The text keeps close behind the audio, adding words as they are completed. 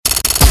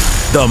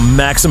The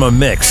Maximum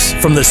Mix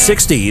from the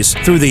 60s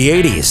through the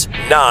 80s.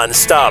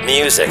 Non-stop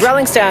music.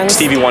 Rolling Stones.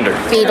 Stevie Wonder.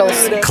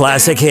 Beatles.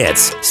 Classic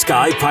hits.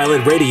 Sky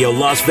Pilot Radio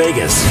Las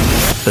Vegas.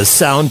 The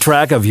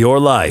soundtrack of your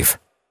life.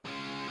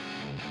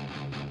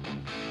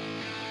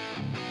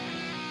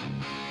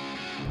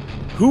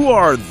 Who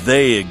are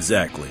they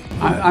exactly?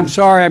 I'm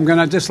sorry.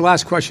 This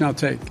last question I'll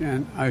take,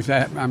 and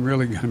I'm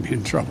really going to be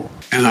in trouble.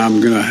 And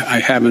I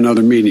have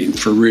another meeting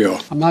for real.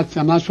 I'm not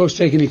supposed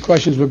to take any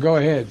questions, but go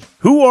ahead.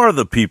 Who are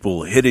the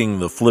people hitting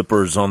the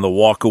flippers on the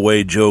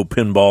walkaway Joe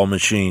pinball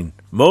machine?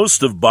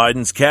 Most of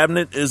Biden's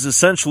cabinet is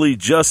essentially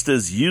just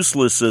as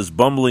useless as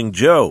bumbling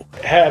Joe.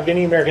 Have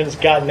any Americans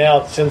gotten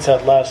out since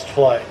that last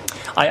flight?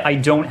 I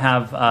don't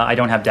have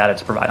data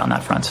to provide on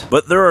that front.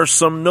 But there are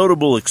some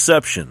notable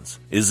exceptions.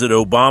 Is it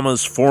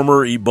Obama's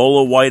former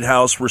Ebola White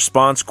House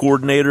response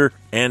coordinator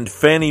and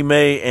Fannie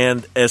Mae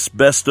and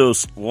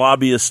asbestos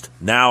lobbyist,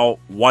 now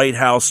White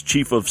House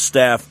Chief of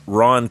Staff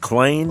Ron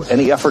Klain?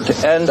 Any effort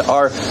to end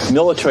our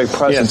military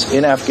presence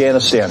in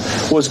Afghanistan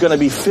was going to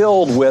be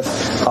filled with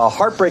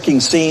heartbreaking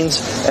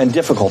scenes and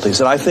difficulties.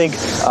 And I think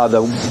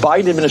the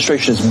Biden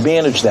administration has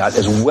managed that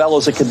as well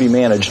as it could be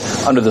managed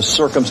under the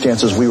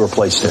circumstances we were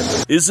placed in.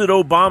 Is it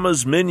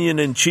Obama's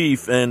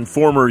minion-in-chief and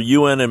former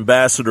UN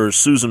Ambassador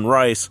Susan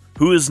Rice,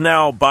 who is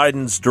now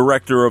Biden's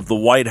director of the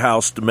White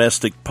House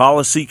Domestic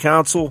Policy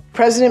Council?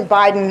 President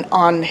Biden,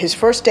 on his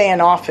first day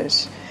in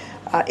office,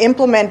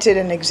 implemented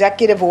an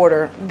executive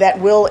order that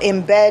will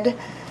embed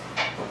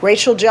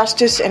racial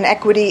justice and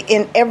equity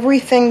in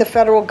everything the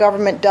federal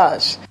government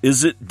does.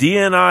 Is it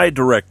DNI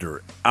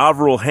Director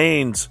Avril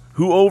Haines,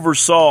 who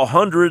oversaw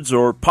hundreds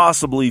or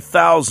possibly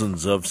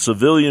thousands of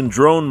civilian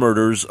drone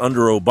murders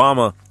under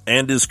Obama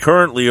and is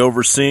currently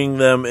overseeing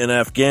them in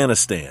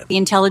Afghanistan? The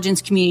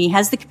intelligence community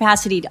has the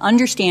capacity to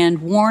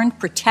understand, warn,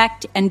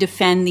 protect, and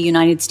defend the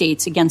United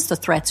States against the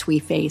threats we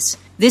face.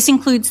 This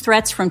includes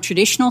threats from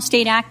traditional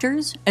state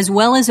actors, as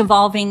well as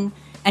evolving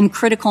and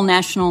critical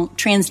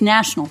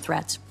transnational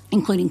threats,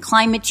 including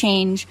climate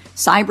change,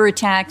 cyber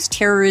attacks,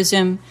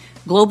 terrorism,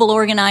 global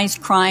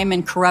organized crime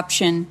and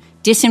corruption,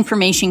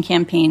 disinformation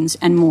campaigns,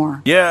 and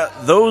more. Yeah,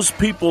 those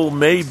people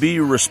may be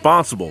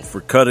responsible for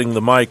cutting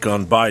the mic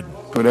on Biden.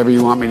 Whatever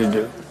you want me to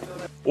do.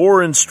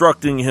 Or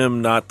instructing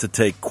him not to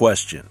take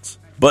questions.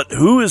 But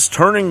who is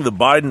turning the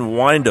Biden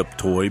wind-up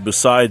toy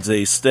besides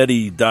a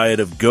steady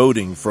diet of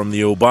goading from the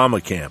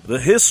Obama camp? The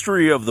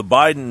history of the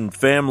Biden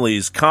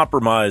family's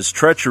compromised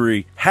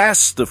treachery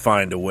has to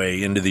find a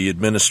way into the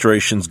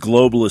administration's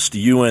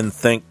globalist UN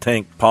think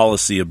tank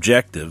policy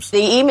objectives. The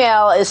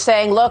email is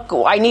saying, look,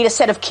 I need a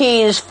set of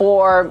keys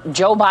for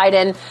Joe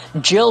Biden,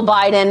 Jill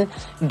Biden,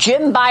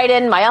 Jim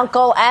Biden, my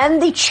uncle,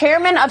 and the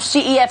chairman of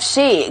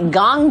CEFC,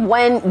 Gang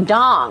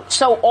Wen-dong.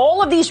 So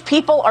all of these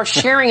people are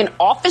sharing an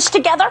office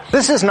together?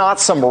 This is not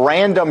some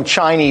random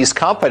Chinese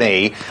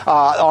company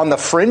on the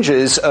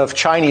fringes of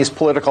Chinese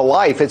political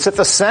life. It's at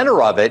the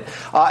center of it.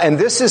 And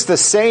this is the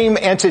same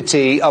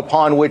entity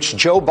upon which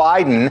Joe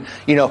Biden,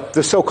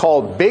 the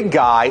so-called big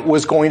guy,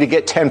 was going to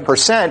get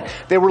 10%.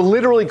 They were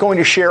literally going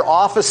to share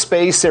office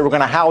space. They were going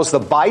to house the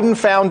Biden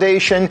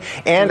Foundation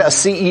and a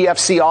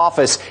CEFC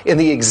office in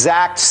the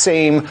exact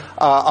same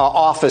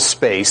office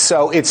space.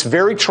 So it's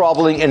very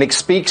troubling, and it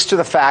speaks to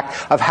the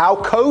fact of how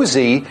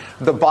cozy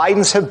the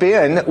Bidens have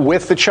been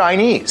with the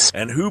Chinese.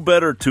 And who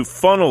better to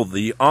funnel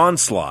the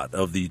onslaught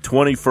of the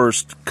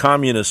 21st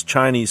communist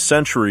Chinese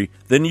century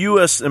than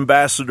U.S.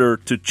 Ambassador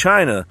to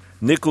China,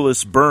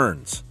 Nicholas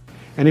Burns?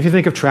 And if you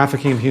think of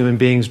trafficking of human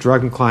beings,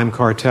 drug and crime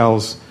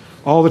cartels,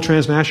 all the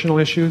transnational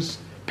issues,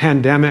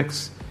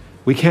 pandemics,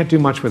 we can't do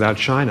much without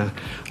China.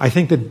 I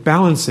think that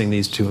balancing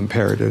these two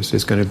imperatives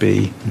is going to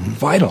be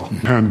vital.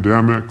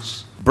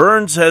 Pandemics.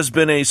 Burns has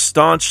been a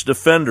staunch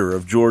defender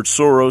of George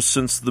Soros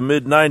since the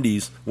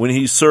mid-90s when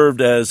he served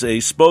as a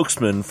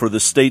spokesman for the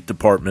State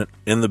Department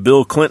in the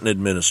Bill Clinton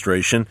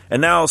administration and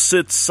now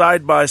sits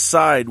side by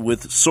side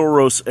with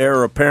Soros'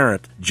 heir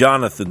apparent,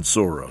 Jonathan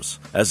Soros,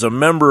 as a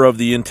member of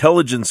the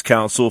Intelligence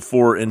Council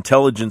for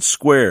Intelligence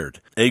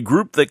Squared, a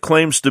group that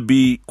claims to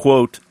be,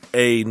 quote,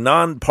 a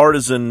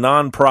nonpartisan,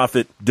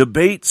 nonprofit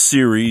debate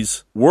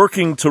series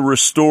working to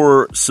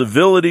restore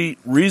civility,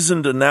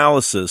 reasoned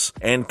analysis,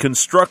 and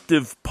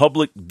constructive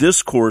public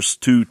discourse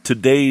to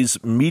today's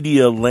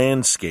media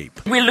landscape.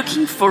 We're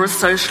looking for a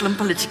social and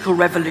political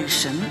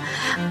revolution,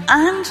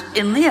 and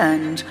in the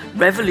end,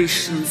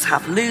 revolutions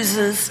have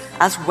losers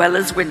as well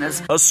as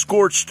winners. A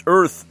scorched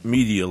earth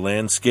media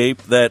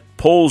landscape that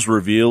polls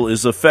reveal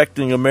is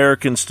affecting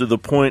Americans to the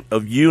point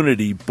of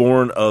unity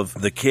born of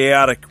the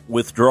chaotic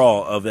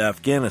withdrawal of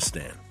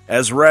Afghanistan.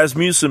 As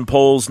Rasmussen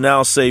polls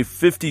now say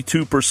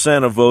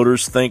 52% of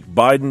voters think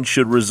Biden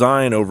should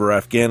resign over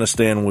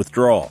Afghanistan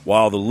withdrawal,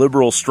 while the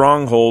liberal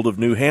stronghold of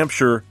New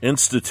Hampshire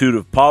Institute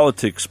of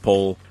Politics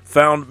poll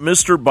found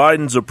Mr.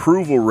 Biden's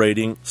approval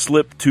rating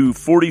slipped to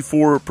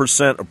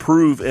 44%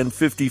 approve and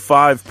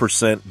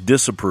 55%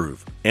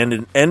 disapprove. And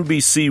an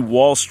NBC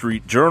Wall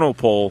Street Journal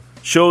poll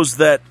shows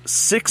that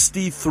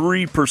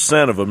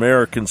 63% of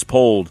Americans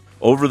polled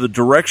over the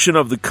direction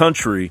of the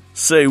country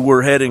say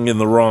we're heading in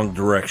the wrong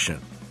direction.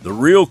 The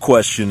real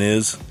question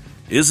is,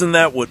 isn't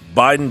that what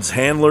Biden's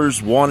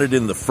handlers wanted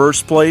in the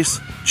first place?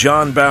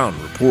 John Bound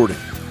reporting.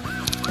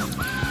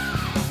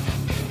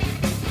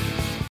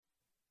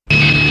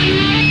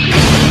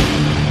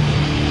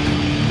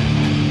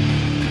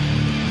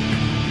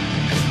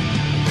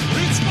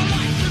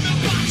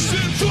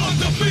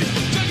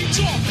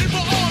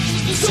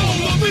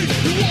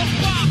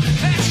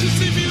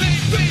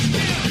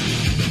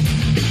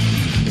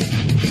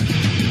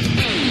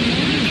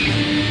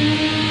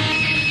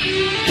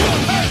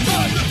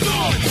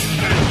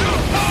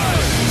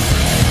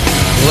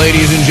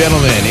 Ladies and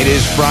gentlemen, it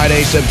is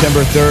Friday,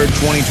 September 3rd,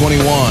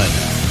 2021.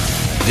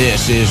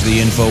 This is the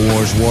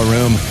InfoWars War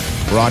Room,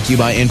 brought to you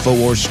by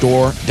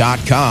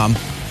InfoWarsStore.com.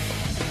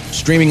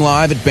 Streaming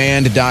live at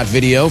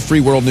band.video,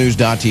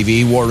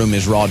 freeworldnews.tv,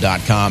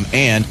 warroomisraw.com,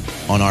 and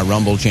on our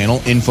Rumble channel,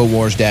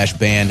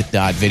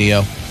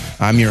 InfoWars-band.video.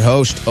 I'm your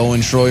host, Owen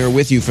Schroyer,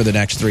 with you for the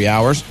next 3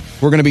 hours.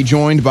 We're going to be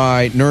joined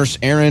by Nurse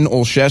Erin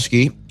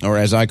Olszewski, or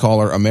as I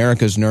call her,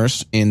 America's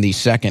Nurse, in the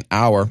second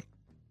hour,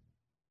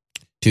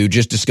 to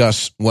just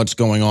discuss what's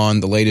going on,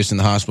 the latest in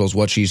the hospitals,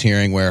 what she's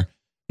hearing, where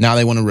now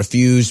they want to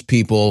refuse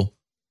people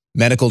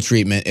medical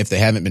treatment if they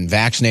haven't been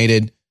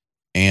vaccinated,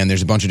 and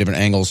there's a bunch of different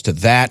angles to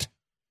that.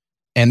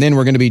 And then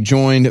we're going to be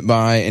joined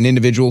by an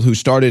individual who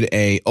started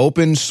a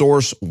open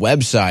source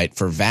website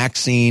for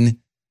vaccine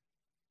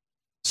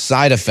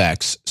side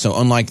effects. So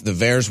unlike the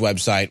VAERS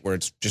website, where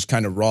it's just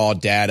kind of raw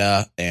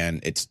data and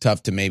it's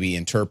tough to maybe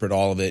interpret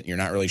all of it, you're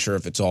not really sure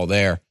if it's all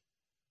there.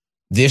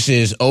 This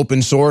is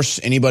open source.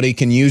 Anybody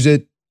can use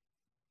it.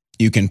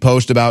 You can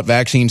post about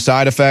vaccine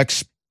side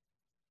effects,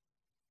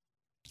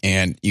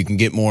 and you can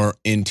get more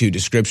into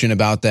description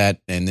about that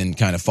and then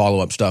kind of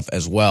follow-up stuff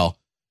as well.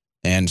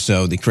 And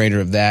so the creator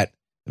of that,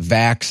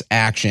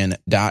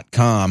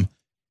 vaxaction.com,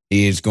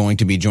 is going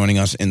to be joining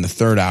us in the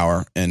third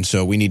hour. And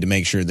so we need to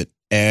make sure that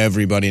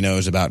everybody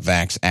knows about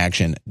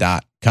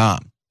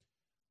vaxaction.com.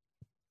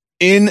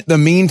 In the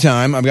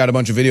meantime, I've got a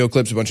bunch of video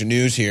clips, a bunch of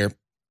news here.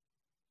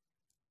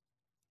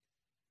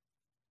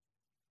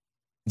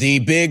 The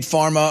big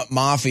pharma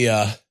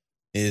mafia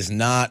is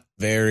not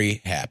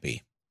very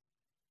happy.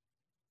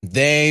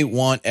 They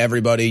want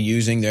everybody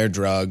using their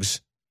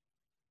drugs.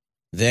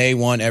 They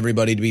want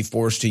everybody to be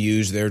forced to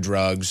use their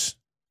drugs.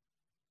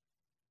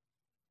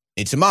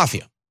 It's a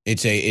mafia.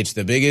 It's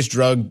the biggest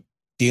drug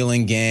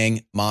dealing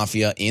gang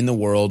mafia in the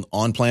world,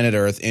 on planet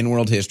Earth, in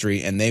world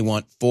history, and they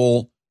want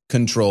full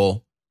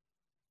control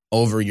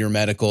over your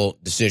medical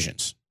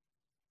decisions.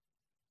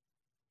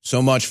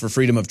 So much for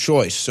freedom of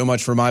choice. So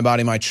much for my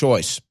body, my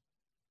choice.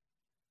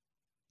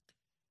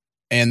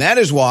 And that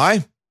is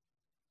why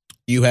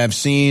you have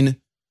seen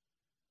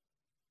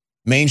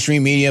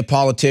mainstream media,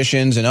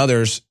 politicians, and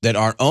others that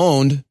are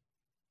owned,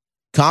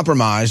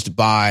 compromised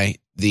by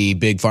the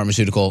big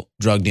pharmaceutical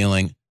drug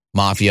dealing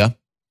mafia,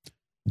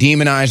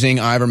 demonizing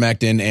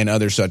ivermectin and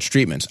other such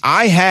treatments.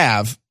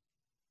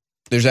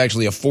 There's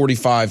actually a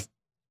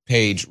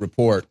 45-page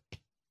report,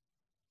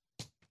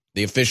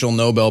 the official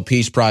Nobel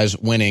Peace Prize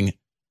winning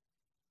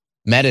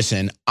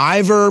medicine,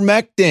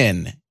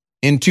 ivermectin,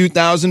 in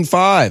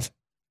 2005.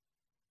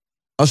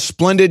 A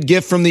splendid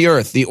gift from the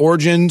earth, the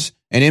origins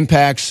and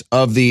impacts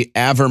of the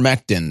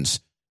ivermectins,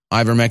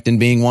 ivermectin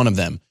being one of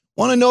them.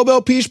 Won a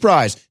Nobel Peace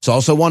Prize. It's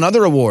also won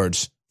other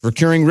awards for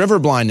curing river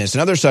blindness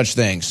and other such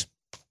things.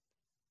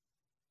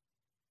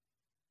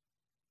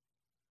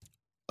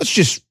 Let's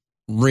just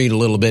read a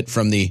little bit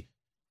from the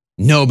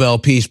Nobel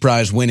Peace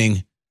Prize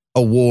winning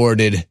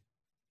awarded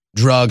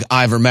drug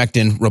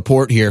ivermectin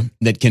report here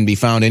that can be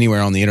found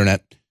anywhere on the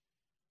internet.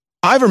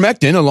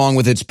 Ivermectin, along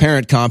with its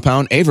parent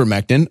compound,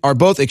 avermectin, are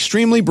both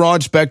extremely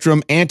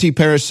broad-spectrum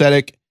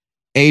antiparasitic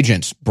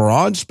agents.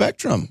 Broad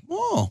spectrum.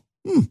 Oh,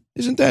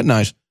 isn't that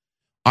nice?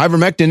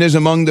 Ivermectin is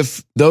among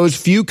those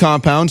few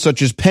compounds,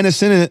 such as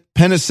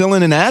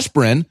penicillin and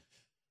aspirin,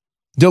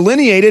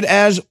 delineated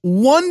as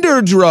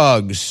wonder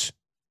drugs.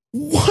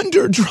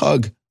 Wonder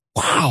drug.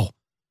 Wow.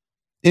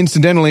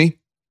 Incidentally,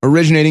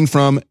 originating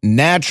from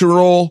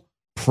natural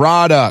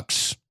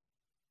products.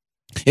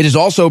 It is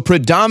also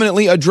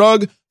predominantly a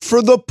drug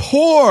for the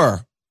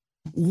poor.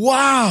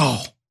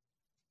 Wow.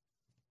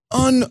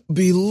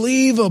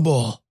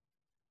 Unbelievable.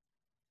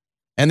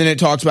 And then it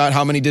talks about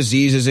how many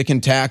diseases it can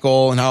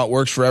tackle and how it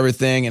works for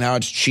everything and how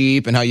it's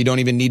cheap and how you don't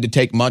even need to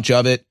take much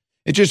of it.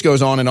 It just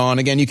goes on and on.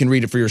 Again, you can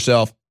read it for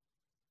yourself.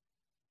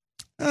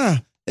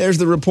 There's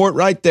the report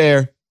right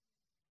there.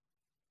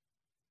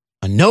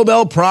 A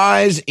Nobel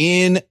Prize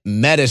in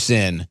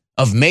medicine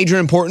of major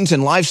importance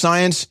in life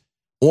science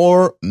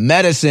or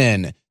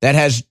medicine that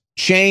has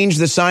changed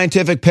the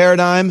scientific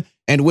paradigm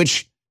and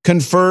which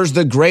confers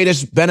the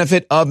greatest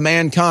benefit of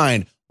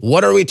mankind.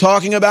 What are we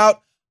talking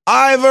about?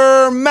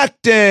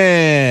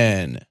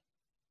 Ivermectin.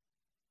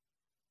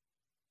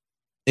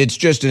 It's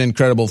just an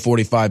incredible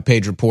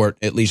 45-page report.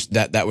 At least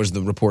that was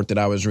the report that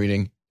I was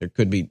reading.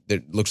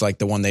 It looks like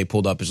the one they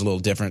pulled up is a little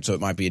different, so it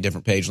might be a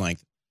different page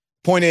length.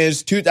 Point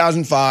is,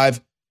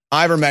 2005,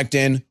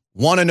 ivermectin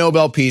won a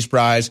Nobel Peace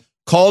Prize,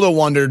 called a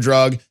wonder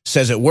drug,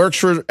 says it works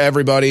for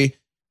everybody.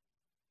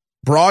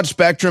 broad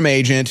spectrum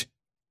agent,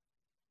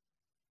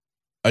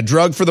 a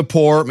drug for the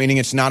poor, meaning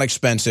it's not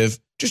expensive.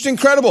 Just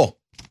incredible.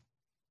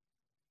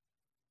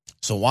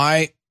 So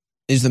why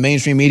is the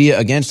mainstream media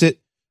against it?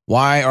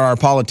 Why are our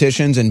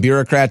politicians and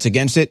bureaucrats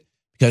against it?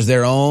 Because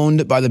they're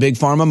owned by the big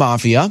pharma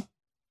mafia.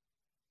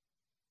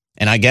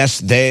 And I guess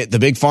the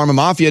big pharma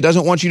mafia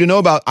doesn't want you to know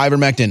about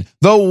ivermectin,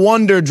 the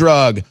wonder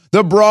drug,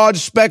 the broad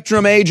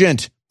spectrum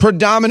agent,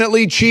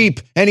 predominantly cheap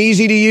and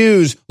easy to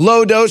use,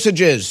 low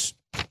dosages.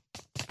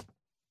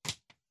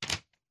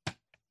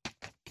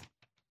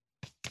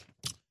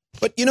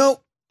 But you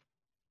know,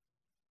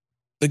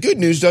 the good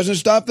news doesn't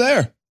stop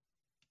there.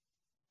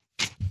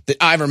 That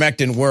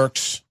ivermectin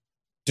works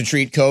to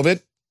treat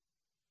COVID.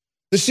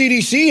 The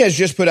CDC has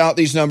just put out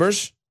these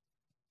numbers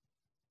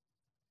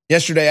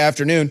yesterday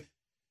afternoon.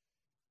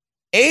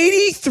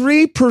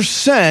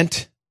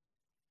 83%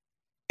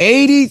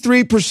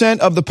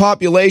 of the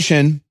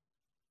population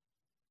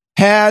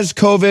has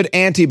COVID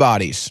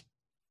antibodies.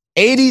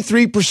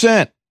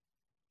 83%.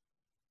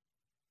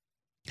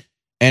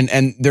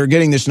 And they're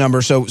getting this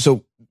number, so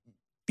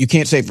you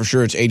can't say for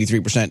sure it's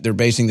 83%. They're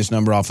basing this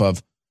number off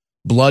of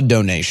blood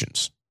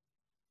donations.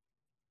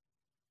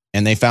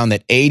 And they found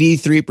that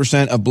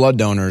 83% of blood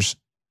donors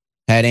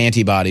had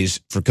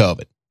antibodies for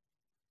COVID.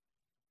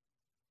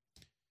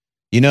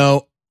 You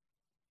know,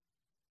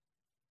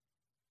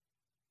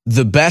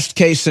 the best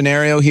case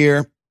scenario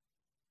here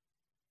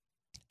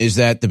is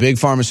that the big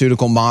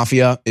pharmaceutical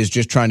mafia is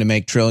just trying to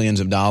make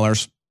trillions of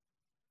dollars.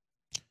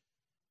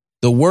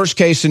 The worst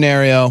case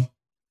scenario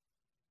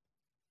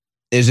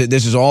is that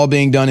this is all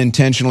being done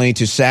intentionally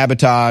to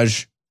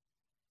sabotage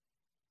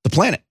the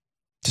planet,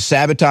 to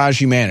sabotage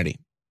humanity.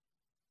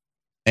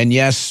 And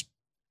yes,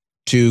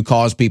 to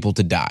cause people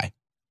to die.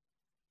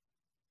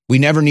 We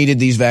never needed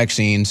these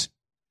vaccines.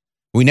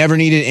 We never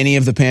needed any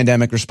of the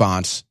pandemic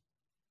response.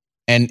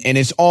 And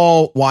it's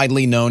all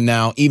widely known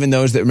now, even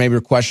those that maybe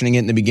were questioning it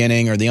in the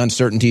beginning or the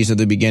uncertainties of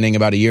the beginning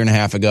about a year and a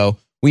half ago.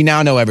 We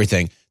now know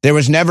everything. There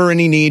was never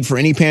any need for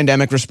any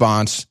pandemic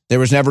response. There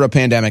was never a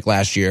pandemic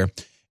last year.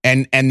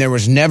 And there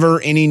was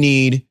never any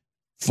need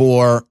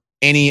for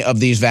any of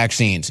these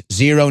vaccines.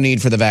 Zero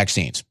need for the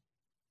vaccines.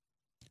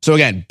 So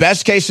again,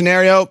 best case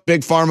scenario,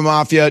 big pharma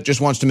mafia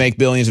just wants to make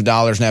billions of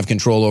dollars and have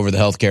control over the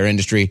healthcare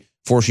industry,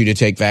 force you to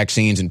take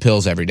vaccines and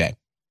pills every day.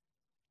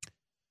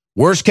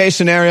 Worst case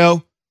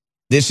scenario,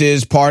 this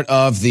is part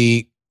of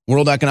the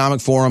World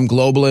Economic Forum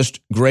globalist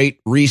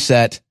Great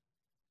Reset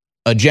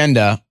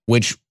agenda,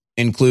 which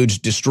includes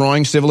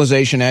destroying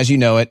civilization as you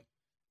know it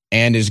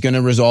and is going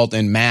to result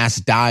in mass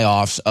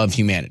die-offs of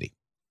humanity.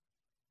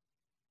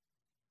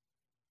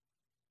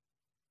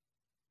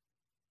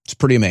 It's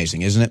pretty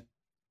amazing, isn't it?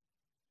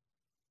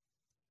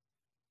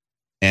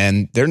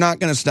 And they're not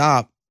going to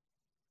stop.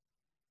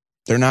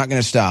 They're not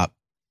going to stop.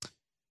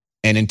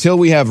 And until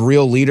we have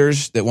real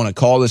leaders that want to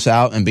call this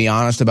out and be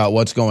honest about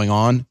what's going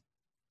on,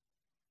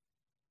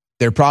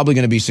 they're probably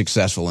going to be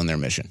successful in their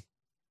mission.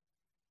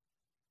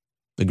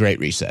 The Great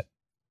Reset.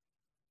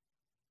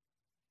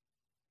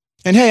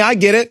 And hey, I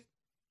get it.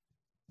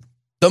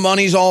 The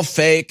money's all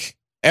fake.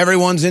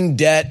 Everyone's in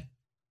debt.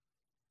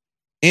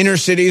 Inner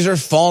cities are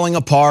falling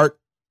apart.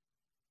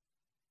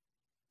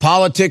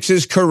 Politics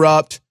is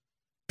corrupt.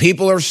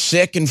 People are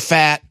sick and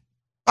fat.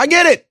 I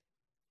get it.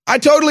 I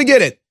totally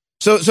get it.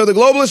 So the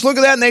globalists look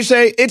at that and they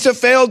say, it's a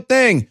failed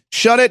thing.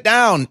 Shut it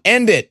down.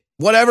 End it.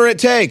 Whatever it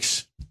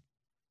takes.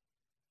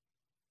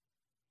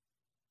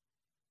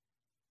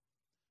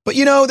 But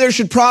you know, there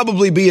should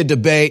probably be a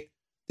debate.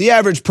 The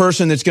average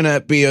person that's going to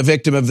be a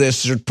victim of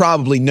this should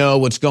probably know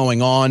what's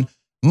going on.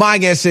 My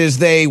guess is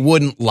they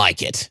wouldn't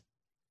like it.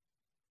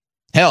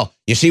 Hell,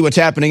 you see what's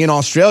happening in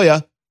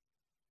Australia.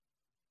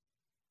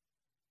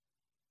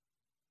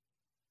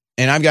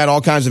 And I've got all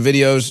kinds of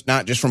videos,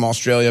 not just from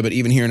Australia, but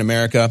even here in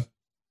America.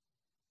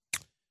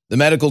 The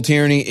medical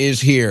tyranny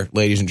is here,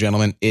 ladies and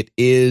gentlemen. It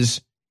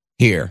is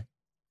here.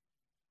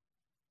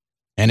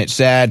 And it's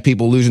sad,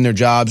 people losing their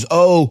jobs.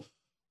 Oh,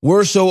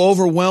 we're so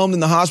overwhelmed in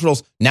the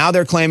hospitals. Now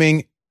they're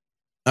claiming,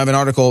 I have an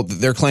article,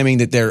 they're claiming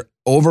that they're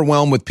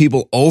overwhelmed with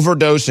people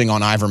overdosing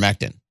on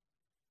ivermectin.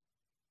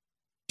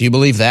 Do you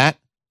believe that?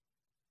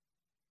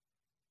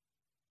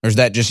 Or is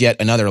that just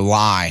yet another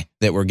lie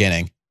that we're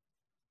getting?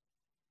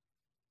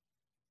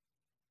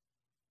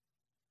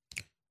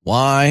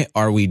 Why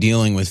are we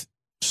dealing with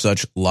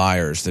such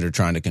liars that are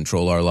trying to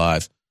control our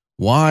lives?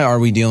 Why are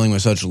we dealing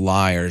with such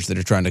liars that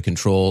are trying to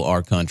control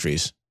our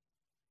countries?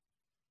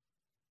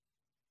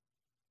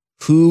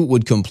 Who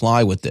would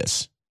comply with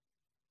this?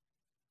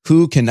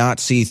 Who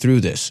cannot see through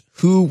this?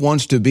 Who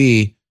wants to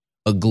be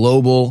a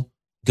global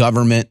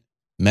government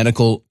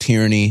medical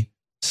tyranny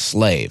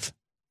slave?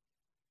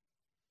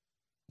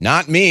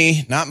 Not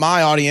me, not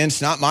my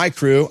audience, not my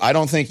crew. I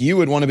don't think you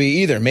would want to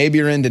be either. Maybe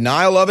you're in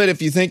denial of it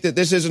if you think that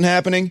this isn't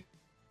happening.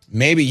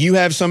 Maybe you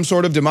have some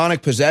sort of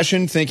demonic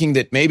possession thinking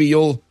that maybe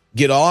you'll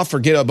get off or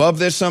get above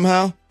this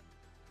somehow.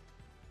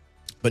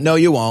 But no,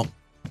 you won't.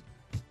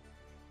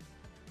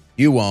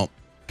 You won't.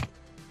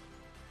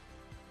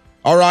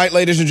 All right,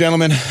 ladies and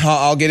gentlemen,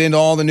 I'll get into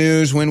all the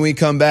news when we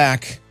come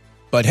back.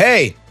 But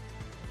hey,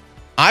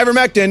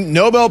 ivermectin,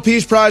 Nobel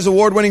Peace Prize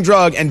award-winning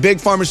drug, and big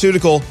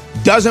pharmaceutical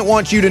doesn't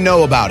want you to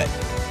know about it.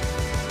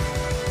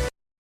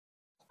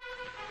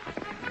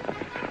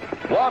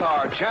 What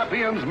are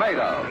champions made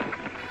of?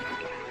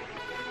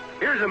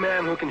 Here's a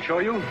man who can show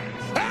you.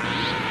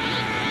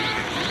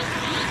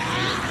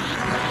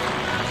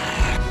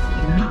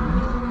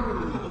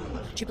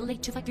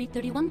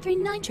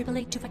 888-253-3139,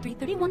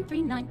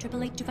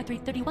 888-253-3139,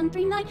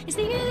 888-253-3139 is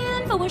the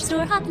InfoWars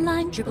Store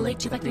hotline.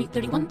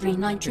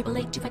 888-253-3139,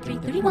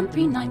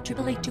 888-253-3139,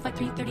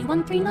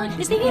 888-253-3139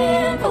 is the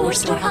InfoWars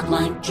Store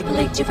hotline.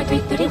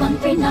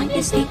 888-253-3139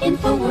 is the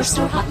InfoWars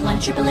Store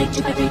hotline.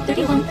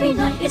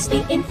 888-253-3139 is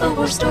the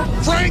InfoWars Store.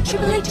 Frank!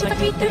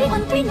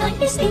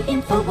 888-253-3139 is the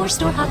InfoWars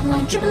Store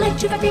hotline.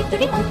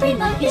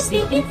 888-253-3139 is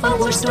the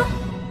InfoWars Store.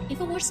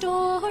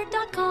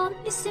 InfoWarsStore.com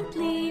is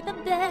simply the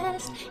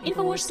best.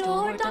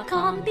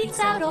 InfoWarsStore.com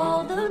beats out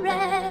all the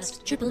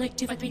rest.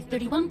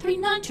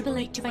 888-253-3139,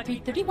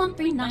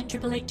 888-253-3139,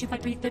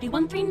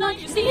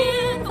 888-253-3139 is the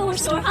InfoWars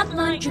Store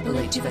hotline.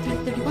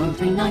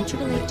 888-253-3139,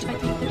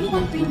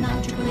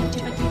 888-253-3139,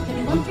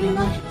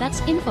 888-253-3139.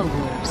 That's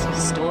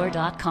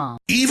InfoWarsStore.com.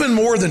 Even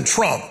more than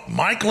Trump,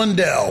 Mike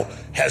Lindell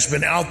has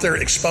been out there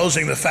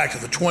exposing the fact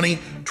that the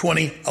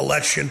 2020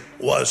 election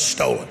was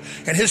stolen.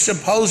 And his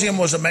symposium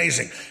was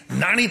amazing.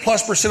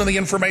 90+% of the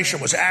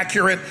information was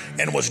accurate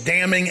and was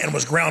damning and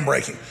was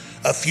groundbreaking.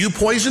 A few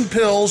poison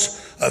pills,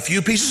 a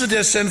few pieces of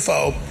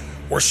disinfo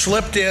were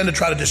slipped in to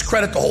try to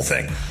discredit the whole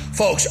thing.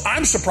 Folks,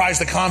 I'm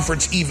surprised the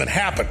conference even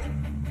happened.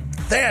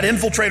 They had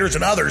infiltrators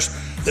and others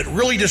that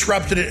really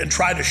disrupted it and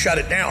tried to shut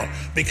it down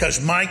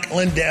because Mike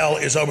Lindell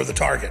is over the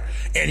target.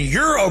 And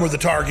you're over the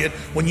target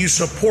when you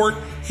support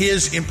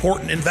his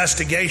important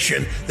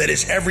investigation that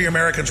is every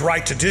American's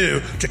right to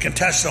do to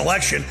contest an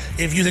election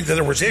if you think that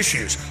there was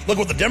issues. Look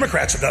what the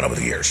Democrats have done over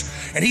the years.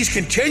 And he's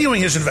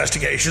continuing his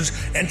investigations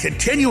and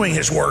continuing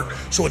his work,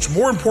 so it's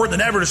more important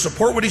than ever to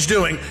support what he's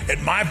doing at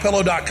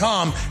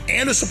MyPillow.com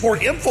and to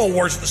support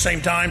InfoWars at the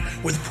same time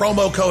with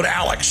promo code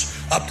ALEX.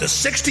 Up to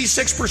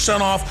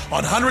 66% off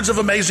on hundreds of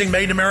amazing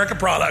Made in America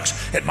products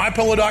at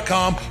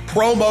MyPillow.com,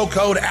 promo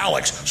code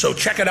ALEX. So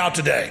check it out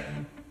today.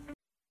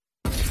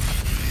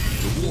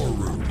 The War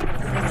Room.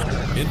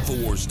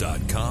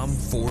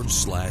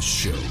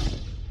 Infowars.com/show.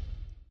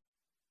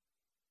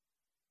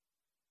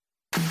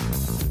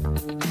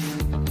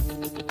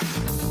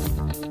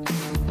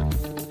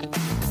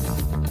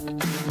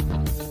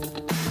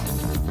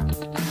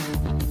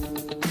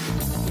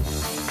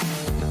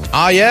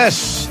 Ah,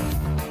 yes.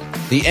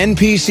 The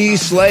NPC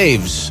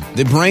slaves,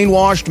 the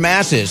brainwashed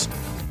masses,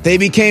 they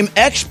became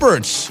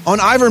experts on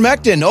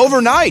ivermectin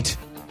overnight.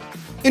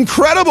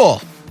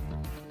 Incredible.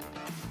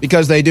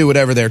 Because they do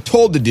whatever they're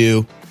told to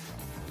do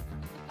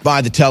by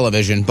the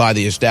television, by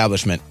the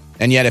establishment.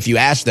 And yet, if you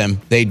ask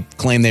them, they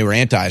claim they were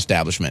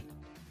anti-establishment.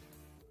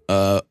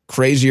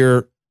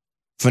 Crazier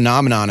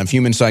phenomenon of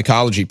human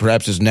psychology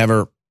perhaps has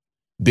never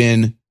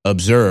been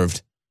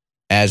observed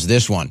as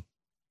this one.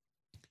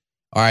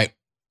 All right,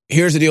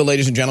 here's the deal,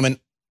 ladies and gentlemen.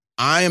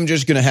 I am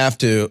just going to have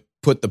to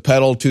put the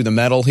pedal to the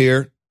metal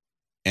here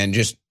and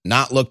just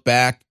not look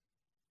back,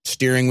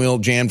 steering wheel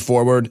jammed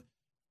forward,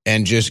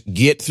 and just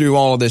get through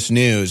all of this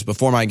news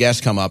before my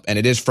guests come up. And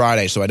it is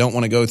Friday, so I don't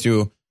want to go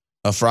through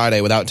a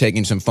Friday without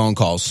taking some phone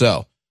calls.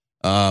 So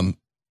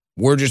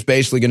we're just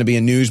basically going to be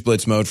in news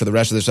blitz mode for the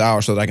rest of this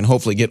hour so that I can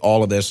hopefully get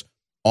all of this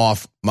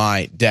off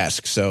my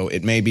desk. So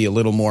it may be a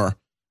little more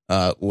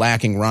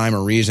lacking rhyme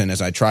or reason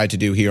as I tried to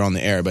do here on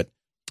the air, but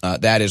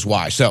that is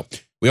why. So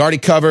we already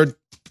covered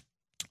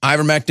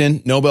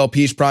ivermectin, Nobel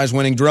Peace Prize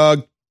winning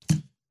drug.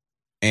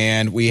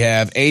 And we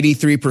have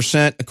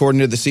 83%, according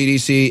to the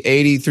CDC,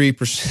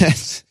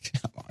 83%.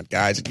 Come on,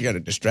 guys, you got to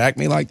distract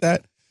me like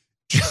that.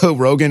 Joe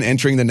Rogan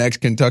entering the next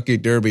Kentucky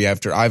Derby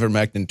after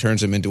ivermectin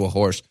turns him into a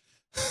horse.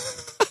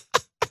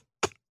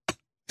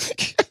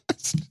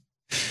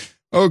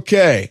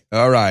 Okay,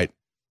 all right.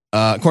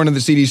 According to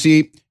the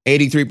CDC,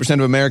 83%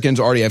 of Americans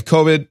already have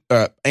COVID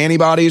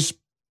antibodies.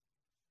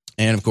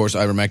 And, of course,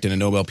 ivermectin, a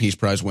Nobel Peace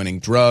Prize winning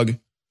drug.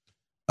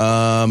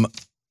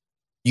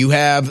 You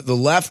have the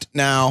left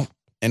now,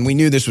 and we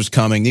knew this was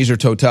coming. These are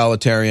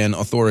totalitarian,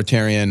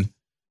 authoritarian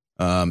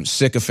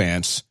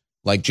sycophants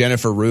like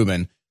Jennifer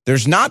Rubin.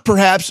 There's not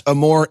perhaps a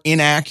more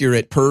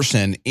inaccurate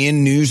person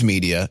in news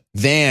media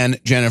than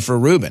Jennifer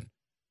Rubin.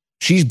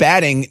 She's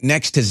batting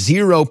next to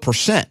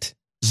 0%.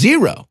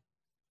 Zero.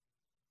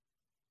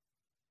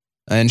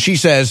 And she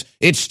says,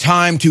 it's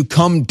time to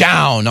come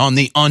down on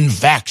the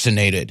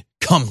unvaccinated.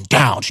 Come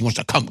down. She wants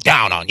to come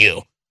down on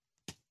you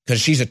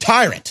because she's a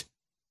tyrant.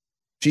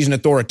 She's an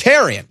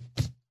authoritarian.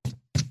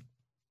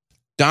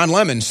 Don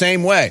Lemon,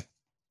 same way.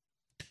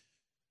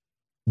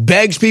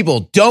 Begs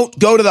people, don't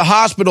go to the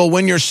hospital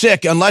when you're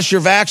sick unless you're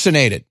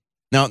vaccinated.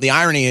 Now, the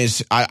irony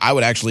is I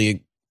would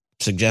actually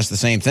suggest the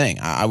same thing.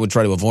 I would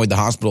try to avoid the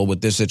hospital with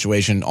this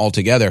situation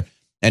altogether.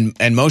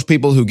 And most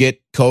people who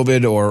get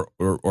COVID or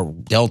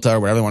Delta or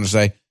whatever they want to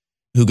say,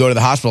 who go to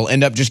the hospital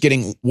end up just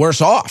getting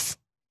worse off.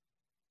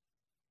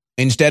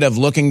 instead of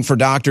looking for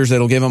doctors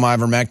that'll give them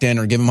ivermectin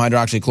or give them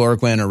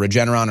hydroxychloroquine or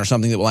Regeneron or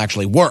something that will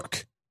actually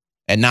work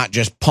and not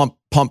just pump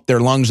their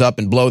lungs up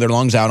and blow their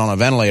lungs out on a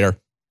ventilator,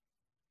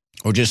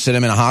 or just sit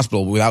them in a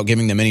hospital without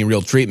giving them any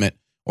real treatment,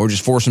 or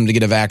just force them to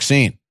get a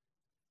vaccine.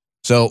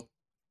 So,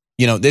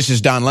 this is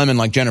Don Lemon,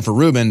 like Jennifer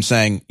Rubin,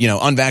 saying,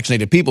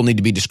 unvaccinated people need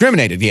to be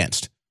discriminated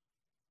against.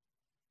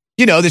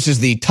 This is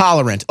the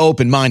tolerant,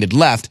 open-minded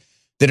left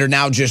that are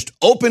now just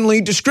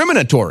openly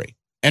discriminatory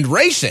and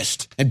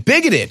racist and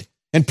bigoted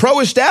and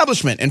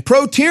pro-establishment and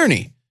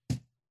pro-tyranny.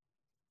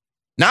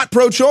 Not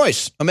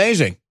pro-choice.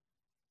 Amazing.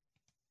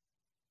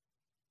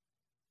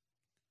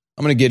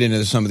 I'm going to get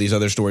into some of these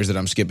other stories that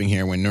I'm skipping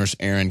here when Nurse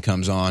Erin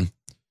comes on,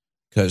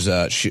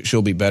 because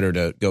she'll be better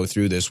to go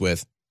through this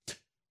with.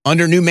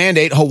 Under new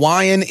mandate,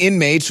 Hawaiian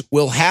inmates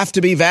will have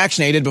to be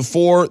vaccinated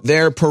before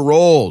they're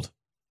paroled.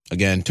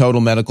 Again,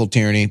 total medical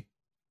tyranny.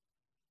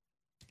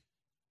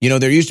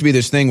 There used to be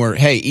this thing where,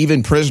 hey,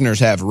 even prisoners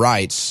have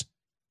rights.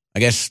 I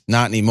guess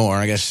not anymore.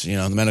 I guess,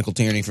 the medical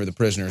tyranny for the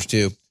prisoners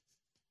too.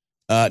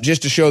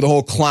 Just to show the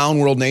whole clown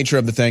world nature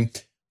of the thing.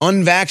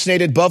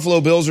 Unvaccinated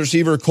Buffalo Bills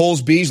receiver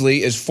Coles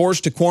Beasley is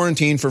forced to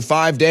quarantine for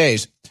 5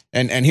 days.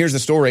 And here's the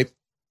story.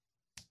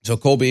 So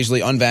Cole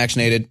Beasley,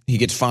 unvaccinated, he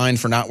gets fined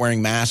for not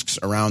wearing masks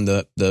around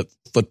the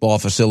football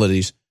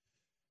facilities.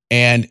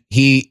 And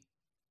he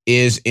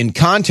is in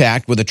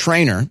contact with a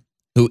trainer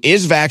who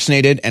is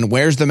vaccinated and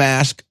wears the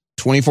mask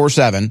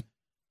 24/7,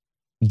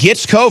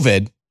 gets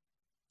COVID,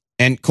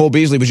 and Cole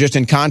Beasley was just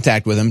in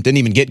contact with him, didn't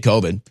even get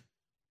COVID,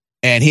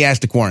 and he has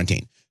to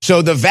quarantine.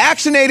 So the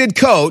vaccinated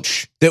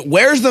coach that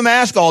wears the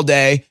mask all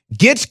day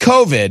gets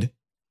COVID,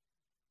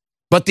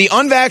 but the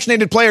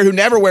unvaccinated player who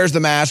never wears the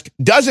mask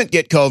doesn't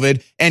get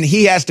COVID, and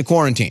he has to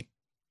quarantine.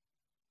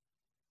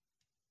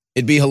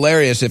 It'd be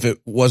hilarious if it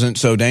wasn't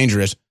so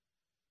dangerous.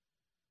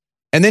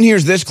 And then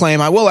here's this claim.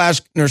 I will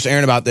ask Nurse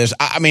Erin about this.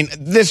 I mean,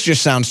 this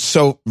just sounds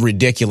so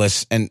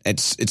ridiculous, and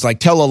it's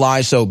like tell a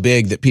lie so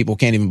big that people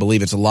can't even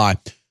believe it's a lie.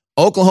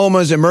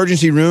 Oklahoma's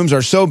emergency rooms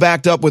are so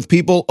backed up with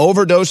people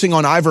overdosing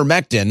on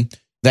ivermectin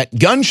that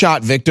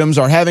gunshot victims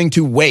are having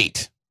to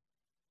wait.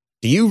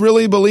 Do you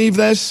really believe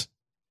this?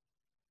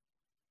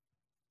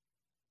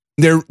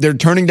 They're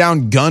turning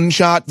down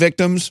gunshot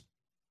victims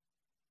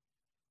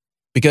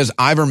because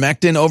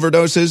ivermectin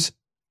overdoses?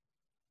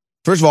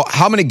 First of all,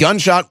 how many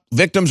gunshot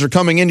victims are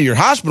coming into your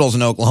hospitals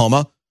in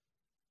Oklahoma?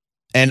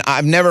 And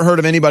I've never heard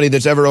of anybody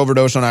that's ever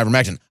overdosed on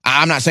ivermectin.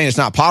 I'm not saying it's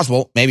not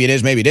possible. Maybe it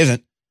is, maybe it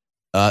isn't.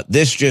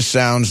 This just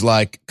sounds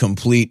like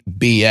complete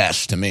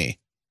BS to me.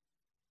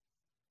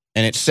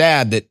 And it's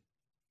sad that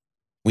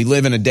we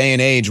live in a day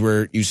and age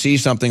where you see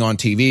something on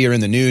TV or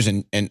in the news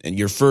and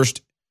your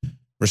first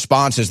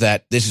response is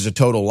that this is a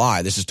total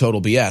lie. This is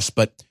total BS.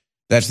 But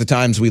that's the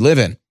times we live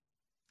in.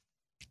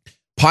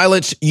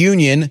 Pilots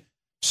Union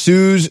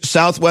sues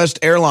Southwest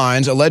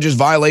Airlines, alleges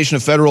violation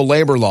of federal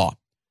labor law.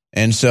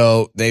 And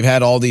so they've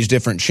had all these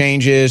different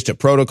changes to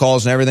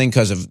protocols and everything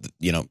because of,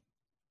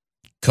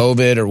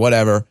 COVID or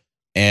whatever.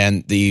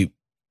 And the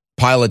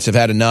pilots have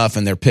had enough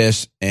and they're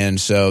pissed. And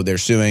so they're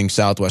suing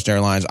Southwest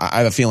Airlines. I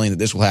have a feeling that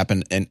this will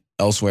happen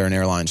elsewhere in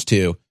airlines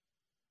too.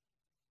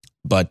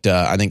 But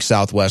I think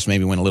Southwest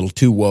maybe went a little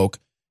too woke.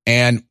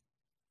 And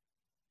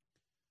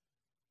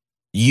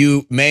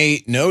you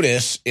may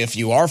notice if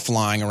you are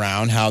flying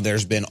around how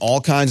there's been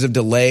all kinds of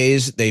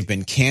delays. They've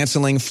been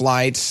canceling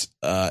flights.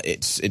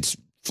 It's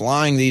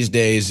flying these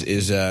days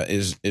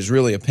is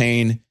really a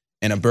pain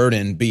and a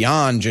burden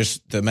beyond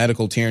just the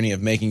medical tyranny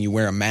of making you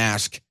wear a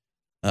mask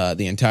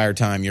the entire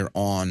time you're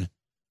on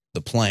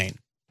the plane.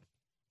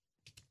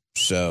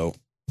 So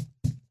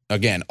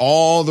again,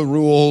 all the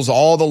rules,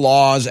 all the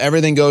laws,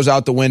 everything goes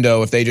out the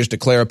window if they just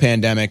declare a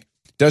pandemic.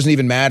 Doesn't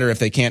even matter if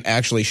they can't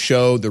actually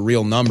show the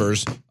real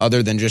numbers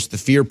other than just the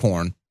fear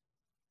porn.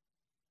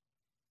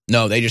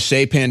 No, they just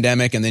say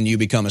pandemic and then you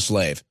become a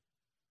slave.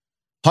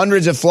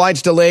 Hundreds of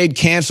flights delayed,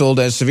 canceled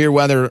as severe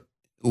weather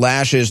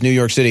lashes New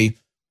York City.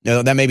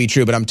 That may be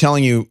true, but I'm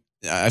telling you,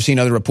 I've seen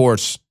other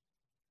reports.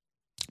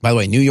 By the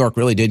way, New York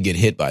really did get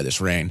hit by this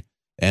rain.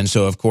 And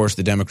so, of course,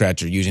 the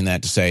Democrats are using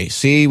that to say,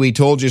 see, we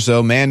told you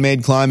so,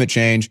 man-made climate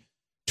change,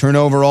 turn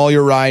over all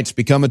your rights,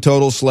 become a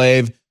total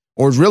slave,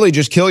 or really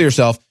just kill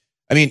yourself.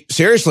 I mean,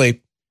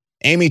 seriously,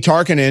 Amy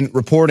Tarkinen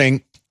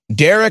reporting,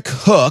 Derek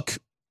Hook,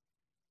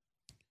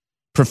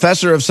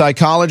 professor of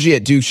psychology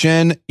at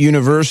Duquesne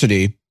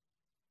University,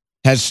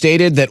 has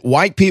stated that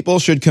white people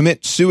should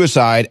commit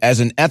suicide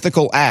as an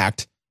ethical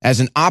act, as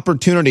an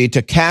opportunity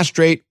to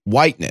castrate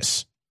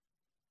whiteness.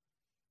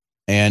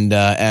 And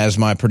as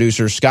my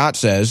producer Scott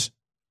says,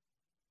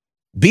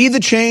 be the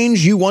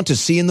change you want to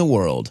see in the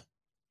world.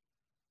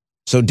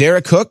 So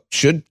Derek Hook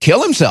should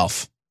kill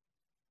himself.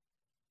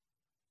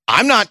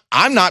 I'm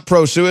not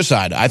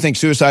pro-suicide. I think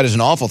suicide is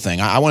an awful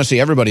thing. I want to see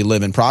everybody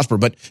live and prosper.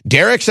 But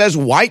Derek says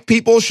white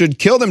people should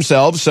kill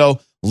themselves. So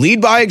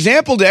lead by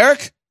example,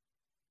 Derek.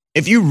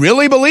 If you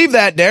really believe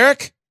that,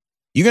 Derek,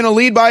 you going to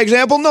lead by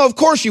example? No, of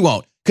course you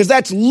won't, because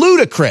that's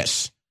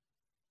ludicrous.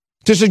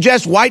 to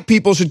suggest white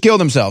people should kill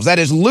themselves. That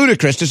is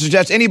ludicrous to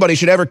suggest anybody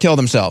should ever kill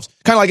themselves.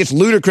 Kind of like it's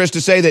ludicrous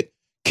to say that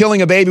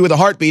killing a baby with a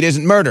heartbeat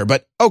isn't murder.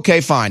 But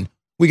okay, fine.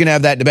 We can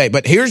have that debate.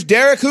 But here's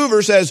Derek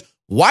Hoover says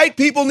white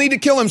people need to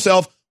kill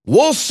himself.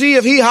 We'll see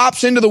if he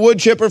hops into the wood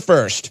chipper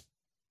first.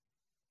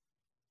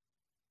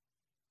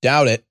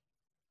 Doubt it.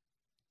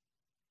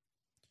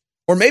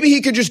 Or maybe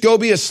he could just go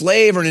be a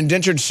slave or an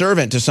indentured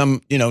servant to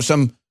some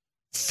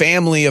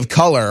family of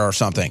color or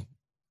something.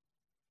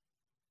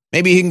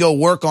 Maybe he can go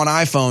work on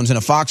iPhones in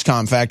a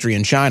Foxconn factory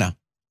in China.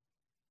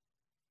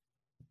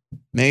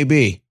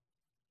 Maybe.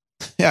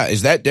 Yeah,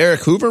 is that Derek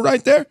Hoover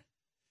right there?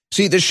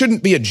 See, this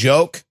shouldn't be a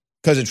joke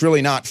because it's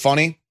really not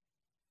funny.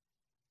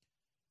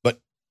 But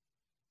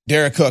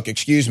Derek Cook,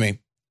 excuse me.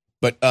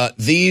 But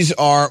these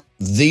are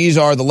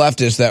the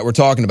leftists that we're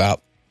talking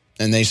about.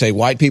 And they say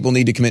white people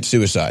need to commit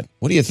suicide.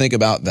 What do you think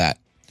about that?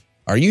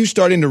 Are you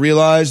starting to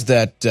realize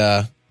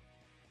that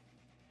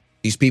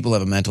these people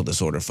have a mental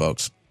disorder,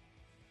 folks?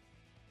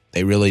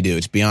 They really do.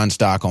 It's beyond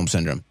Stockholm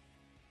Syndrome.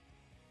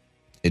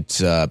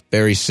 It's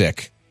very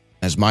sick.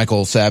 As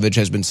Michael Savage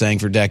has been saying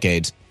for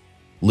decades,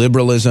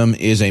 liberalism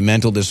is a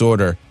mental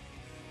disorder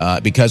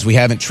because we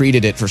haven't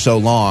treated it for so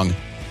long.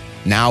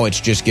 Now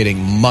it's just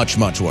getting much,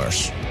 much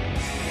worse.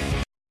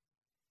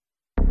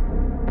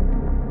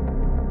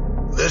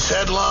 This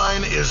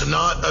headline is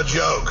not a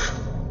joke.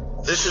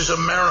 This is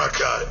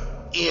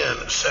America in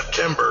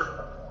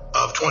September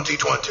of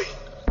 2020.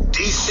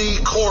 D.C.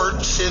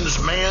 court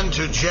sends man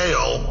to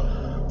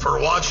jail for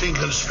watching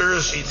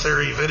conspiracy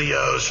theory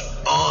videos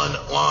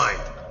online.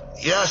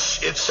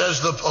 Yes, it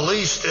says the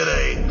police did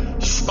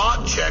a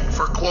spot check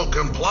for, quote,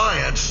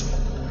 compliance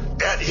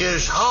at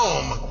his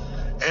home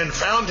and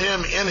found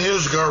him in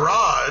his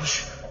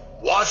garage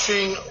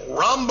watching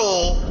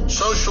Rumble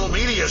social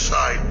media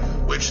site,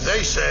 which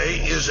they say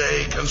is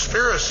a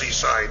conspiracy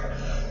site.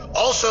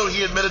 Also,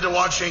 he admitted to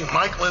watching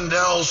Mike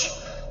Lindell's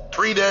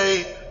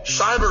 3-day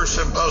cyber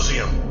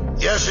symposium.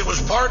 Yes, it was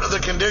part of the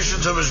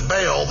conditions of his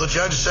bail. The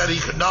judge said he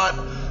could not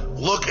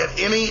look at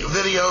any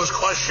videos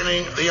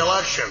questioning the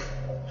election.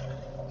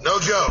 No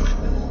joke.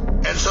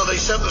 And so they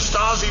sent the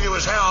Stasi to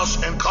his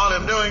house and caught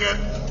him doing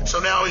it. So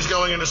now he's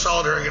going into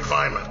solitary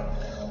confinement.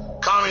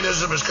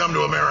 Communism has come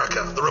to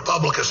America. The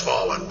Republic has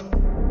fallen.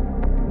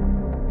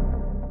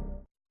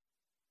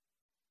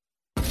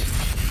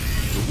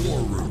 The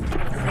War Room.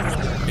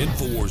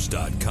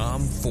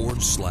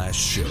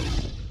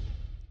 Infowars.com/show.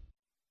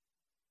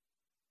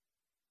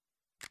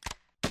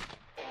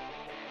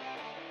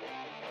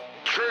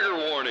 Trigger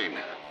warning.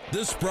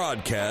 This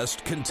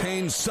broadcast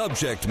contains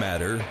subject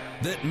matter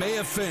that may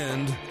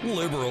offend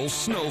liberal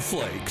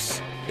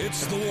snowflakes.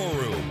 It's The War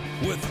Room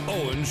with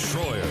Owen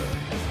Schroyer.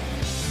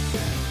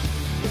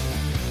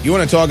 You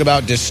want to talk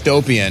about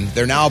dystopian?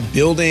 They're now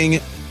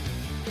building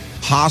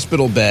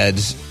hospital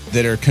beds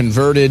that are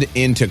converted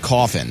into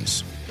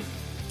coffins.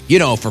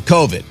 For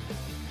COVID.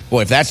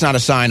 Boy, if that's not a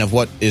sign of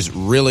what is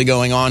really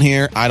going on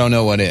here, I don't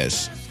know what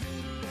is.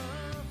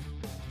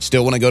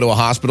 Still want to go to a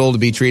hospital to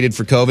be treated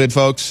for COVID,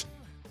 folks?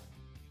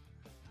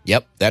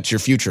 Yep, that's your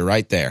future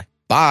right there.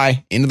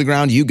 Bye. Into the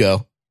ground you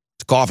go.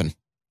 It's a coffin.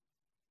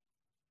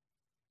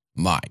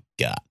 My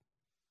God.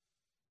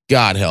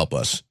 God help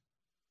us.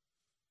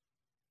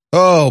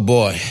 Oh,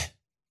 boy.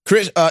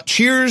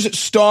 Cheers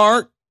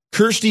star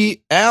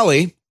Kirstie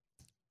Alley,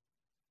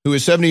 who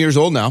is 70 years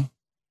old now,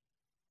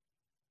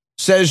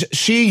 says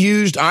she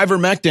used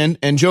ivermectin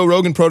and Joe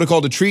Rogan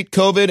protocol to treat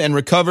COVID and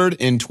recovered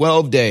in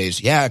 12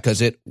 days. Yeah,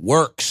 because it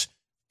works.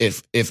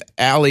 If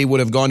Alley would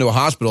have gone to a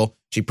hospital,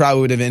 she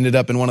probably would have ended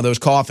up in one of those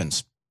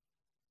coffins.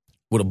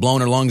 Would have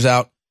blown her lungs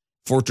out,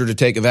 forced her to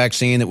take a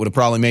vaccine that would have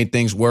probably made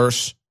things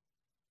worse.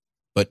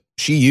 But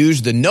she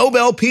used the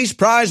Nobel Peace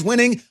Prize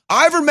winning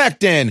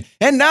ivermectin,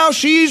 and now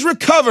she's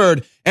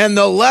recovered, and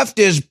the left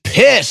is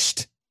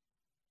pissed.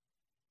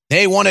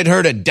 They wanted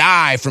her to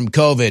die from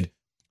COVID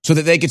so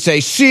that they could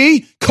say,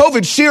 see,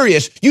 COVID's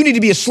serious. You need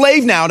to be a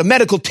slave now to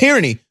medical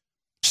tyranny.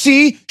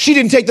 See, she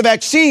didn't take the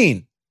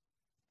vaccine.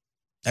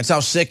 That's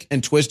how sick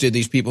and twisted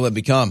these people have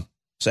become,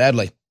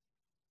 sadly.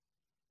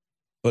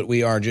 But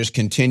we are just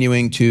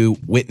continuing to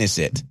witness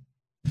it.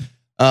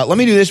 Let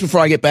me do this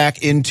before I get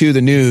back into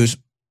the news.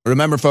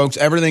 Remember, folks,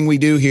 everything we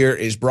do here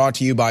is brought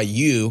to you by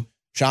you,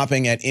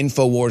 shopping at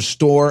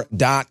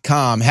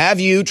InfoWarsStore.com. Have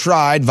you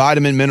tried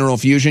Vitamin Mineral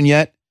Fusion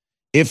yet?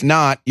 If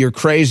not, you're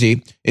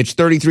crazy. It's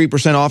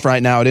 33% off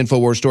right now at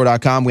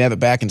InfoWarsStore.com. We have it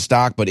back in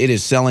stock, but it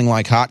is selling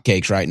like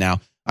hotcakes right now.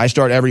 I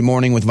start every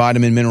morning with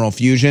Vitamin Mineral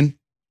Fusion,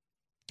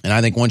 and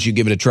I think once you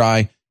give it a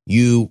try,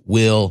 you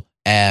will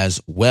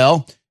as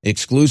well.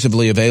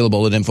 Exclusively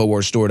available at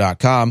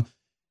InfoWarsStore.com.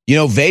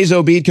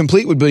 Vasobead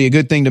Complete would be a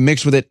good thing to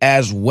mix with it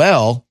as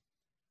well.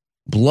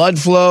 Blood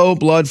flow,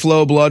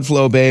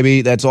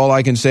 baby. That's all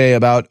I can say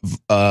about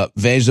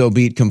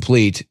Vasobeat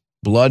Complete.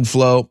 Blood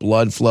flow.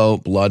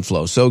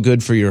 So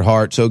good for your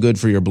heart, so good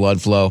for your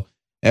blood flow.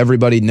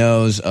 Everybody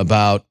knows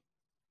about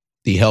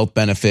the health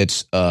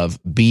benefits of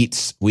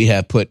beets. We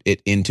have put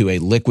it into a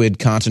liquid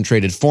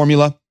concentrated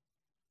formula,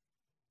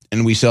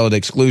 and we sell it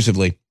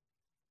exclusively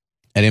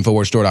at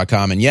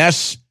InfoWarsStore.com. And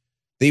yes,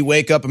 the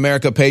Wake Up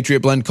America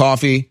Patriot Blend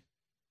coffee,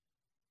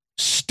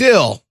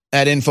 still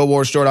at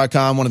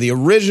InfoWarsStore.com, one of the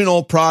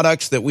original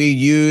products that we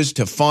use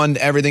to fund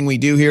everything we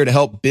do here, to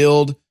help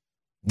build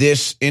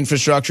this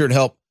infrastructure, to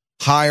help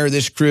hire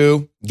this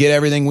crew, get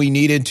everything we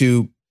needed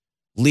to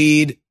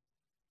lead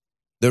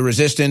the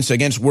resistance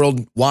against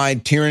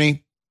worldwide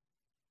tyranny.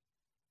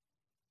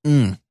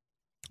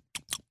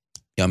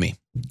 Yummy.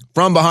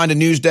 From behind a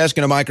news desk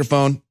and a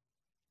microphone,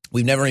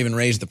 we've never even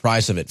raised the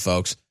price of it,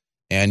 folks.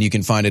 And you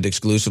can find it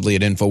exclusively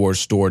at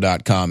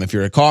InfoWarsStore.com. If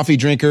you're a coffee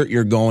drinker,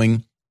 you're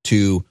going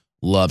to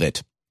love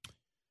it.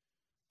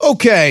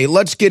 Okay,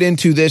 let's get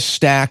into this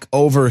stack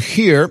over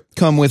here.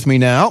 Come with me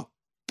now.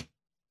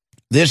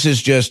 This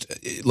is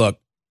just, look,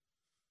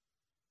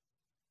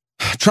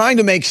 trying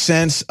to make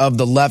sense of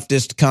the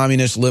leftist,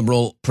 communist,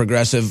 liberal,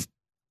 progressive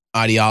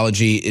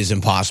ideology is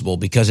impossible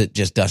because it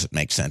just doesn't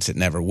make sense. It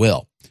never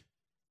will.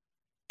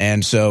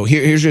 And so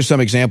here's just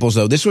some examples,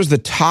 though. This was the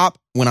top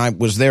when I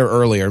was there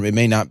earlier. It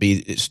may not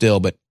be still,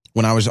 but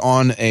when I was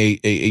on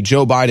a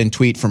Joe Biden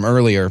tweet from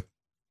earlier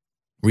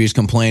where he's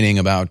complaining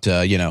about,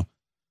 the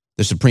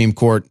Supreme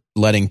Court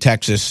letting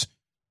Texas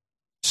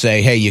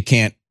say, hey, you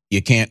can't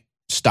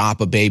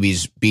stop a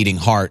baby's beating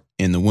heart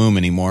in the womb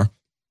anymore.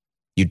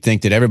 You'd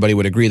think that everybody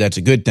would agree that's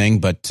a good thing,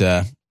 but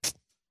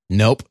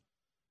nope.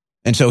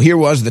 And so here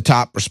was the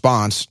top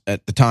response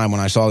at the time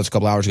when I saw this a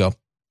couple hours ago.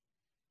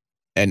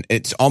 And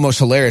it's almost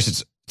hilarious.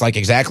 It's like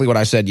exactly what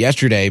I said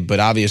yesterday, but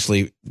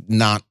obviously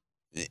not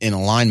in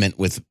alignment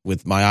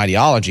with my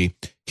ideology.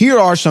 Here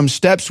are some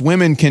steps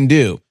women can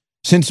do.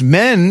 Since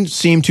men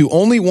seem to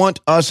only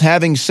want us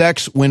having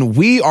sex when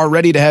we are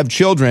ready to have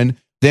children,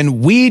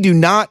 then we do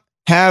not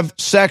have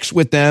sex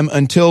with them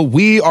until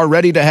we are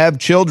ready to have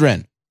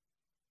children.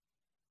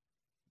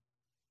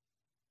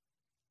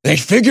 They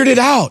figured it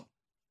out.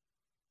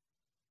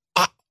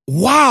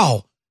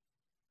 Wow.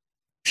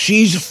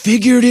 She's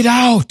figured it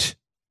out.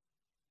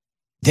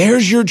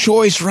 There's your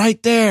choice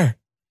right there.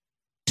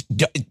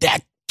 That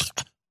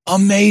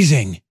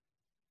amazing.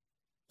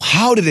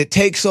 How did it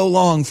take so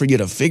long for you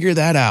to figure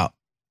that out?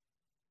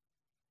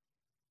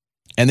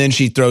 And then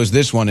she throws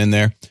this one in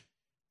there.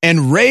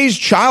 And raise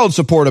child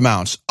support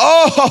amounts.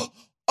 Oh,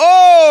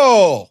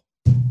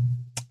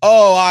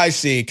 I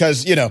see.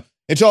 Because,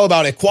 it's all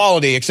about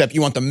equality, except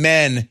you want the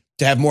men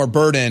to have more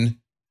burden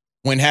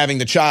when having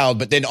the child,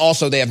 but then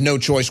also they have no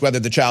choice whether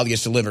the child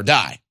gets to live or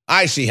die.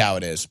 I see how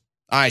it is.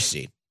 I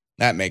see.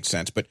 That makes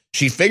sense. But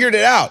she figured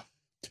it out.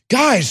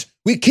 Guys,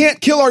 we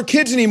can't kill our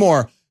kids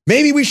anymore.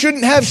 Maybe we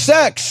shouldn't have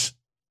sex.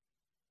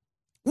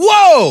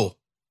 Whoa!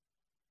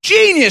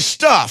 Genius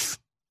stuff.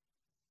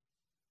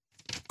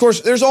 Of course,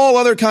 there's all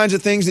other kinds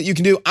of things that you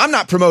can do. I'm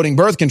not promoting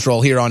birth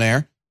control here on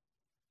air.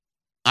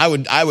 I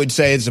would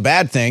say it's a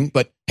bad thing,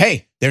 but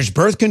hey, there's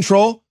birth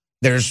control.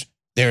 There's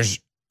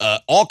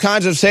all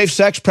kinds of safe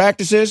sex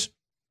practices.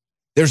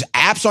 There's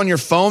apps on your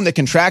phone that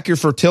can track your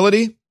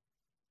fertility.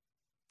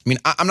 I mean,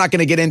 I'm not going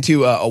to get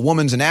into a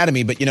woman's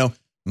anatomy, but,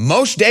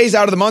 most days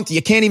out of the month,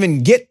 you can't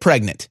even get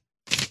pregnant,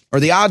 or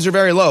the odds are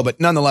very low. But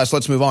nonetheless,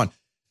 let's move on.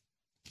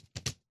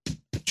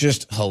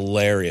 Just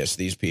hilarious,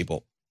 these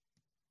people.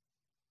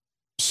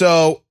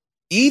 So,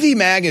 Evie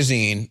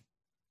Magazine,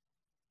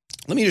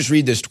 let me just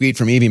read this tweet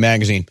from Evie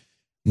Magazine.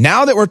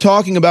 Now that we're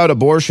talking about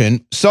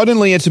abortion,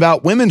 suddenly it's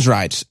about women's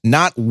rights,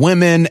 not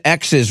women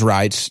X's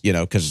rights,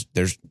 because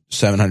there's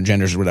 700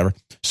 genders or whatever.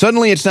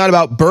 Suddenly it's not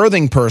about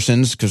birthing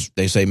persons, because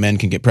they say men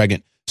can get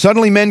pregnant.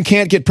 Suddenly men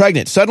can't get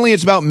pregnant. Suddenly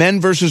it's about men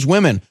versus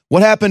women.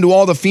 What happened to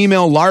all the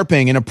female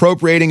LARPing and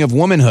appropriating of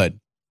womanhood?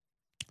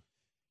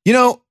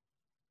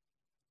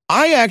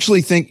 I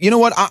actually think,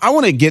 I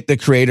want to get the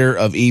creator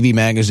of Evie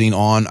Magazine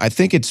on. I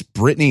think it's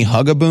Brittany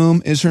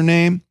Hugaboom is her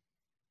name.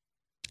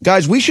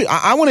 Guys,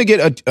 I want to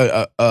get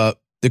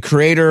the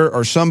creator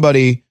or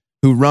somebody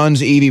who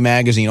runs Evie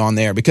Magazine on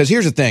there, because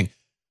here's the thing.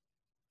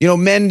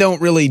 Men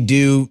don't really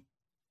do,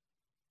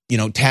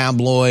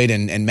 tabloid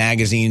and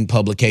magazine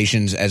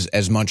publications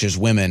as much as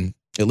women,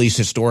 at least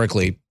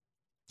historically.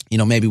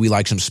 Maybe we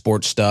like some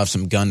sports stuff,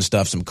 some gun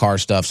stuff, some car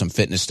stuff, some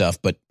fitness stuff,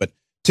 but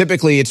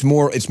typically it's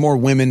more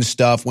women's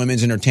stuff,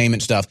 women's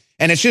entertainment stuff,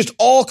 and it's just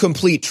all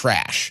complete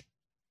trash.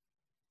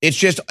 It's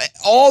just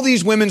all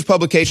these women's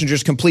publications are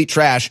just complete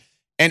trash.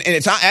 And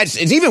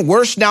it's even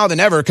worse now than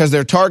ever because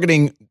they're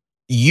targeting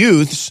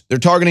youths, they're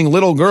targeting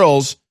little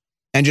girls,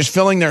 and just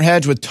filling their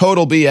heads with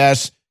total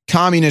BS,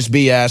 communist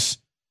BS.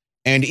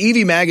 And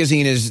Evie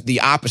Magazine is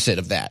the opposite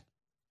of that.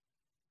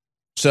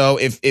 So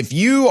if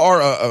you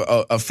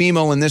are a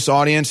female in this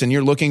audience and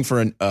you're looking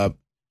for a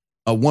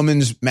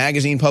woman's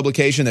magazine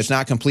publication that's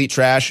not complete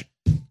trash,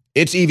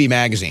 it's Evie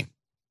Magazine.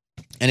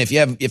 And if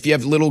you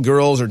have little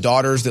girls or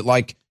daughters that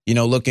like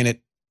looking at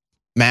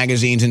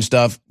magazines and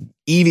stuff,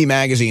 Evie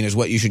Magazine is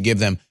what you should give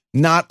them,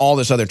 not all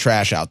this other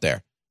trash out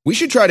there. We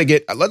should try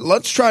to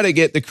let's try to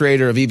get the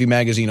creator of Evie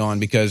Magazine on,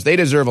 because they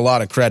deserve a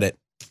lot of credit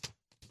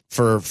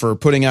for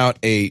putting out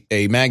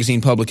a magazine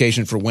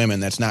publication for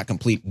women that's not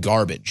complete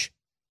garbage.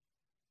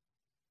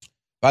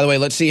 By the way,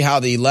 let's see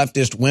how the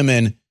leftist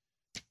women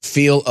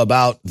feel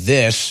about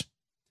this.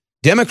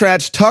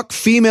 Democrats tuck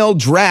female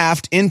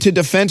draft into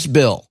defense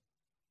bill.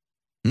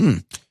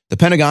 The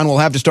Pentagon will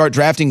have to start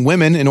drafting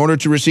women in order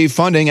to receive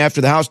funding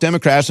after the House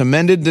Democrats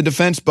amended the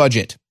defense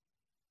budget.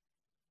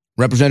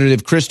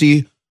 Representative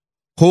Christy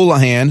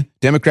Houlihan,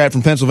 Democrat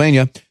from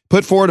Pennsylvania,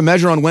 put forward a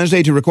measure on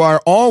Wednesday to require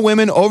all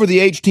women over the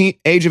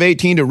age of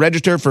 18 to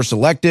register for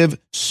selective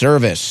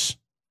service.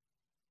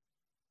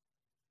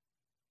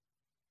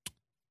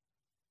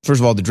 First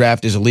of all, the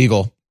draft is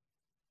illegal,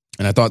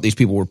 and I thought these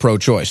people were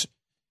pro-choice.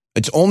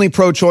 It's only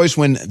pro-choice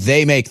when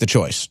they make the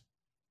choice.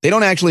 They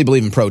don't actually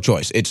believe in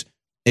pro-choice. It's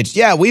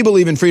yeah, we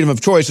believe in freedom of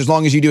choice as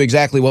long as you do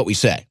exactly what we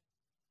say.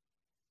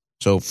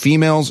 So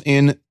females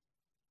in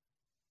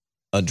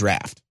a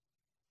draft.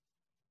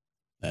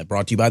 That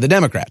brought to you by the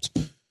Democrats.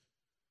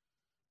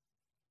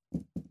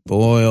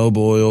 Boy, oh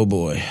boy, oh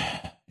boy.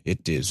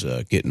 It is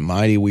getting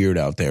mighty weird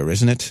out there,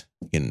 isn't it?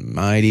 Getting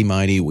mighty,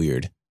 mighty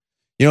weird.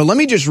 You know, let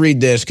me just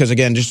read this because,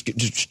 again,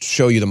 just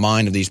show you the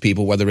mind of these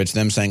people, whether it's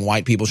them saying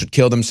white people should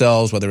kill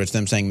themselves, whether it's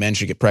them saying men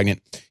should get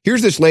pregnant.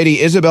 Here's this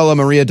lady, Isabella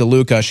Maria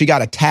DeLuca. She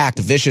got attacked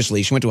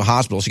viciously. She went to a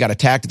hospital. She got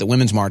attacked at the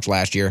Women's March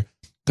last year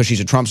because she's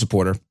a Trump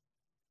supporter.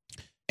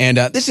 And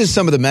this is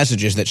some of the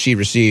messages that she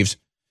receives.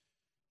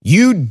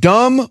 You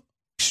dumb,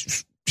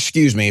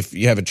 excuse me, if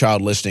you have a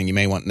child listening, you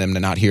may want them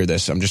to not hear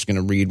this. I'm just going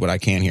to read what I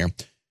can here.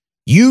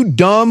 You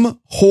dumb,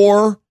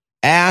 whore,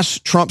 ass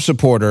Trump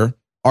supporter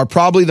are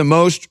probably the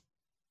most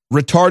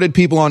retarded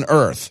people on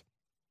earth.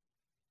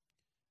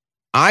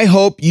 I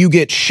hope you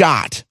get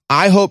shot.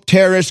 I hope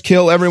terrorists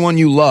kill everyone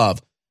you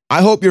love.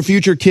 I hope your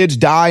future kids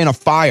die in a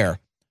fire.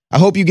 I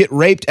hope you get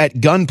raped at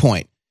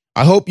gunpoint.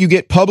 I hope you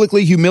get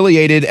publicly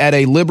humiliated at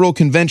a liberal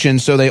convention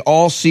so they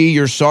all see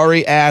your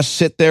sorry ass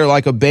sit there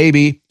like a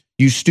baby,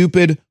 you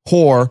stupid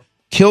whore.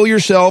 Kill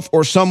yourself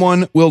or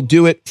someone will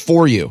do it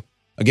for you.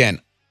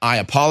 Again, I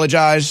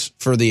apologize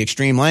for the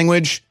extreme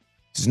language.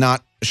 This is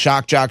not a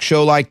shock jock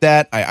show like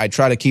that. I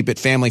try to keep it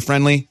family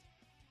friendly.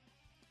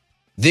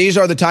 These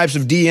are the types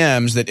of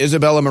DMs that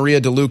Isabella Maria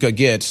DeLuca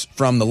gets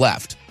from the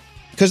left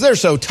because they're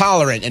so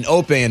tolerant and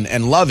open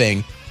and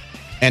loving.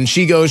 And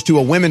she goes to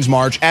a women's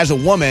march as a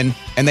woman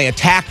and they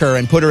attack her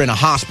and put her in a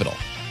hospital.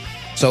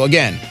 So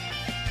again,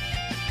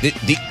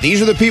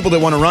 these are the people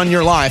that want to run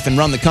your life and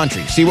run the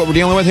country. See what we're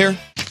dealing with here?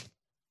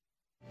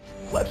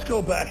 Let's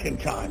go back in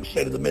time,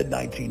 say to the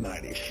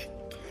mid-1990s.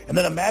 And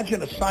then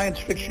imagine a science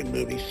fiction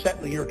movie set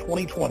in the year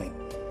 2020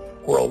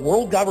 where a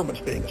world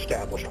government's being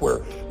established,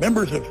 where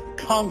members of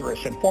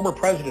Congress and former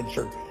presidents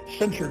are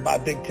censored by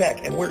big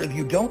tech, and where if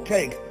you don't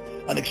take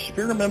an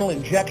experimental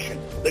injection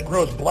that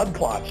grows blood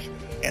clots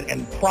and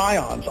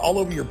prions all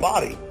over your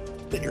body,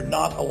 that you're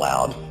not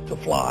allowed to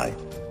fly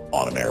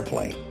on an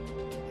airplane.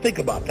 Think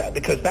about that,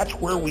 because that's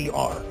where we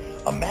are.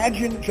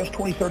 Imagine just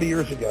 20, 30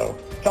 years ago,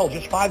 hell,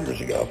 just 5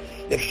 years ago,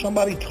 if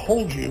somebody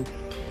told you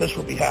this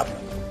would be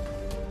happening.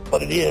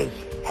 But it is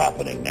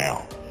happening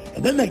now.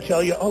 And then they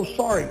tell you, oh,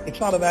 sorry, it's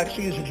not a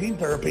vaccine, it's a gene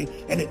therapy,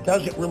 and it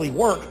doesn't really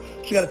work, so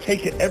you got to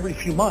take it every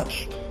few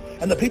months.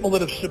 And the people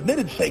that have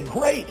submitted say,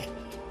 great,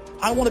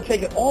 I want to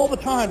take it all the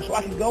time so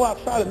I can go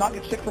outside and not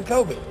get sick from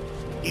COVID,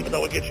 even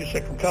though it gets you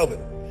sick from COVID.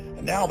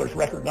 And now there's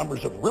record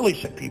numbers of really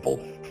sick people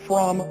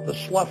from the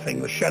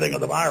sloughing, the shedding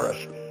of the virus.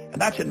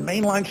 And that's in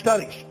mainline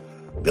studies.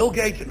 Bill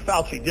Gates and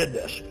Fauci did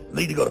this.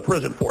 They need to go to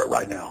prison for it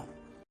right now.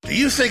 Do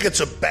you think it's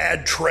a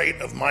bad trait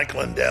of Mike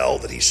Lindell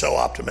that he's so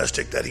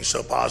optimistic, that he's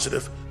so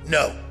positive?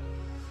 No.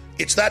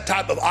 It's that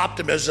type of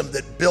optimism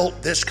that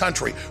built this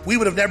country. We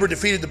would have never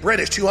defeated the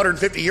British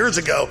 250 years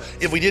ago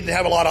if we didn't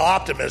have a lot of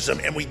optimism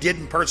and we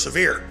didn't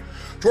persevere.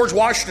 George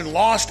Washington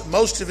lost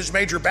most of his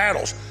major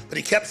battles, but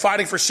he kept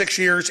fighting for 6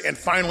 years, and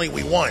finally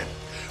we won.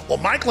 Well,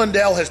 Mike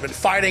Lindell has been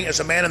fighting as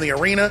a man in the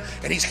arena,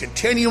 and he's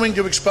continuing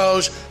to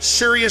expose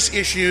serious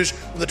issues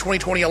with the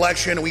 2020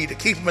 election, and we need to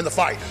keep him in the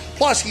fight.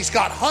 Plus, he's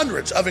got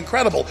hundreds of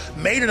incredible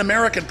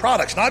made-in-American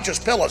products, not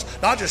just pillows,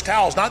 not just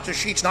towels, not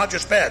just sheets, not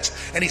just beds.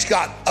 And he's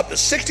got up to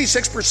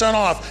 66%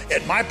 off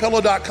at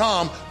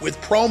MyPillow.com with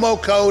promo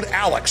code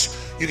ALEX.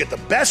 You get the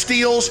best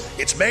deals.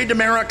 It's made in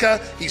America.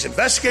 He's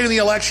investigating the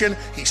election.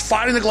 He's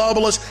fighting the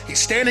globalists. He's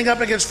standing up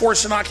against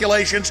forced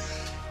inoculations.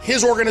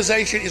 His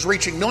organization is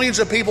reaching millions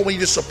of people. We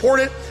need to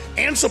support it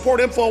and support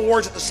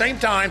InfoWars at the same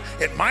time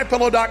at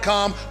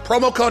MyPillow.com.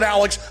 Promo code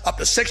ALEX, up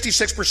to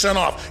 66%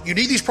 off. You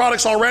need these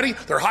products already.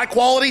 They're high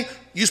quality.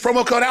 Use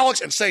promo code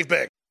ALEX and save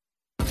big.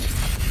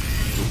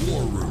 The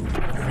War Room.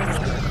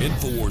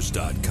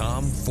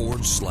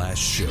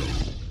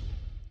 InfoWars.com/show.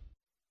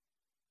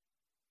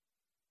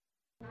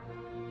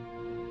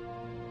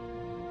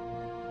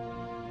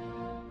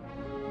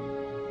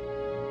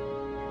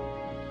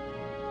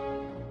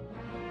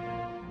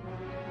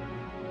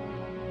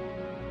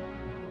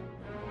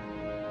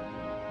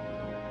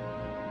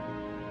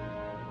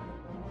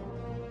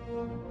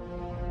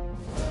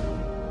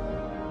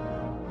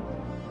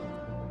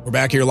 We're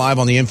back here live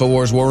on the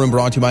InfoWars War Room,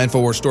 brought to you by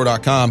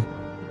InfoWarsStore.com.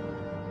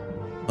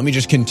 Let me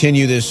just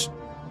continue this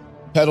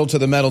pedal to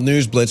the metal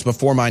news blitz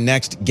before my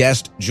next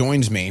guest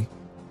joins me.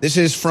 This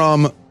is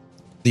from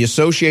the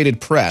Associated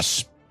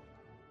Press.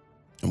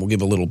 and we'll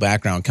give a little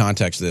background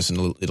context to this,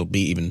 and it'll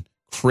be even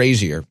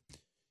crazier.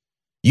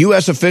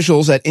 U.S.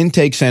 officials at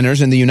intake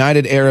centers in the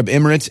United Arab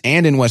Emirates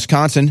and in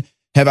Wisconsin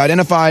have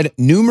identified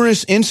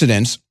numerous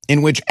incidents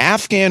in which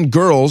Afghan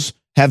girls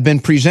have been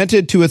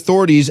presented to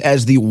authorities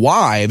as the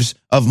wives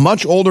of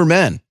much older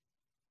men.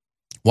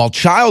 While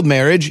child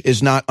marriage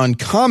is not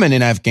uncommon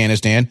in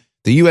Afghanistan,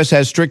 the U.S.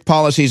 has strict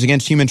policies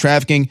against human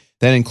trafficking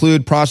that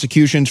include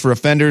prosecutions for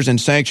offenders and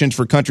sanctions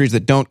for countries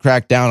that don't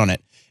crack down on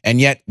it. And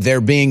yet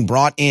they're being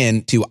brought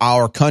into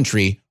our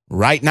country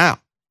right now.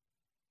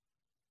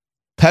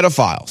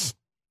 Pedophiles,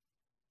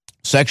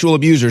 sexual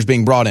abusers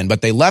being brought in,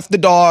 but they left the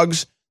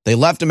dogs, they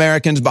left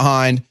Americans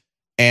behind,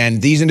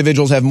 and these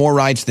individuals have more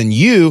rights than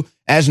you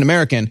as an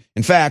American.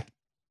 In fact,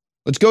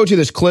 let's go to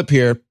this clip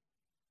here.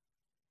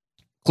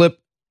 Clip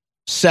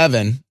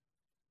 7.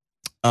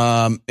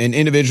 An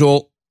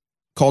individual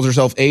calls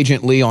herself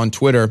Agent Lee on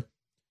Twitter,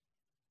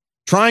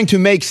 trying to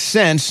make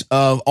sense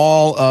of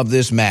all of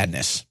this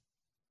madness.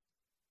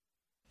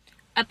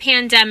 A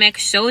pandemic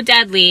so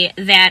deadly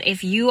that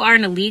if you are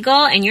an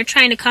illegal and you're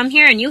trying to come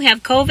here and you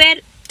have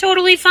COVID,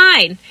 totally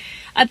fine.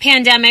 A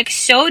pandemic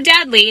so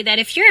deadly that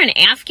if you're an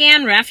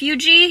Afghan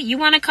refugee, you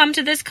want to come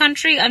to this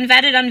country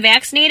unvetted,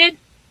 unvaccinated,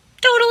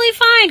 totally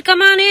fine.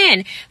 Come on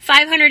in.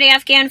 500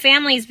 Afghan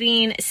families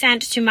being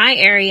sent to my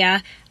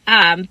area.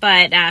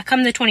 But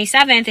come the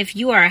 27th, if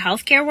you are a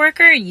healthcare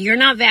worker, you're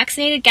not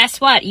vaccinated, guess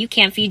what? You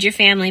can't feed your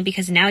family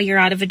because now you're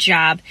out of a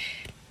job.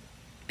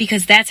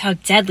 Because that's how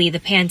deadly the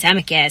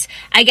pandemic is.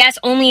 I guess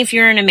only if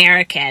you're an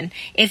American.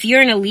 If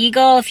you're an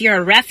illegal, if you're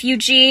a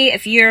refugee,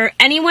 if you're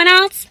anyone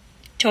else,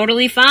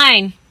 totally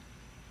fine.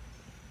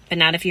 But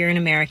not if you're an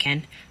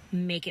American.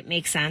 Make it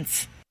make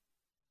sense.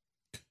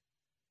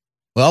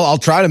 Well, I'll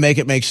try to make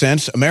it make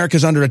sense.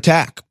 America's under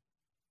attack.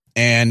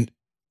 And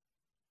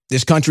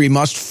this country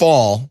must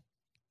fall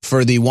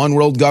for the one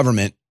world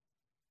government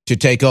to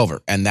take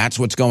over. And that's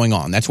what's going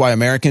on. That's why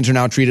Americans are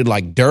now treated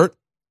like dirt.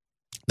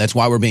 That's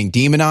why we're being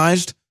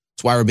demonized.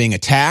 That's why we're being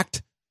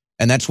attacked.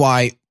 And that's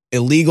why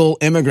illegal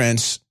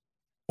immigrants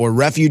or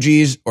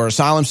refugees or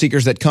asylum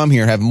seekers that come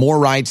here have more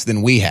rights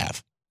than we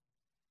have.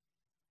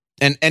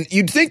 And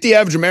you'd think the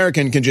average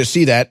American can just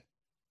see that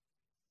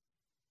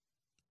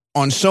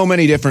on so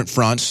many different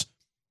fronts.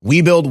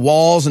 We build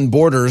walls and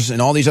borders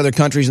in all these other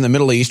countries in the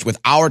Middle East with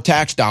our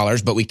tax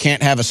dollars, but we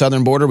can't have a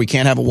southern border. We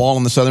can't have a wall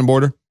on the southern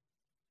border.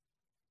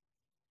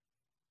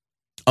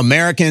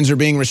 Americans are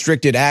being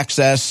restricted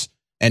access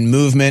and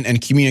movement and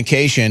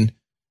communication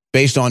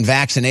based on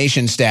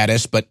vaccination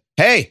status. But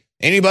hey,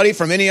 anybody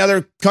from any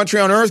other country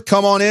on earth,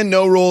 come on in,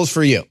 no rules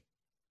for you.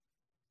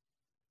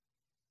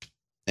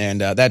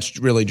 And that's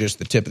really just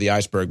the tip of the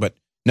iceberg. But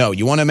no,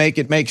 you want to make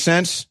it make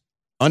sense?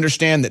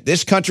 Understand that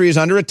this country is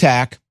under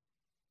attack.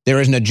 There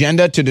is an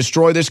agenda to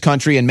destroy this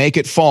country and make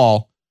it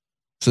fall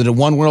so that a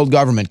one world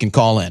government can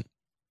call in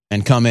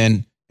and come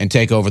in and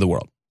take over the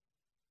world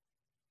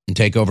and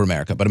take over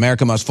America. But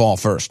America must fall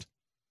first.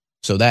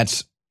 So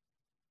that's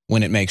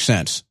when it makes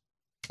sense,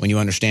 when you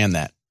understand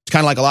that. It's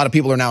kind of like a lot of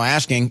people are now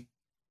asking,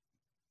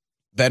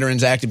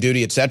 veterans, active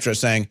duty, etc.,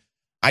 saying,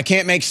 I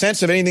can't make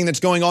sense of anything that's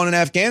going on in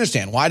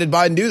Afghanistan. Why did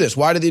Biden do this?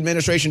 Why did the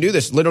administration do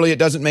this? Literally, it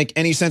doesn't make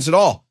any sense at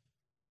all.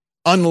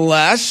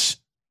 Unless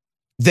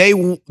they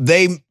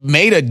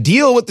made a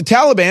deal with the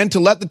Taliban to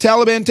let the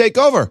Taliban take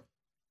over.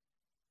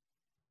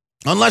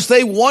 Unless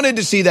they wanted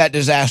to see that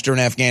disaster in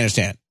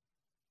Afghanistan.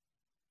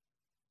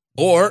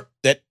 Or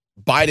that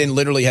Biden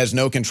literally has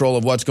no control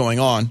of what's going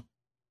on.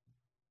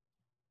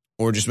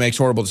 Or just makes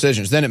horrible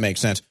decisions. Then it makes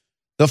sense.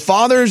 The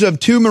fathers of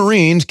 2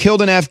 Marines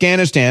killed in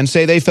Afghanistan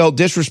say they felt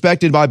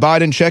disrespected by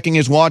Biden checking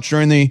his watch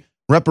during the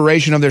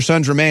reparation of their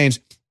son's remains.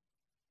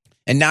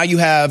 And now you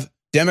have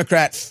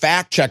Democrat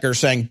fact checker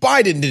saying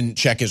Biden didn't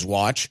check his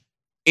watch.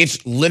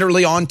 It's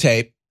literally on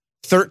tape.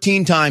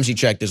 13 times he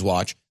checked his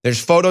watch.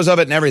 There's photos of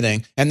it and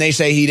everything. And they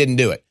say he didn't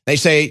do it. They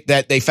say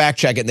that they fact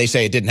check it and they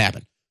say it didn't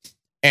happen.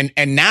 And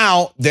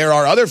now there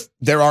are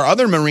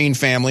other Marine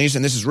families,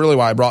 and this is really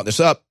why I brought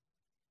this up,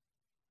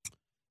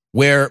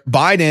 where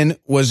Biden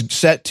was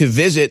set to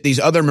visit these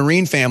other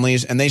Marine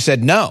families, and they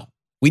said, no,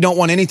 we don't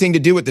want anything to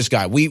do with this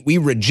guy. We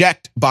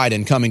reject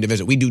Biden coming to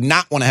visit. We do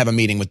not want to have a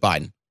meeting with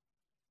Biden.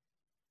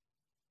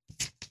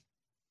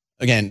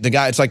 Again,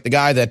 it's like the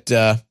guy that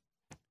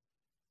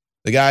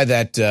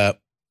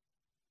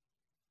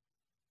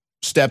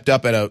stepped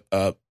up at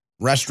a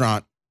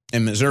restaurant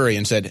in Missouri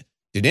and said,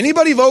 did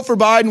anybody vote for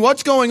Biden?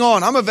 What's going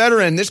on? I'm a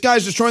veteran. This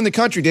guy's destroying the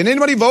country. Did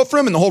anybody vote for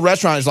him? And the whole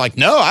restaurant is like,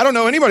 no, I don't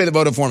know anybody that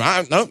voted for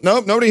him.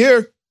 Nope, nobody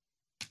here.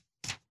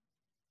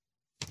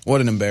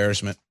 What an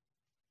embarrassment.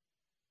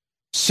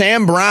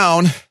 Sam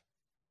Brown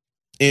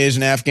is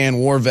an Afghan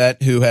war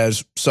vet who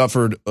has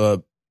suffered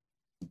a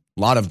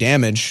lot of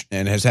damage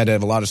and has had to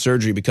have a lot of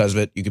surgery because of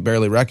it. You could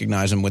barely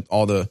recognize him with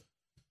all the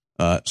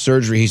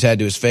surgery he's had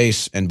to his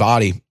face and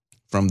body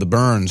from the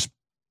burns.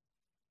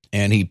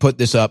 And he put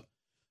this up.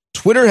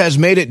 Twitter has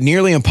made it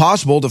nearly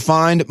impossible to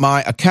find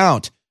my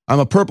account. I'm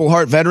a Purple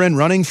Heart veteran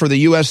running for the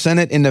U.S.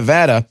 Senate in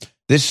Nevada.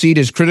 This seat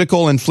is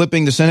critical in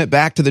flipping the Senate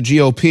back to the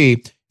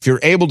GOP. If you're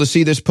able to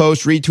see this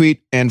post, retweet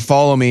and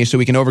follow me so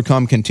we can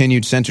overcome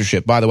continued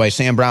censorship. By the way,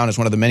 Sam Brown is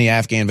one of the many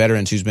Afghan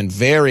veterans who's been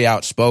very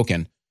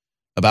outspoken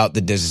about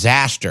the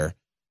disaster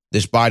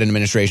this Biden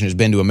administration has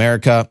been to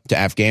America, to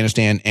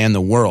Afghanistan, and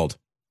the world.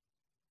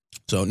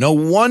 So no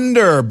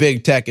wonder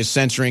big tech is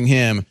censoring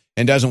him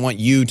and doesn't want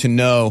you to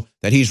know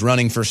that he's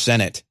running for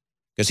Senate,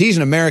 because he's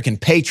an American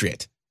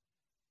patriot,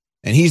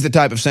 and he's the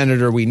type of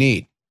senator we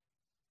need.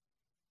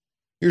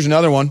 Here's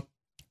another one.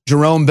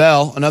 Jerome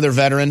Bell, another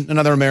veteran,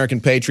 another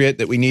American patriot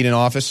that we need in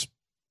office.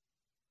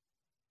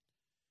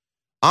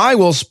 I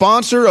will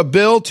sponsor a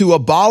bill to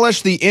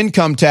abolish the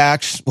income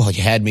tax. Well,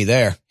 you had me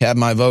there. You had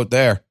my vote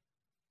there.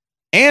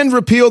 And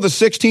repeal the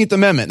 16th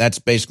Amendment. That's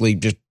basically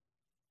just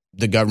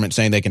the government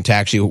saying they can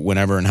tax you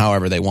whenever and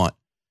however they want.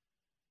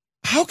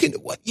 How can,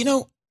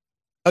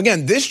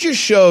 again, this just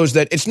shows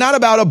that it's not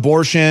about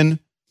abortion.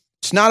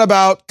 It's not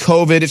about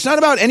COVID. It's not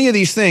about any of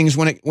these things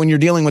when you're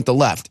dealing with the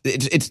left.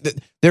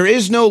 There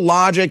is no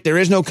logic. There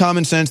is no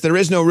common sense. There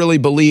is no really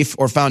belief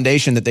or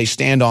foundation that they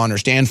stand on or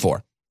stand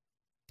for.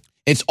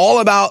 It's all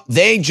about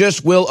they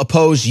just will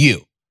oppose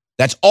you.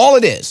 That's all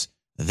it is.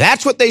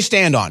 That's what they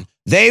stand on.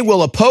 They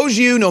will oppose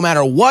you no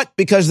matter what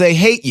because they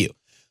hate you.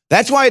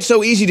 That's why it's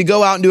so easy to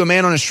go out and do a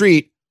man on a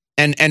street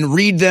and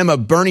read them a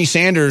Bernie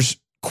Sanders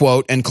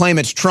quote and claim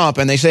it's Trump,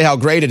 and they say how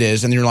great it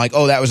is, and you're like,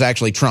 oh, that was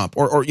actually Trump,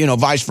 or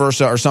vice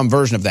versa, or some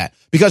version of that.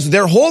 Because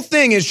their whole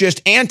thing is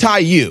just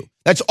anti-you.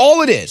 That's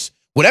all it is.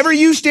 Whatever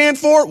you stand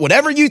for,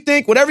 whatever you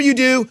think, whatever you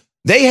do,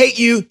 they hate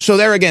you, so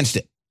they're against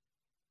it.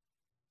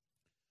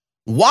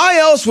 Why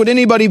else would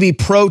anybody be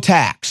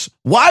pro-tax?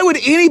 Why would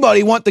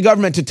anybody want the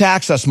government to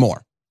tax us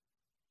more?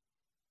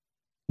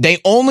 They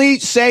only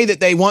say that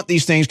they want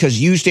these things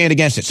because you stand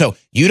against it. So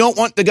you don't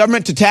want the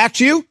government to tax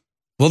you?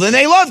 Well, then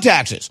they love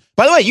taxes.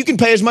 By the way, you can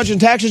pay as much in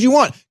tax as you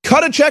want.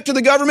 Cut a check to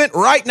the government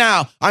right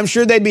now. I'm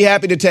sure they'd be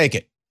happy to take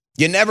it.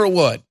 You never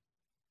would.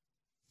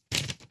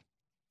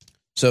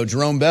 So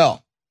Jerome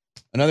Bell,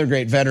 another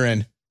great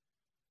veteran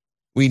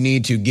we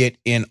need to get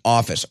in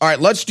office. All right,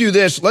 let's do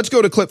this. Let's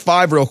go to clip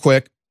 5 real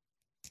quick.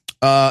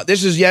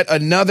 This is yet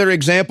another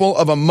example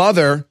of a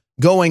mother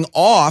going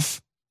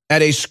off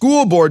at a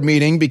school board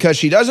meeting because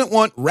she doesn't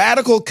want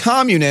radical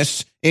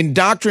communists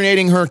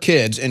indoctrinating her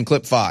kids in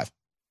clip 5.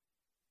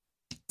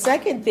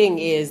 Second thing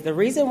is, the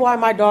reason why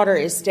my daughter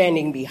is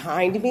standing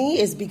behind me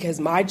is because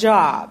my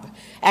job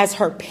as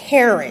her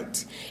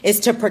parent is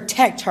to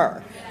protect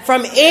her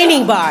from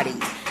anybody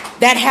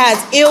that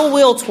has ill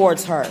will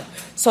towards her.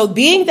 So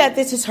being that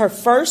this is her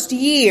first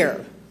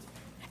year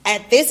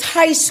at this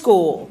high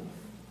school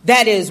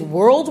that is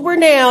world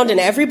renowned and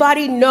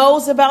everybody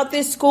knows about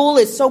this school,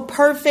 it's so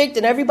perfect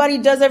and everybody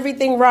does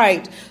everything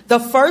right. The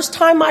first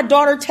time my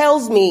daughter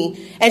tells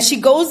me and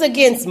she goes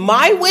against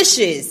my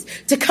wishes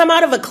to come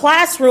out of a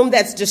classroom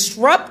that's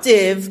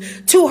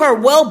disruptive to her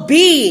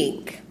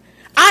well-being,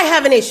 I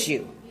have an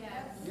issue.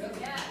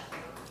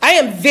 I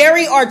am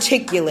very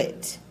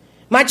articulate.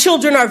 My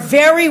children are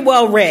very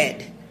well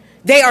read.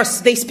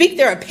 They speak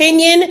their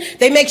opinion.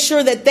 They make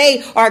sure that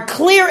they are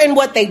clear in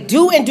what they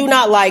do and do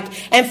not like.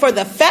 And for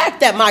the fact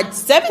that my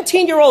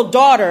 17-year-old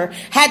daughter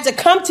had to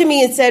come to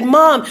me and said,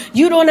 Mom,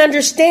 you don't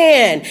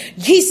understand.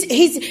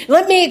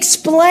 Let me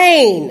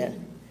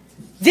explain.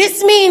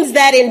 This means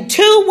that in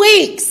 2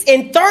 weeks,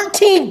 in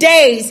 13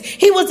 days,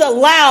 he was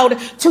allowed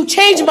to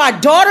change my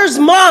daughter's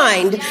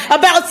mind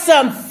about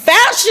some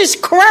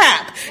fascist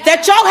crap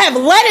that y'all have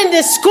let in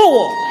this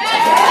school.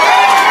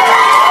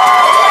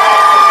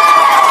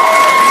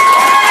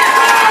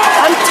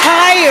 I'm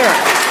tired.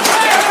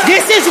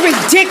 This is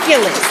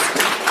ridiculous.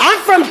 I'm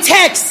from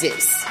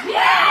Texas.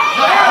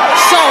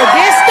 So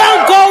this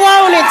don't go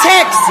on in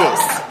Texas.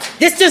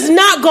 This does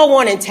not go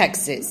on in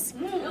Texas.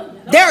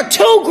 There are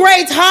 2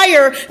 grades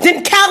higher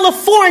than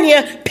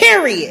California,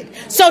 period.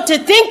 So to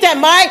think that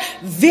my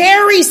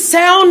very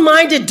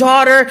sound-minded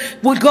daughter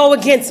would go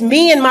against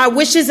me and my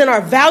wishes and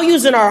our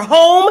values in our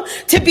home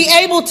to be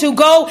able to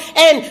go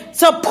and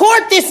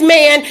support this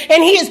man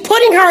and he is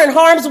putting her in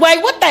harm's way,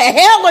 what the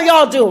hell are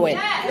y'all doing?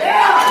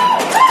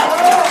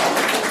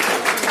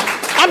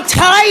 I'm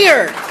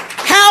tired.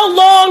 How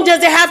long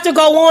does it have to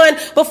go on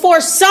before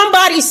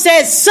somebody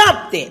says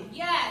something?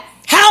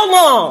 How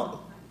long?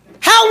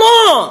 How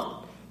long?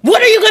 What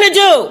are you going to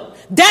do?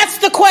 That's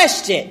the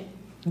question.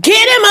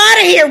 Get him out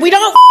of here. We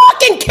don't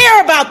fucking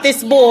care about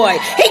this boy.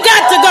 He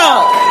got to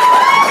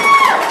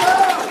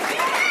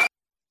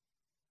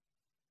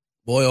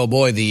go. Boy, oh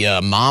boy, the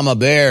mama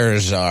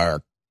bears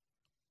are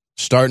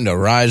starting to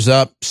rise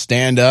up,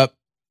 stand up,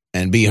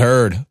 and be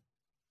heard.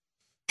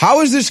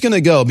 How is this going to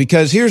go?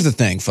 Because here's the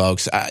thing,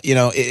 folks. I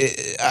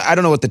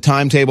don't know what the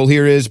timetable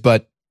here is,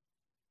 but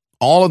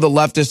all of the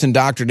leftist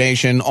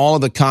indoctrination, all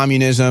of the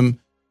communism,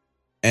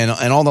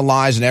 and all the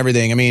lies and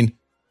everything. I mean,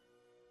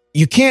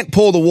 you can't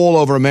pull the wool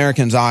over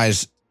Americans'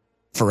 eyes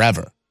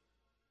forever.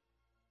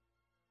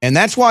 And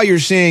that's why you're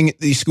seeing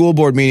these school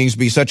board meetings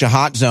be such a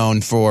hot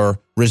zone for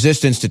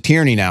resistance to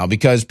tyranny now,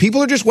 because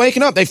people are just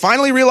waking up. They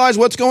finally realize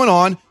what's going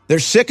on. They're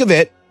sick of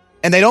it,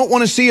 and they don't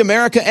want to see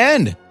America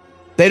end.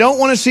 They don't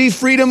want to see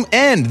freedom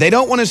end. They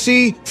don't want to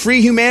see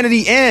free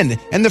humanity end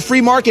and the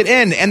free market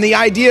end and the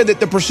idea that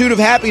the pursuit of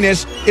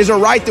happiness is a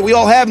right that we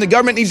all have and the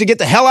government needs to get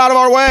the hell out of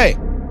our way.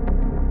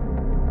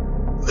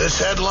 This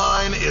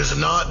headline is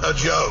not a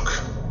joke.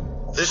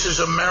 This is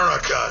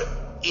America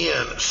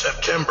in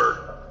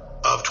September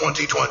of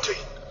 2020.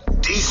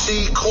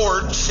 D.C.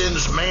 court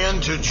sends man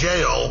to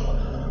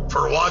jail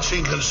for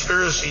watching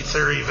conspiracy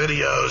theory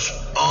videos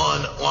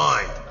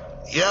online.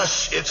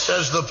 Yes, it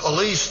says the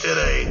police did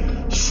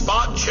a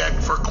spot check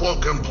for,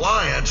 quote,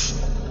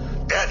 compliance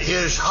at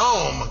his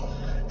home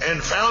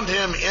and found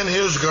him in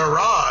his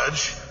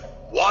garage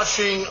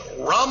watching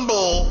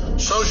Rumble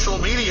social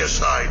media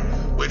site,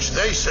 which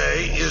they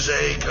say is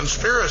a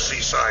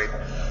conspiracy site.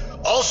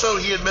 Also,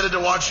 he admitted to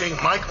watching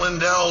Mike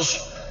Lindell's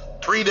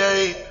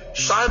 3-day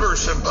cyber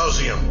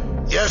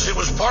symposium. Yes, it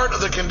was part of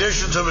the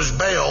conditions of his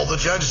bail. The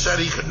judge said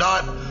he could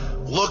not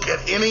look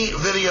at any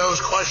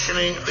videos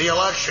questioning the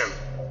election.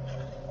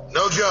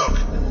 No joke.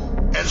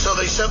 And so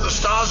they sent the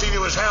Stasi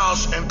to his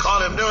house and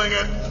caught him doing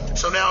it.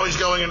 So now he's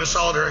going into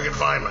solitary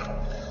confinement.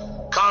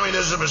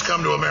 Communism has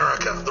come to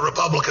America. The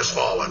Republic has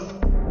fallen.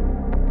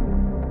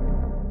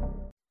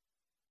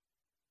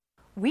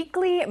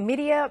 Weekly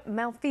media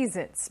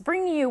malfeasance,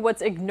 bringing you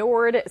what's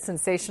ignored,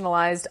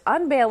 sensationalized,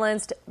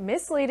 unbalanced,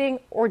 misleading,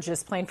 or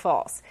just plain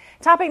false.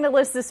 Topping the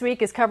list this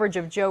week is coverage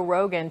of Joe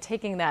Rogan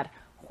taking that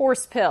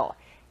horse pill.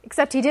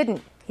 Except he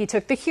didn't. He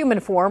took the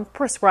human form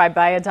prescribed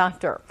by a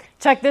doctor.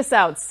 Check this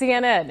out,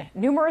 CNN.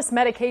 Numerous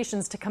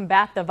medications to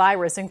combat the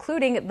virus,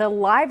 including the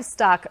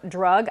livestock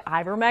drug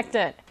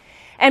ivermectin.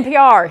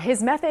 NPR,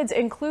 his methods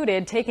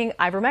included taking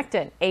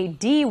ivermectin, a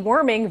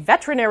deworming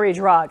veterinary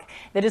drug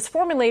that is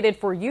formulated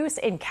for use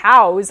in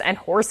cows and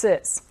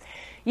horses.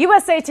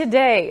 USA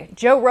Today,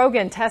 Joe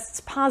Rogan tests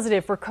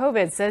positive for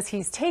COVID, says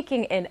he's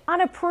taking an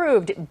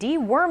unapproved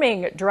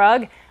deworming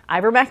drug,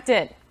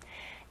 ivermectin.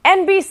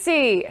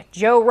 NBC,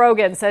 Joe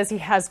Rogan says he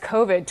has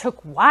COVID,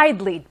 took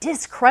widely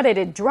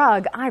discredited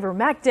drug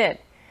ivermectin.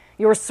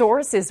 Your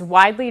source is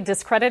widely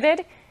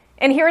discredited?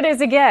 And here it is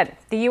again.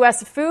 The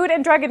U.S. Food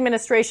and Drug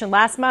Administration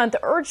last month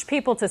urged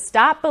people to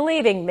stop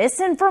believing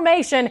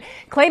misinformation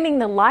claiming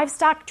the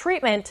livestock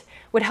treatment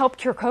would help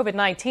cure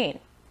COVID-19.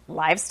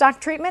 Livestock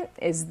treatment?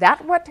 Is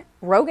that what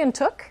Rogan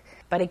took?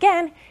 But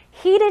again,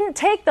 he didn't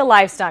take the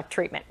livestock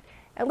treatment.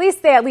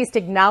 They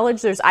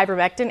acknowledge there's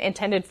ivermectin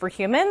intended for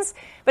humans,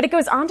 but it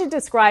goes on to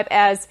describe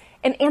as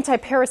an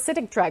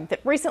anti-parasitic drug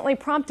that recently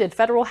prompted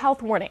federal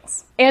health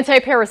warnings.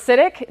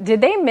 Anti-parasitic?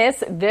 Did they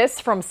miss this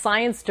from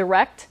Science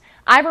Direct?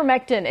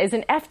 Ivermectin is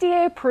an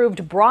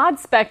FDA-approved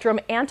broad-spectrum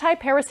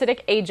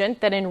anti-parasitic agent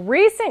that in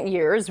recent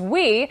years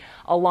we,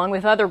 along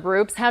with other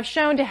groups, have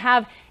shown to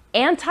have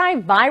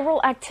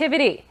antiviral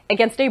activity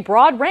against a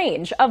broad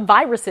range of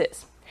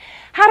viruses.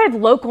 How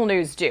did local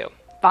news do?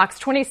 Fox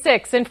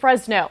 26 in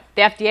Fresno.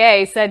 The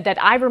FDA said that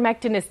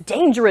ivermectin is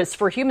dangerous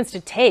for humans to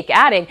take,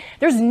 adding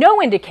there's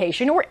no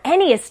indication or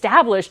any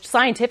established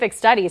scientific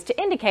studies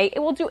to indicate it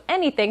will do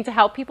anything to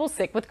help people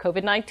sick with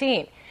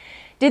COVID-19.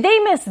 Did they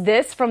miss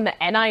this from the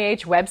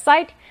NIH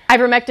website?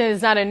 Ivermectin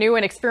is not a new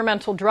and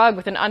experimental drug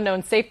with an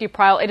unknown safety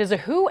profile. It is a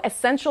WHO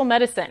essential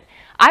medicine.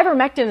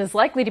 Ivermectin is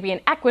likely to be an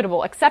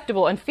equitable,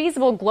 acceptable, and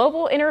feasible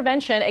global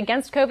intervention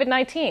against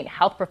COVID-19.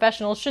 Health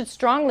professionals should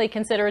strongly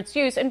consider its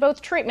use in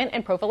both treatment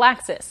and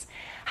prophylaxis.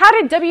 How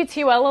did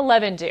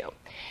WTL-11 do?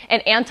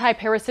 An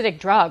anti-parasitic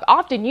drug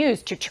often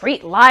used to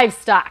treat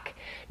livestock.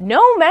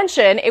 No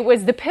mention it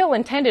was the pill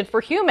intended for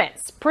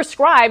humans,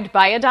 prescribed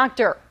by a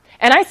doctor.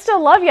 And I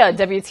still love you,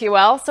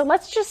 WTOL, so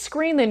let's just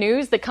screen the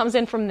news that comes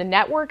in from the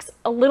networks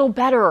a little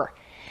better.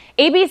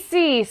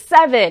 ABC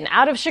 7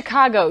 out of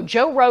Chicago,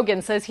 Joe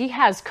Rogan says he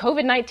has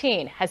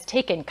COVID-19, has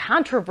taken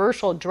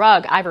controversial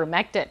drug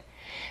ivermectin.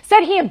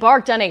 Said he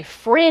embarked on a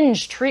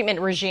fringe treatment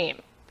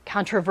regime.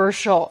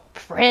 Controversial,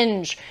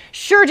 fringe.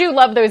 Sure do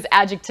love those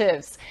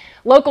adjectives.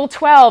 Local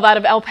 12 out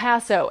of El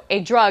Paso,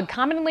 a drug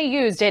commonly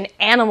used in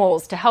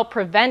animals to help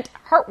prevent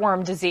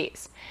heartworm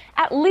disease.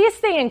 At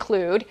least they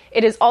include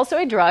it is also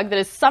a drug that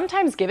is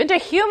sometimes given to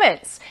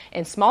humans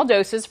in small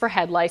doses for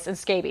head lice and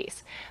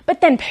scabies.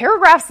 But then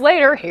paragraphs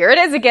later, here it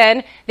is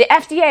again, the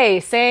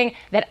FDA saying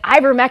that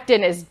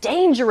ivermectin is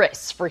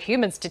dangerous for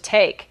humans to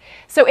take.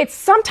 So it's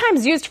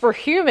sometimes used for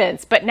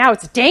humans, but now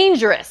it's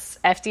dangerous,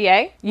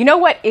 FDA. You know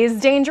what is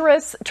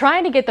dangerous?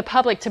 Trying to get the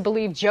public to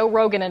believe Joe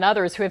Rogan and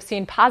others who have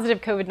seen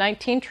positive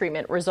COVID-19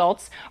 treatment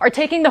results are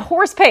taking the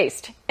horse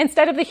paste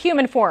instead of the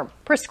human form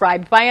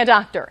prescribed by a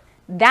doctor.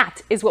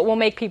 That is what will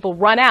make people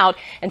run out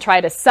and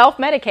try to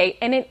self-medicate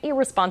in an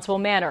irresponsible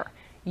manner.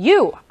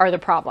 You are the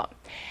problem.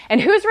 And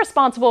who's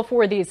responsible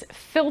for these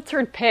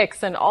filtered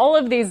pics and all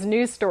of these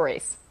news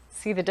stories?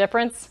 See the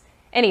difference?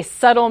 Any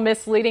subtle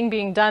misleading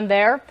being done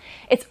there?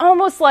 It's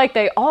almost like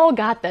they all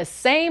got the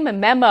same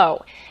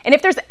memo. And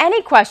if there's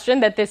any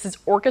question that this is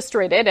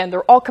orchestrated and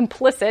they're all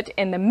complicit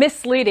in the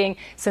misleading,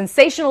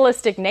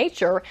 sensationalistic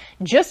nature,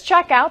 just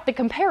check out the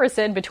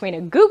comparison between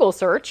a Google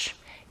search,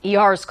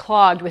 ERs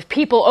clogged with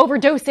people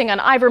overdosing on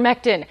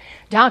ivermectin.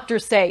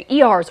 Doctors say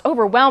ERs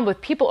overwhelmed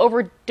with people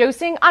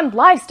overdosing on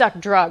livestock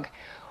drug.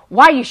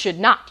 why you should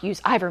not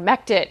use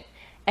ivermectin,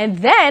 and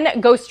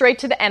then go straight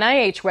to the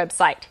NIH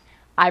website.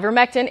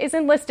 Ivermectin is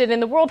enlisted in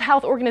the World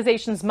Health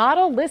Organization's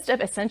model list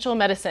of essential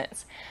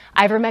medicines.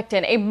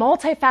 Ivermectin, a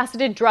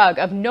multifaceted drug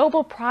of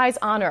Nobel Prize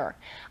honor.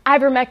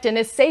 Ivermectin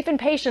is safe in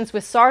patients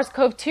with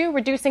SARS-CoV-2,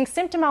 reducing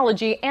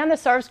symptomology and the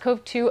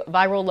SARS-CoV-2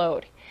 viral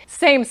load.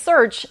 Same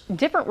search,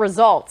 different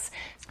results.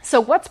 So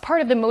what's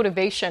part of the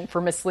motivation for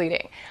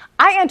misleading?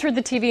 I entered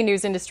the TV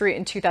news industry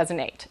in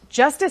 2008,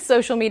 just as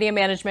social media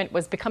management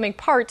was becoming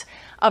part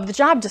of the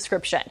job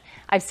description.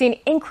 I've seen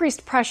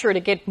increased pressure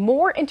to get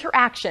more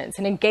interactions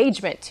and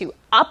engagement to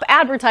up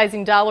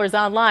advertising dollars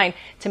online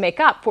to make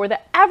up for the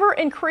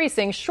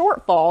ever-increasing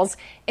shortfalls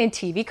in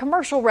TV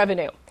commercial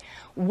revenue.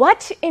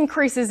 What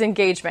increases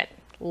engagement?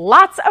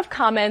 Lots of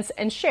comments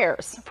and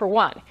shares, for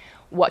one.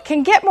 What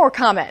can get more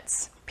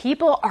comments?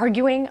 People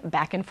arguing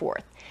back and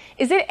forth.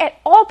 Is it at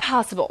all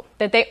possible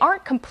that they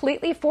aren't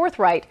completely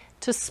forthright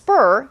to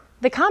spur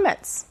the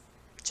comments?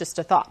 Just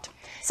a thought.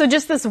 So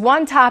just this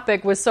one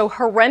topic was so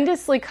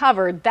horrendously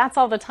covered, that's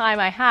all the time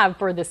I have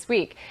for this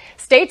week.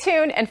 Stay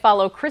tuned and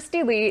follow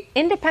Christy Lee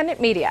Independent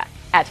Media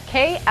at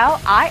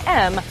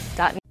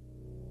KLIM.net.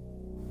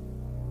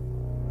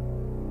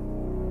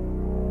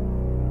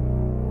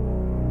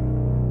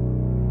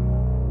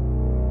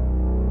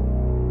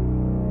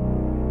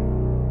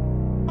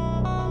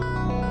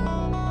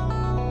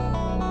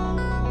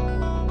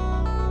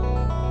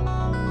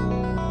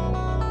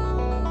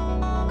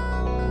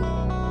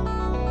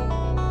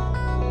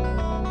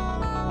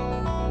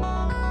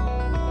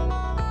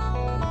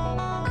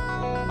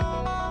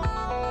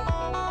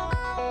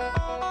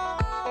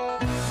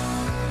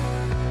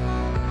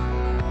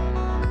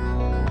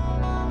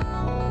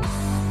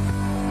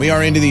 We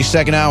are into the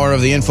second hour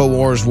of the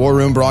InfoWars War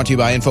Room, brought to you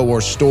by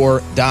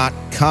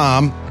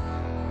InfoWarsStore.com.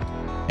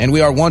 And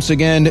we are once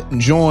again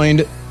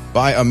joined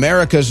by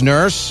America's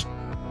nurse.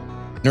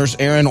 Nurse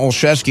Erin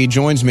Olszewski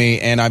joins me,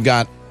 and I've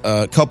got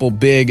a couple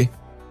big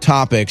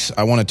topics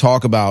I want to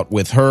talk about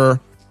with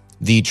her.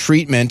 The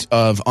treatment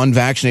of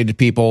unvaccinated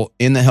people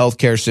in the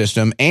healthcare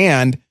system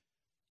and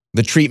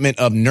the treatment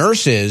of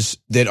nurses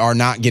that are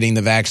not getting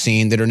the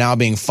vaccine, that are now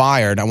being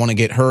fired. I want to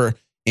get her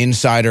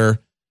insider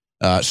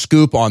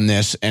scoop on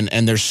this, and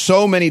there's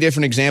so many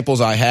different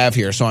examples I have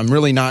here, so I'm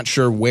really not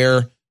sure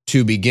where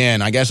to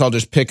begin. I guess I'll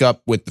just pick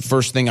up with the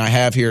first thing I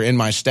have here in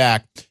my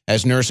stack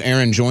as Nurse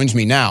Erin joins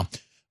me now.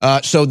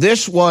 So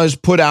this was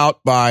put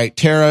out by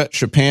Tara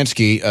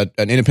Shapansky,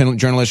 an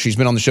independent journalist. She's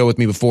been on the show with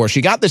me before.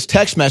 She got this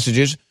text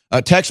message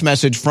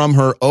from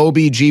her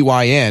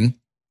OBGYN,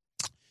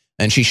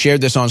 and she shared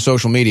this on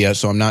social media,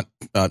 so I'm not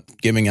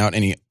giving out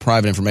any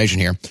private information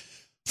here.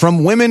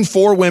 From Women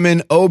for Women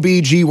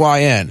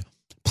OBGYN.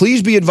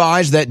 Please be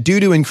advised that due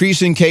to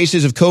increasing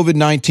cases of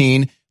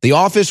COVID-19, the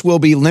office will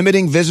be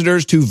limiting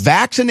visitors to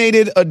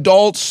vaccinated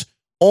adults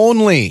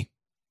only.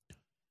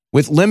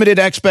 With limited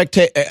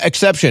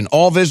exception,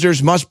 all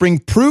visitors must bring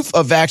proof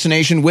of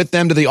vaccination with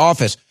them to the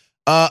office.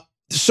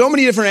 So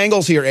many different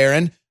angles here,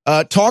 Erin.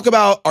 Talk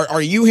about,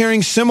 are you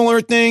hearing similar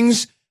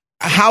things?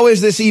 How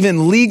is this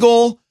even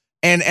legal?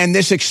 And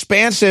this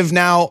expansive,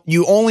 now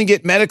you only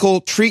get medical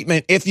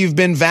treatment if you've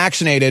been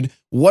vaccinated.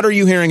 What are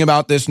you hearing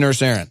about this,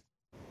 Nurse Erin?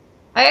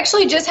 I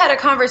actually just had a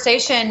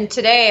conversation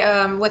today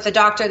with a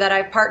doctor that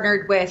I've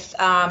partnered with,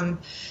 and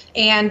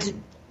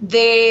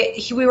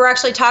we were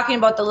actually talking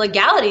about the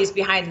legalities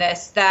behind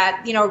this,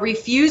 that,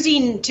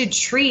 refusing to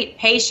treat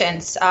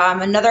patients.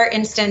 Another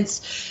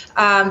instance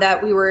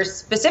that we were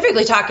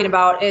specifically talking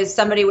about is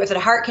somebody with a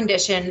heart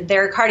condition.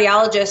 Their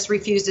cardiologist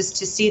refuses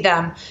to see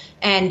them,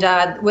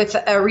 and with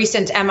a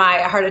recent MI,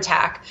 a heart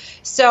attack.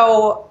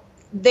 So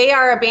they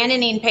are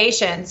abandoning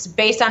patients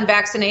based on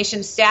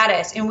vaccination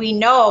status. And we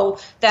know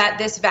that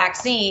this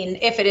vaccine,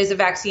 if it is a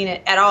vaccine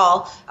at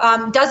all,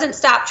 doesn't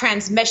stop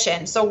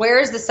transmission. So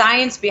where is the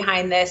science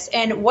behind this?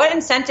 And what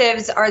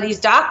incentives are these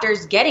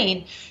doctors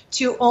getting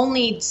to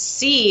only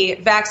see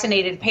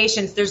vaccinated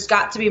patients? There's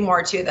got to be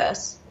more to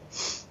this.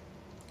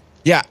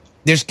 Yeah,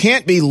 this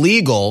can't be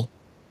legal.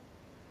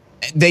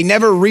 They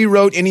never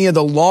rewrote any of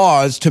the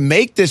laws to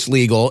make this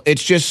legal.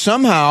 It's just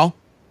somehow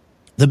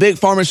the big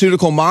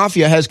pharmaceutical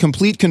mafia has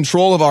complete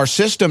control of our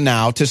system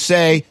now to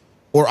say,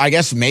 or I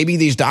guess maybe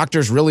these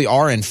doctors really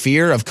are in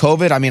fear of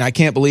COVID. I mean, I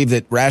can't believe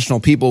that rational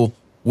people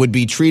would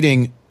be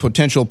treating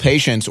potential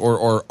patients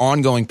or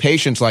ongoing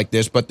patients like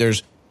this, but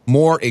there's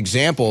more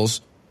examples,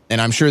 and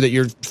I'm sure that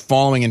you're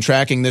following and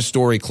tracking this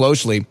story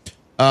closely.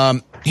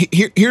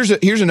 Here's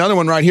another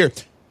one right here.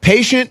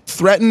 Patient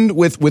threatened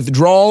with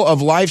withdrawal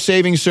of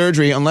life-saving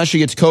surgery unless she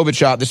gets COVID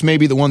shot. This may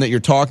be the one that you're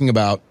talking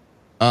about.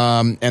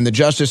 And the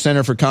Justice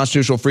Center for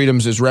Constitutional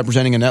Freedoms is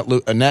representing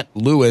Annette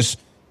Lewis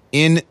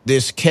in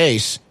this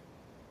case.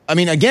 I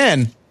mean,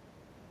 again,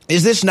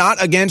 is this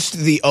not against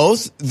the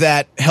oath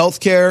that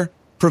healthcare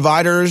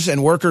providers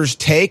and workers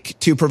take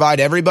to provide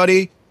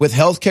everybody with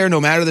healthcare no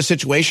matter the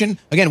situation?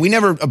 Again, we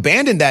never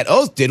abandoned that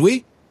oath, did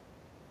we?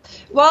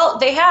 Well,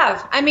 they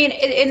have. I mean,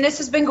 and this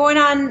has been going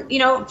on,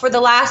 for the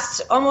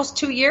last almost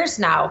 2 years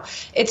now.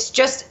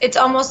 It's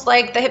almost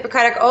like the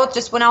Hippocratic Oath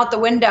just went out the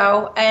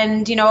window,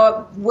 and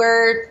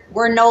we're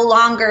no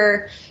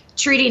longer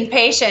treating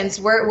patients.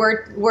 We're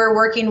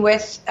working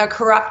with a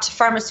corrupt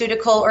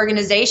pharmaceutical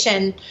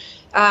organization,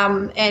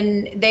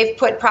 and they've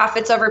put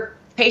profits over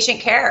patient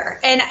care.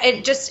 And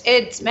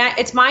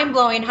it's mind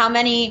blowing how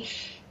many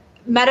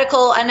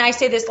medical, and I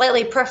say this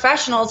lightly,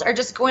 professionals are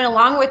just going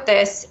along with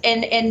this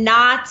and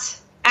not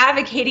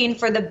advocating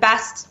for the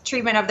best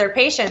treatment of their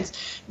patients.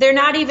 They're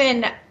not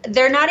even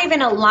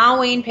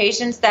allowing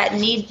patients that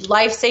need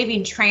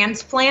life-saving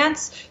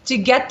transplants to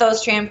get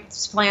those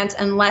transplants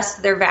unless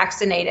they're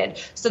vaccinated.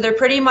 So they're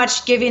pretty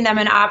much giving them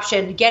an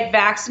option: get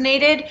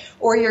vaccinated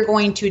or you're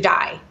going to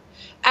die.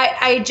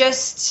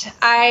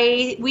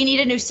 We need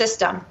a new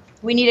system.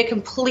 We need a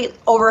complete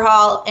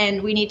overhaul,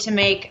 and we need to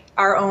make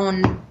our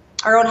own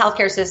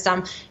healthcare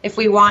system if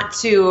we want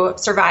to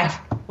survive,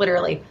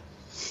 literally.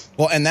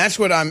 Well, and that's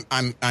what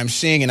I'm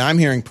seeing, and I'm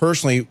hearing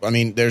personally. I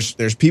mean,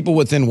 there's people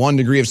within 1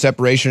 degree of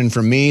separation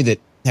from me that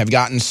have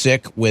gotten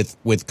sick with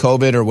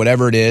COVID or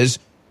whatever it is,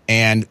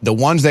 and the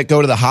ones that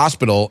go to the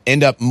hospital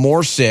end up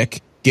more sick,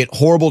 get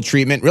horrible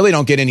treatment, really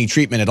don't get any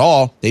treatment at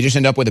all. They just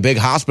end up with a big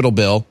hospital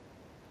bill,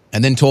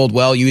 and then told,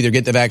 well, you either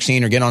get the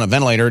vaccine or get on a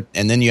ventilator,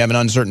 and then you have an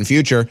uncertain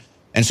future.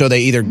 And so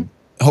they either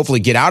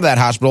hopefully get out of that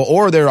hospital,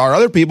 or there are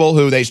other people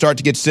who they start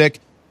to get sick,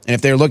 and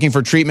if they're looking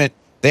for treatment,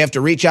 they have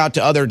to reach out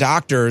to other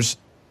doctors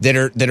that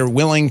are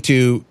willing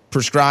to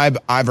prescribe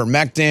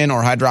ivermectin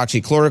or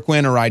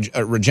hydroxychloroquine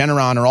or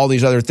Regeneron or all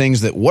these other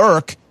things that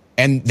work,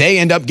 and they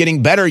end up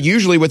getting better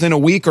usually within a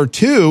week or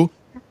two.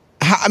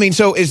 I mean,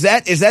 so is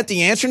that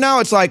the answer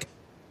now? It's like,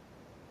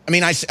 I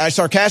mean, I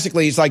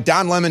sarcastically, it's like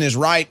Don Lemon is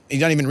right. He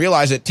doesn't even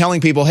realize it,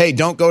 telling people, hey,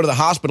 don't go to the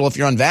hospital if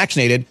you're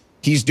unvaccinated.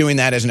 He's doing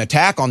that as an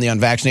attack on the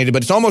unvaccinated,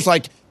 but it's almost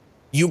like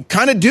you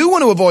kind of do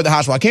want to avoid the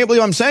hospital. I can't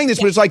believe I'm saying this,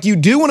 but it's like you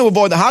do want to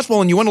avoid the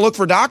hospital, and you want to look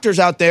for doctors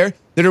out there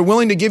that are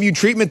willing to give you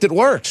treatment that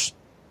works.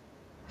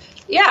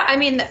 Yeah, I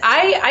mean,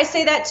 I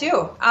say that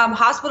too.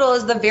 Hospital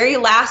is the very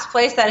last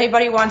place that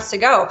anybody wants to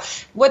go.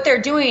 What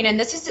they're doing, and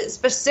this is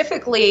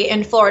specifically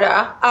in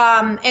Florida,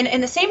 and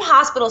in the same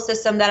hospital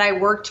system that I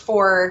worked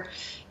for,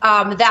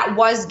 that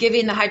was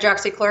giving the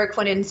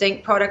hydroxychloroquine and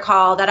zinc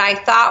protocol that I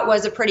thought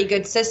was a pretty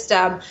good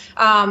system.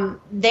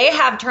 They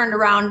have turned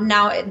around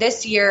now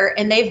this year,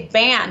 and they've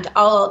banned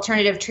all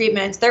alternative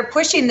treatments. They're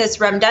pushing this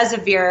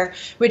remdesivir,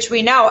 which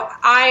we know,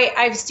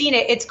 I've seen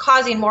it, it's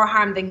causing more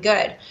harm than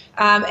good.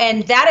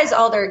 And that is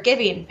all they're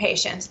giving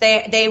patients.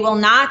 They will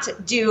not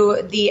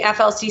do the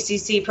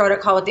FLCCC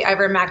protocol with the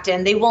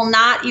ivermectin. They will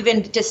not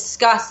even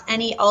discuss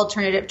any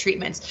alternative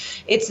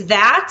treatments. It's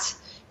that.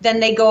 Then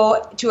they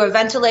go to a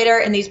ventilator,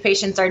 and these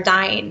patients are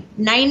dying.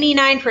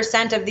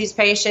 99% of these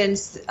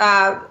patients,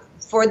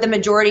 for the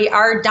majority,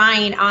 are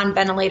dying on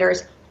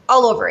ventilators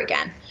all over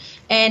again.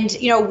 And,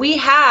 we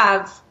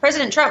have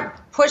President Trump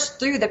pushed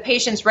through the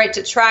patient's right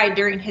to try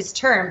during his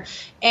term,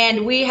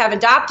 and we have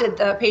adopted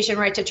the patient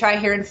right to try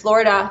here in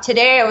Florida.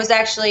 Today, I was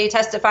actually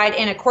testified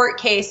in a court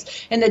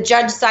case, and the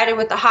judge sided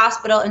with the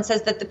hospital and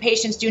says that the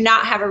patients do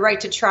not have a right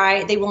to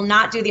try. They will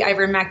not do the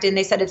ivermectin.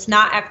 They said it's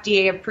not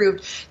FDA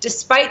approved,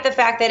 despite the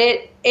fact that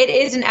it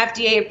is an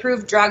FDA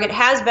approved drug. It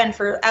has been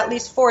for at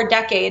least 4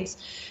 decades,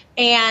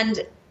 and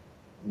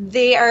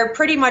they are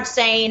pretty much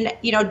saying,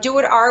 do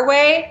it our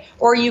way,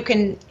 or you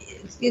can,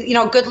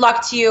 good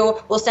luck to you.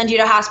 We'll send you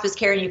to hospice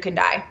care and you can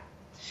die.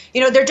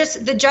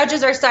 The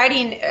judges are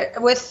siding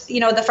with,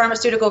 the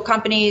pharmaceutical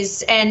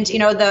companies and,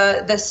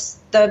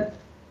 the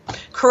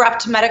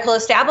corrupt medical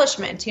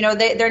establishment.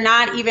 They're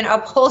not even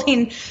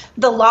upholding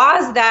the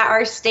laws that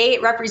our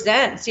state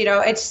represents.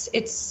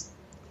 It's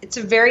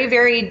a very,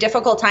 very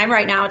difficult time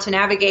right now to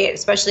navigate,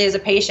 especially as a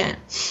patient.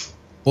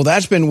 Well,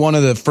 that's been one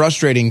of the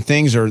frustrating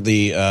things, or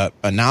the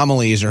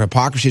anomalies or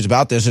hypocrisies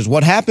about this, is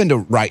what happened to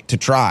right to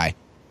try.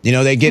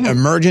 They get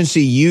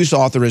emergency use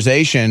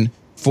authorization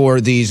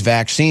for these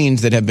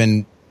vaccines that have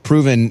been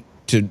proven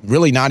to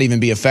really not even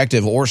be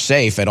effective or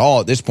safe at all.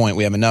 At this point,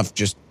 we have enough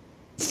just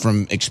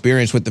from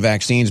experience with the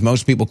vaccines.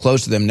 Most people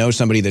close to them know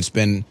somebody that's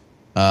been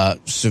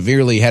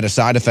severely had a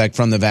side effect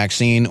from the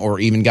vaccine, or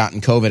even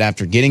gotten COVID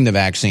after getting the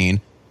vaccine.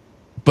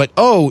 But,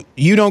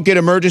 you don't get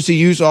emergency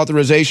use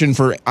authorization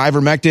for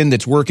ivermectin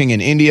that's working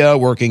in India,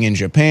 working in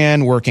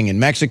Japan, working in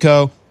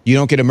Mexico. You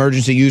don't get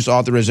emergency use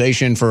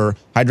authorization for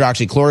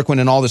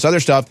hydroxychloroquine and all this other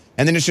stuff.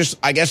 And then it's just,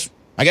 I guess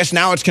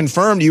now it's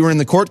confirmed, you were in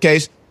the court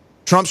case,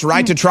 Trump's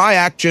right to try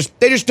act, you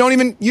don't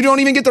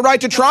even get the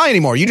right to try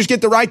anymore. You just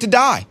get the right to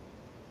die.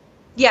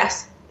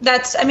 Yes.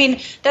 That's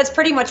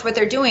pretty much what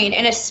they're doing.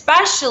 And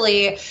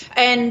especially,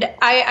 and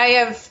I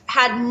have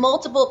had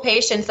multiple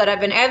patients that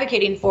I've been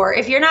advocating for,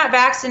 if you're not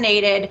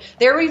vaccinated,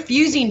 they're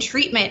refusing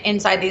treatment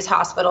inside these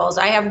hospitals.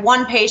 I have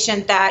one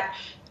patient that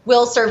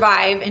will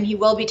survive, and he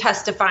will be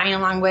testifying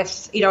along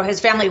with, his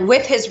family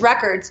with his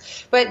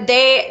records. But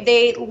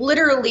they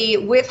literally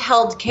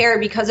withheld care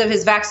because of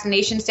his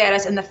vaccination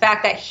status and the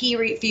fact that he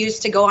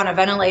refused to go on a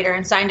ventilator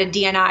and signed a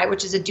DNI,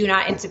 which is a do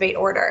not intubate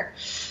order.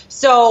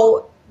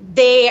 So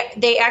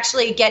they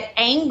actually get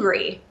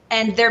angry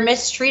and they're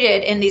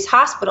mistreated in these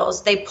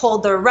hospitals. They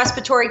pulled the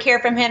respiratory care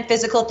from him,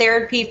 physical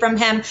therapy from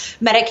him,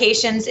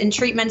 medications and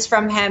treatments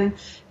from him,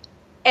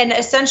 and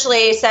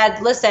essentially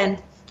said,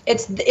 listen,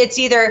 it's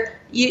either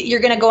you're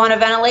going to go on a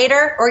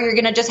ventilator or you're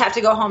going to just have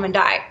to go home and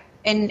die.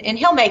 And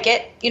he'll make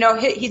it.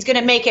 He's going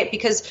to make it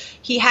because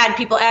he had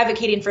people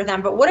advocating for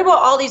them. But what about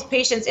all these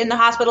patients in the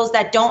hospitals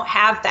that don't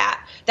have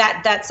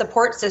that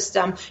support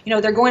system?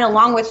 They're going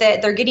along with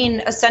it. They're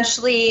getting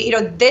essentially,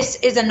 this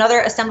is another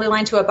assembly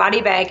line to a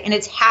body bag, and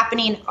it's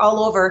happening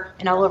all over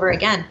and all over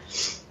again.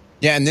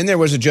 Yeah, and then there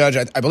was a judge,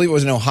 I believe it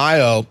was in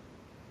Ohio.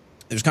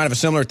 It was kind of a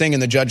similar thing,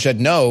 and the judge said,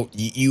 no,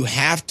 you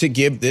have to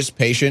give this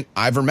patient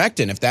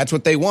ivermectin if that's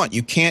what they want.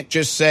 You can't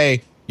just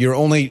say your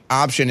only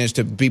option is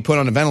to be put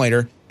on a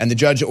ventilator, and the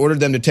judge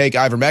ordered them to take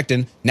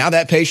ivermectin. Now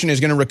that patient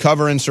is going to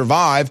recover and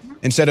survive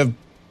instead of,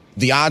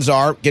 the odds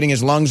are, getting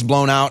his lungs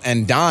blown out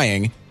and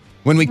dying.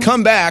 When we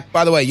come back,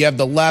 by the way, you have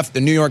the left,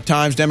 the New York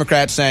Times,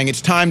 Democrats saying it's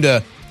time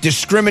to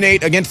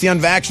discriminate against the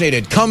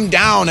unvaccinated, come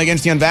down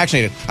against the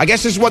unvaccinated. I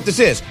guess this is what this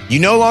is. You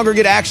no longer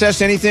get access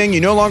to anything.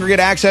 You no longer get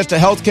access to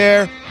health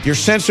care. You're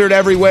censored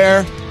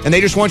everywhere, and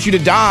they just want you to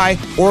die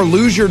or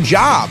lose your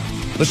job.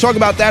 Let's talk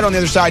about that on the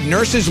other side.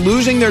 Nurses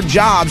losing their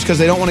jobs because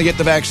they don't want to get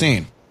the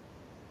vaccine.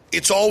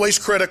 It's always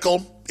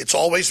critical, it's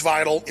always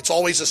vital, it's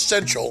always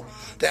essential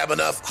to have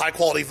enough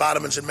high-quality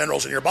vitamins and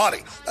minerals in your body.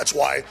 That's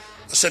why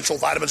essential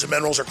vitamins and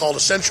minerals are called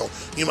essential.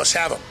 You must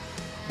have them.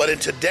 But in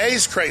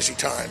today's crazy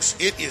times,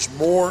 it is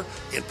more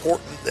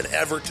important than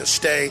ever to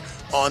stay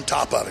on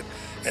top of it.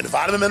 And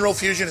Vitamin Mineral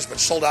Fusion has been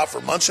sold out for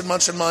months and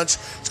months and months.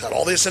 It's got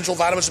all the essential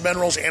vitamins and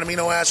minerals and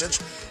amino acids.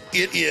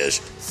 It is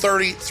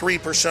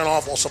 33%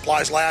 off while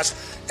supplies last.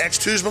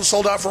 X2's been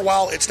sold out for a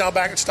while. It's now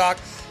back in stock.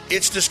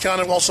 It's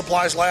discounted while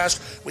supplies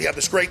last. We have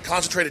this great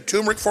concentrated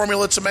turmeric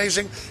formula. It's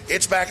amazing.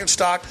 It's back in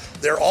stock.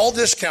 They're all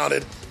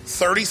discounted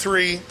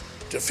 33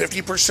 to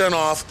 50%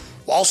 off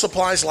while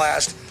supplies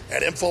last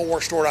at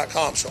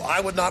InfoWarsStore.com. So I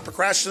would not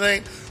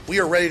procrastinate. We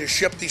are ready to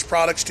ship these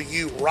products to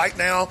you right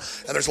now.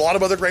 And there's a lot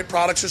of other great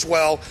products as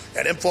well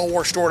at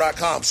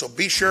InfoWarsStore.com. So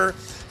be sure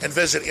and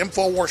visit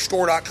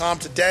InfoWarsStore.com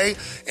today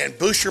and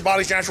boost your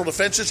body's natural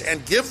defenses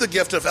and give the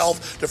gift of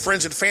health to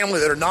friends and family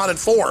that are not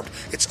informed.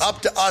 It's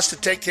up to us to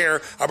take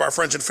care of our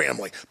friends and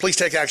family. Please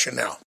take action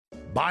now.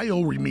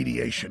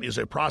 Bioremediation is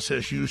a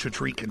process used to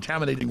treat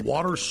contaminating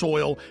water,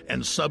 soil,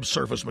 and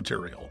subsurface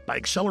material by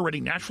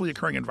accelerating naturally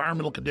occurring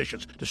environmental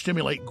conditions to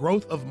stimulate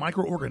growth of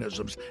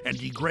microorganisms and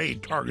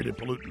degrade targeted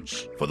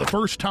pollutants. For the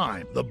first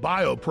time, the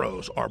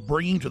BioPros are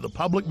bringing to the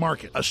public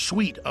market a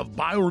suite of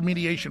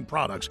bioremediation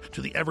products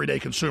to the everyday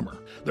consumer.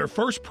 Their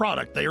first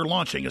product they are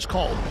launching is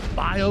called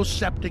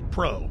BioSeptic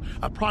Pro,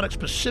 a product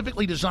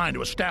specifically designed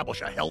to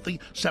establish a healthy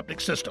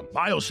septic system.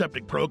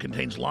 BioSeptic Pro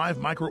contains live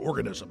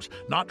microorganisms,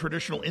 not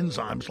traditional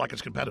enzymes like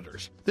its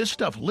competitors. This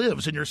stuff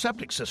lives in your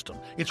septic system.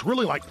 It's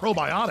really like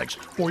probiotics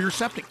for your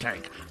septic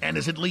tank and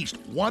is at least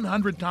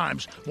 100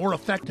 times more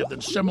effective than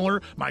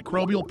similar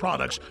microbial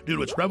products due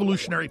to its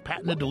revolutionary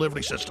patented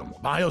delivery system.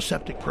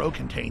 BioSeptic Pro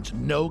contains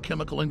no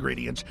chemical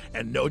ingredients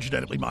and no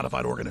genetically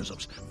modified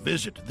organisms.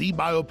 Visit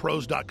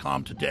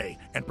thebiopros.com today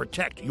and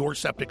protect your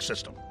septic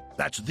system.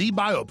 That's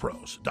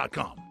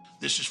thebiopros.com.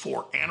 This is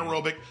for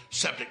anaerobic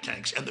septic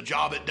tanks, and the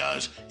job it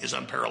does is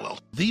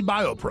unparalleled.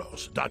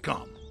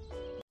 thebiopros.com.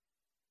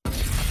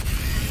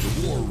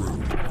 The War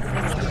Room.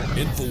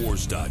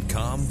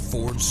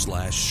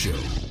 Infowars.com/show.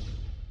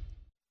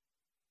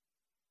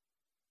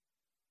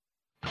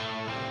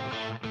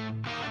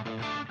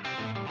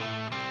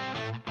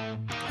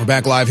 We're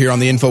back live here on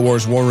the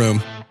InfoWars War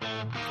Room.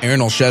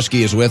 Aaron Olszewski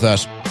is with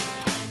us.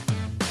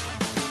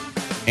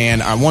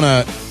 And I want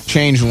to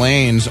change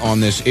lanes on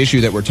this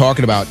issue that we're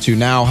talking about to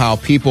now how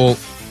people,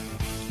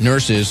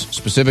 nurses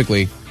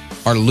specifically,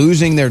 are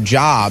losing their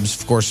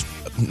jobs. Of course,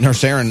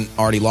 Nurse Erin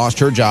already lost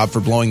her job for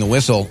blowing the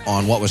whistle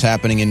on what was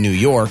happening in New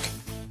York.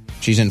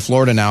 She's in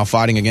Florida now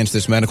fighting against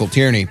this medical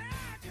tyranny.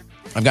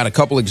 I've got a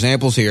couple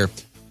examples here.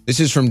 This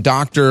is from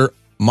Dr.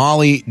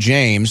 Molly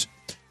James.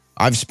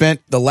 I've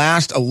spent the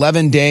last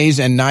 11 days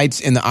and nights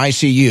in the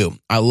ICU.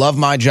 I love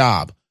my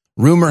job.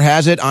 Rumor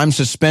has it I'm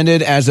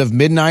suspended as of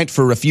midnight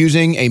for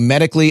refusing a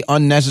medically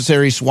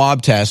unnecessary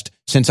swab test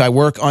since I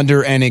work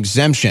under an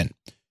exemption.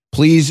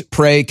 Please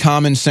pray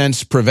common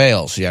sense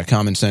prevails. Yeah,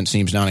 common sense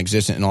seems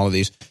non-existent in all of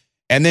these.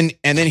 And then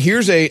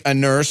here's a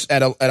nurse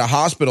at a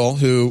hospital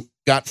who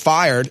got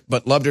fired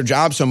but loved her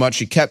job so much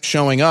she kept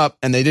showing up,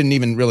 and they didn't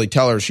even really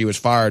tell her she was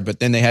fired,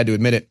 but then they had to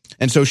admit it.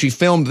 And so she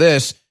filmed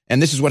this,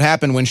 and this is what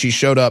happened when she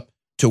showed up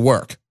to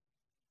work.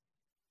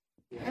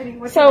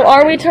 So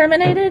are we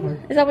terminated?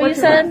 Is that what you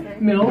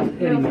said? Mills,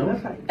 Eddie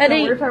Mills.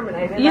 Eddie, we're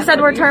terminated. You said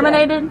we're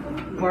terminated?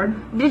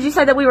 Pardon? Did you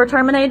say that we were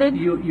terminated?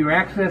 Your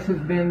access has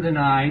been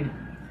denied.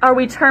 Are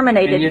we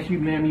terminated? And yes,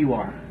 ma'am, you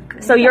are.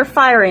 So you're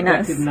firing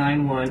us? Effective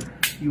 9/1.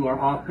 You are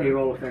off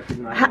payroll effective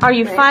 9/1. Are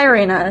you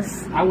firing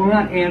us? I will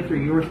not answer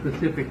your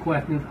specific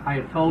questions. I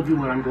have told you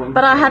what I'm going to do.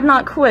 But I have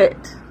not quit.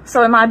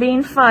 So am I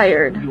being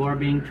fired? You are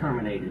being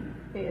terminated.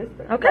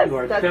 Okay. You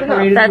are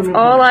separated That's from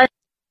all I...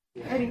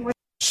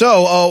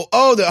 So,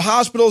 the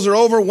hospitals are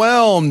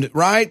overwhelmed,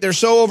 right? They're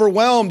so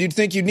overwhelmed. You'd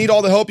think you'd need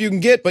all the help you can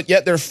get, but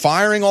yet they're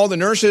firing all the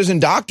nurses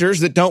and doctors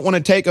that don't want to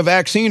take a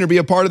vaccine or be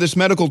a part of this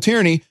medical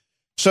tyranny.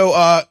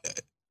 So,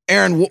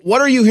 Aaron,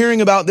 what are you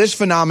hearing about this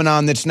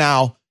phenomenon that's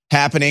now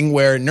happening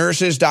where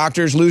nurses,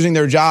 doctors losing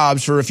their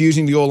jobs for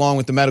refusing to go along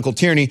with the medical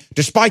tyranny,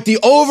 despite the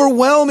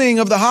overwhelming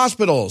of the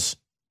hospitals?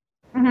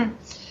 Mm-hmm.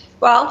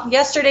 Well,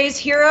 yesterday's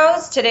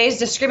heroes, today's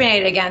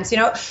discriminated against.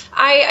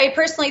 I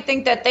personally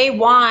think that they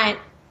want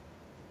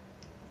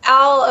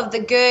all of the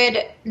good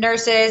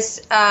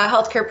nurses,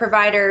 healthcare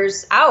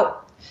providers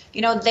out.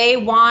 They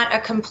want a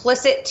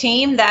complicit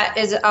team that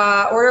is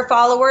order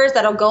followers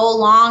that'll go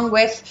along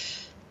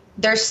with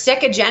their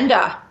sick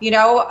agenda,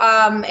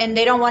 and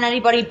they don't want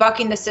anybody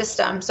bucking the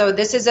system. So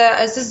this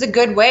is a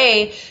good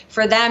way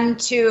for them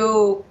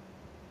to,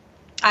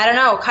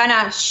 kind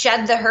of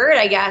shed the herd,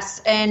 I guess.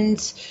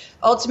 And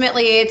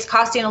ultimately, it's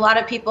costing a lot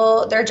of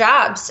people their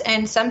jobs.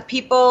 And some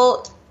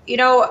people,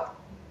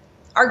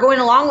 are going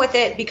along with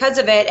it because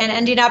of it and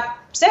ending up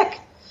sick,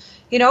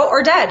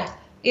 or dead,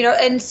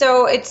 and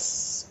so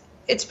it's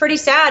pretty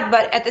sad.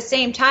 But at the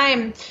same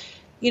time,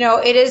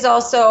 it is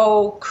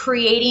also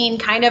creating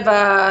kind of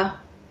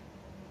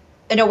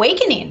an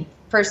awakening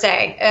per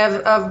se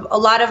of a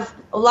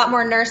lot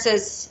more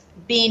nurses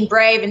being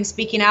brave and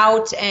speaking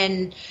out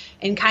and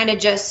kind of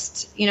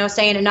just,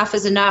 saying enough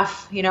is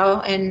enough,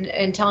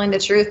 and telling the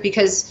truth,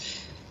 because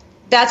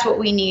that's what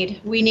we need.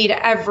 We need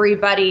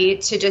everybody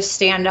to just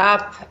stand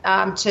up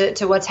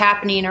to what's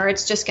happening, or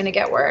it's just going to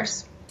get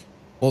worse.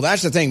 Well,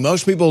 that's the thing.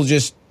 Most people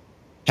just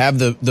have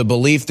the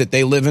belief that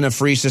they live in a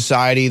free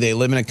society, they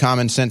live in a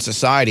common sense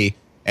society,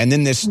 and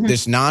then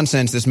this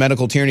nonsense, this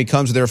medical tyranny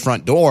comes to their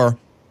front door,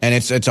 and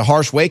it's a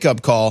harsh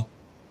wake-up call,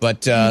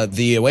 but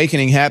the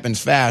awakening happens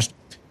fast.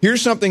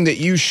 Here's something that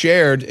you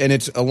shared, and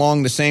it's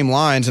along the same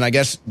lines, and I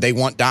guess they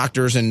want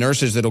doctors and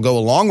nurses that'll go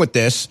along with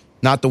this,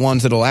 not the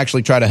ones that'll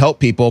actually try to help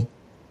people.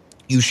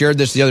 You shared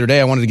this the other day.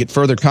 I wanted to get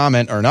further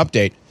comment or an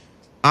update.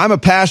 I'm a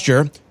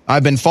pastor.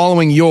 I've been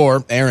following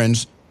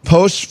Aaron's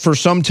posts for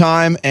some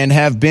time and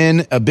have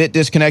been a bit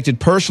disconnected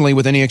personally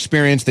with any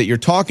experience that you're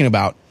talking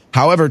about.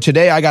 However,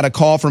 today I got a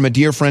call from a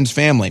dear friend's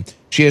family.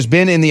 She has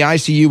been in the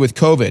ICU with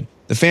COVID.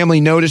 The family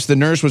noticed the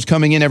nurse was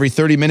coming in every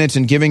 30 minutes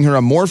and giving her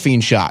a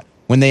morphine shot.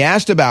 When they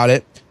asked about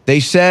it,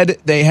 they said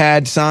they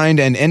had signed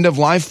an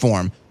end-of-life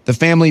form. The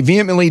family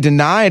vehemently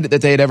denied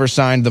that they had ever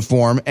signed the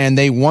form, and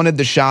they wanted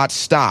the shot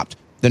stopped.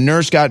 The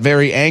nurse got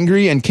very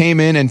angry and came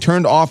in and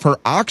turned off her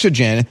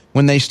oxygen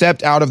when they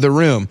stepped out of the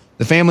room.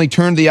 The family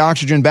turned the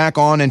oxygen back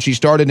on and she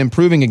started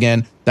improving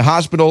again. The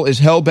hospital is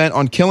hell-bent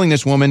on killing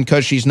this woman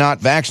because she's not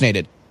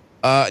vaccinated.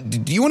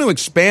 Do you want to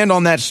expand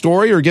on that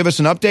story or give us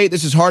an update?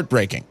 This is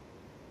heartbreaking.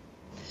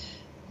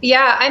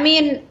 Yeah, I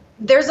mean,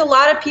 there's a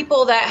lot of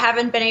people that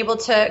haven't been able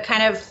to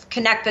kind of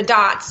connect the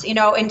dots,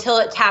 until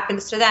it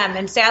happens to them.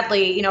 And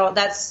sadly,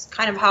 that's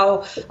kind of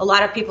how a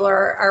lot of people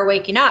are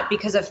waking up,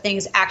 because of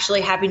things actually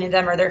happening to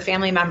them or their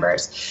family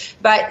members.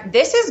 But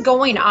this is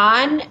going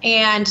on,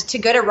 and to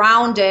get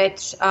around it,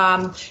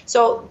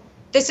 so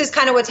this is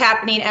kind of what's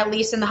happening, at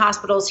least in the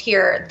hospitals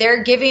here.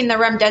 They're giving the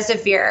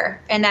remdesivir,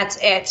 and that's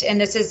it, and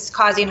this is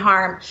causing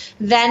harm.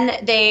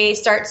 Then they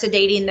start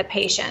sedating the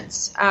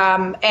patients.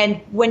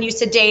 And when you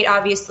sedate,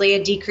 obviously,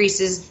 it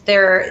decreases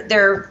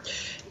their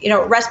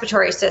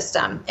respiratory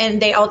system,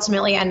 and they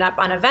ultimately end up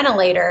on a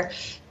ventilator.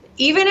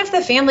 Even if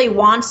the family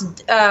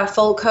wants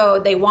full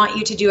code, they want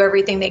you to do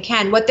everything they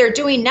can. What they're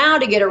doing now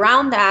to get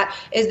around that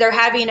is they're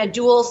having a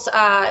dual,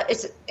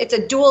 it's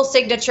a dual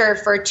signature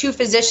for two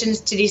physicians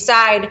to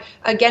decide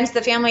against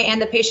the family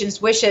and the patient's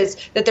wishes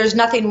that there's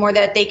nothing more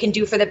that they can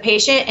do for the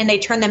patient, and they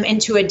turn them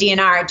into a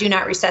DNR, do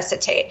not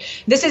resuscitate.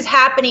 This is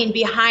happening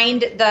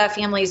behind the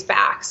family's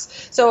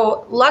backs.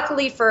 So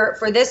luckily for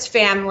this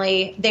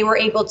family, they were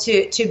able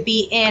to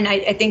be in.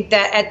 I think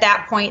that at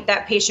that point,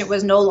 that patient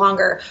was no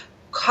longer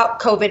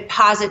COVID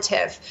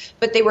positive,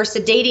 but they were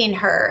sedating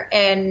her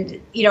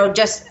and,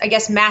 just, I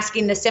guess,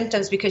 masking the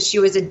symptoms because she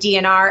was a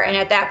DNR. And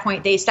at that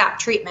point, they stop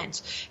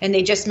treatment and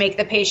they just make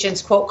the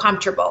patients, quote,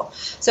 comfortable.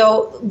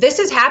 So this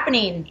is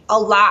happening a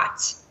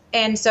lot.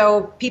 And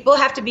so people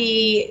have to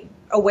be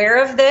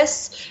aware of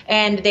this,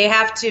 and they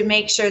have to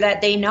make sure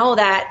that they know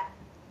that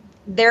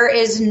there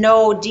is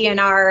no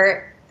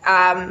DNR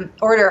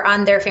order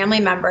on their family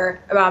member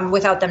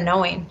without them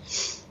knowing.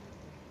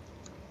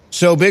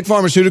 So Big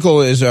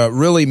Pharmaceutical is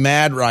really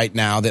mad right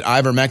now that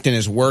ivermectin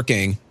is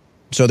working.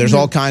 So there's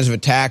all kinds of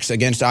attacks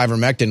against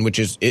ivermectin, which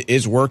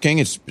is working.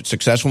 It's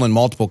successful in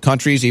multiple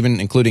countries, even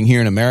including here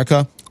in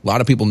America. A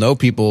lot of people know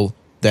people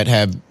that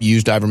have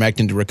used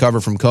ivermectin to recover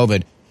from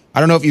COVID. I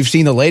don't know if you've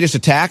seen the latest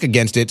attack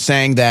against it,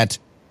 saying that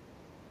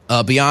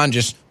beyond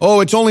just,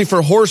 it's only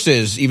for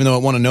horses, even though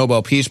it won a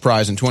Nobel Peace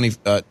Prize in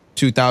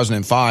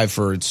 2005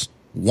 for its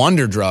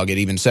wonder drug. It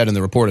even said in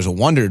the report as a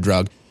wonder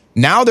drug.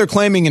 Now they're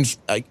claiming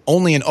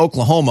only in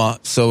Oklahoma,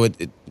 so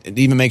it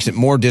even makes it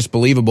more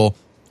disbelievable.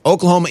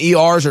 Oklahoma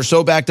ERs are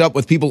so backed up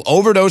with people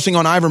overdosing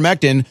on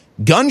ivermectin,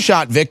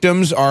 gunshot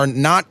victims are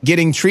not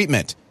getting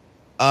treatment.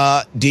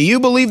 Do you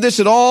believe this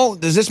at all?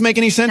 Does this make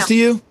any sense to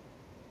you?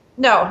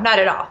 No, not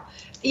at all.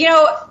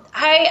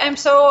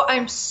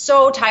 I'm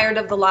so tired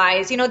of the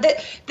lies.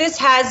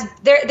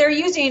 They're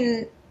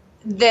using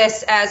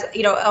this as,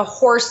 a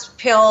horse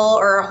pill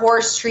or a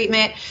horse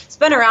treatment. It's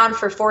been around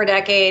for 4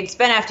 decades,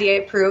 been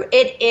FDA approved.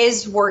 It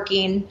is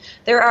working.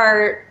 There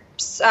are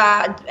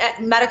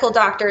medical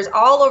doctors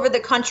all over the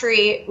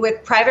country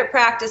with private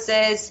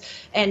practices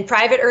and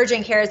private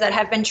urgent cares that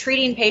have been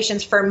treating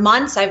patients for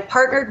months. I've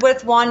partnered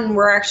with one, and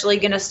we're actually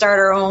going to start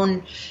our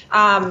own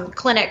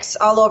clinics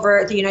all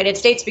over the United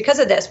States because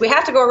of this. We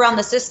have to go around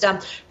the system.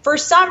 For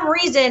some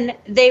reason,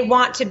 they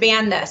want to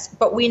ban this,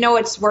 but we know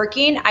it's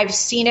working. I've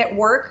seen it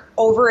work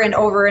over and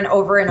over and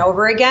over and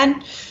over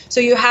again.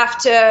 So you have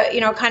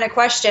to, kind of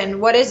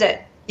question, what is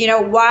it?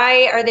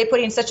 Why are they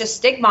putting such a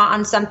stigma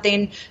on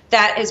something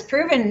that is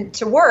proven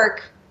to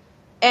work,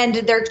 and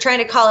they're trying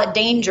to call it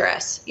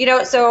dangerous?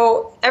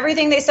 So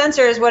everything they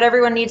censor is what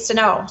everyone needs to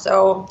know.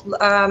 So,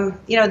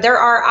 there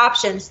are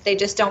options. They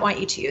just don't want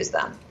you to use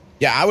them.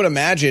 Yeah, I would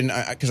imagine,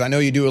 because I know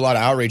you do a lot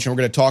of outreach, and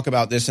we're going to talk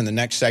about this in the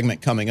next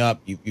segment coming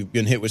up. You've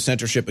been hit with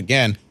censorship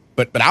again.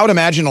 But I would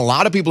imagine a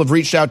lot of people have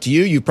reached out to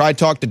you. You probably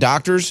talked to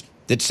doctors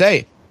that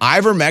say,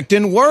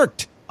 ivermectin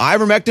worked.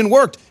 Ivermectin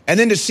worked. And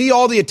then to see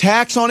all the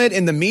attacks on it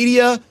in the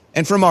media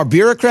and from our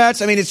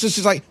bureaucrats, I mean,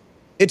 it's like,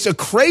 it's a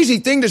crazy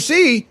thing to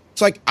see.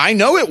 It's like, I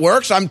know it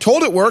works. I'm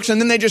told it works. And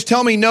then they just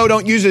tell me, no,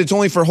 don't use it. It's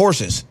only for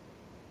horses.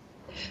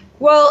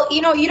 Well,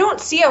 you don't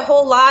see a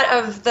whole lot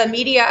of the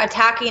media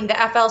attacking the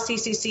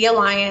FLCCC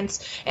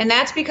Alliance, and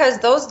that's because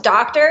those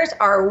doctors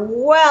are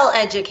well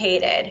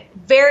educated,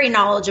 very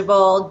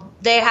knowledgeable.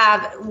 They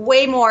have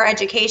way more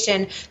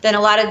education than a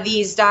lot of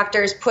these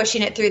doctors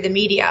pushing it through the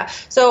media.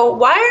 So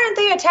why aren't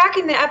they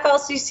attacking the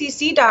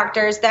FLCCC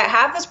doctors that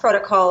have this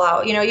protocol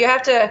out? You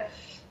have to,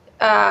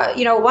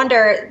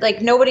 wonder,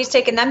 like, nobody's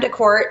taken them to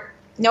court.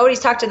 Nobody's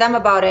talked to them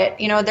about it.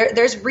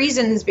 There's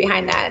reasons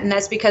behind that. And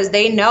that's because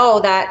they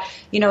know that,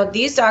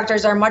 these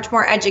doctors are much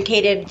more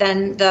educated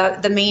than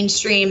the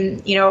mainstream,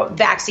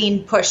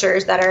 vaccine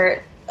pushers that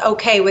are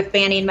okay with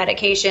banning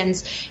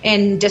medications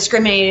and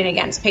discriminating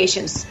against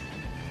patients.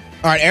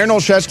 All right, Erin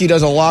Olszewski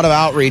does a lot of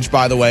outreach,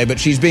 by the way, but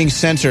she's being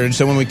censored.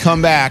 So when we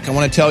come back, I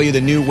want to tell you the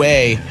new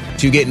way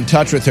to get in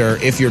touch with her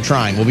if you're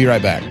trying. We'll be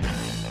right back.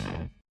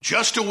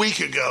 Just a week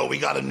ago, we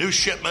got a new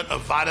shipment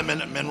of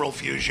Vitamin and Mineral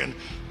Fusion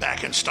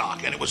back in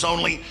stock, and it was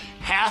only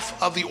half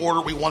of the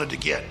order we wanted to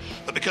get.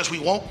 But because we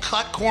won't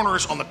cut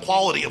corners on the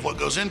quality of what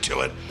goes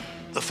into it,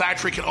 the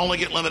factory can only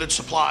get limited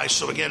supplies.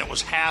 So again, it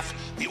was half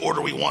the order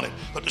we wanted.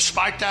 But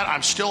despite that,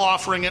 I'm still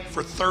offering it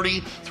for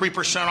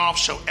 33% off,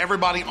 so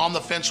everybody on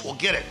the fence will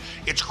get it.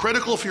 It's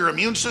critical for your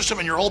immune system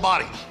and your whole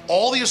body.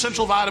 All the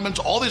essential vitamins,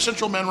 all the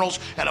essential minerals,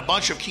 and a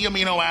bunch of key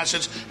amino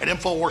acids at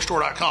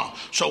InfoWarsStore.com.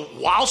 So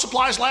while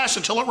supplies last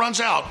until it runs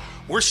out,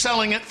 we're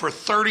selling it for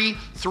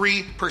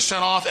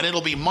 33% off, and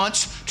it'll be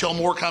months till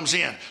more comes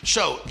in.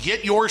 So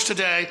get yours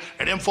today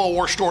at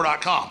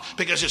InfoWarsStore.com,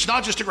 because it's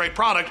not just a great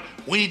product.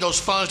 We need those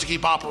funds to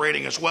keep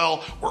operating as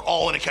well. We're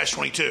all in a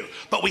catch-22.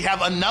 But we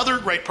have another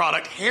great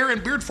product, hair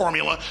and beard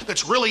formula,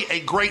 that's really a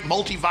great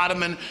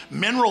multivitamin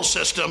mineral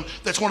system.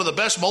 That's one of the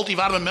best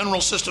multivitamin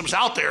mineral systems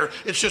out there.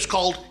 It's just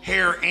called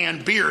hair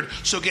and beard.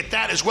 So get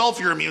that as well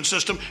for your immune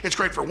system. It's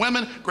great for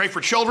women, great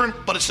for children,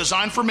 but it's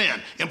designed for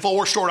men.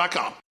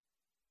 InfoWarsStore.com.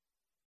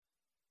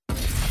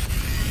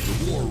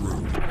 War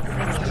Room.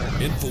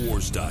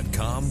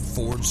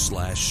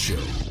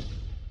 Infowars.com/show.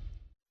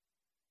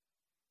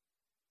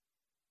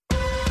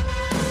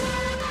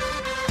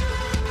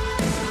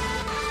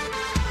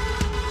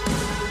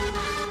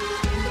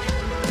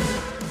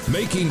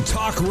 Making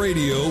talk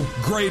radio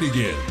great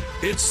again.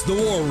 It's the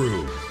War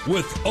Room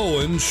with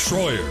Owen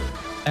Schroyer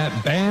at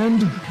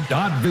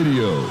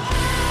band.video.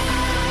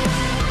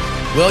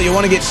 Well, you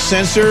want to get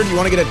censored, you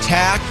want to get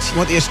attacked, you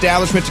want the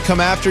establishment to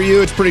come after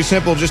you, it's pretty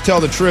simple. Just tell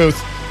the truth.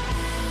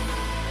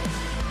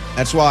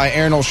 That's why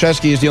Erin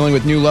Olszewski is dealing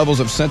with new levels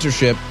of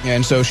censorship,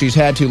 and so she's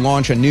had to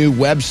launch a new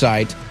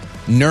website.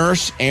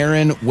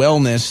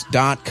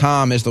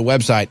 NurseErinWellness.com is the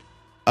website.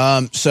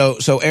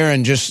 So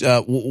Erin, just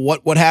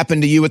what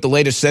happened to you with the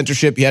latest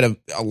censorship? You had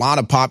a lot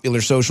of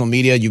popular social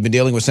media. You've been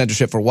dealing with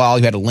censorship for a while.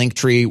 You had a link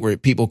tree where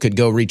people could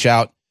go reach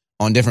out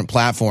on different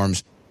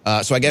platforms.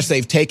 So I guess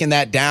they've taken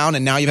that down,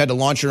 and now you've had to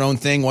launch your own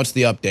thing. What's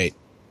the update?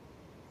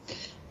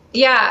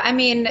 Yeah, I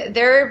mean,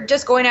 they're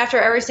just going after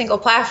every single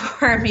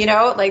platform,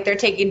 like they're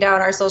taking down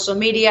our social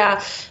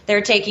media. They're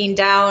taking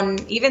down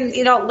even,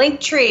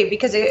 Linktree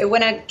because it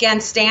went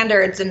against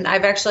standards. And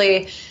I've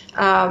actually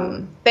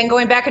been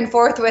going back and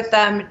forth with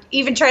them,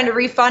 even trying to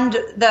refund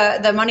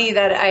the money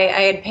that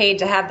I had paid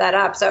to have that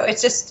up. So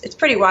it's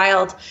pretty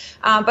wild.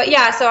 But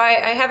yeah, so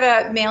I have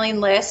a mailing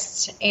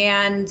list,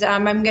 and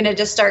I'm going to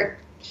just start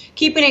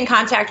keeping in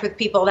contact with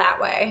people that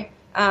way.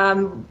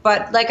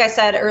 But like I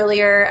said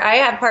earlier, I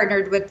have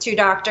partnered with 2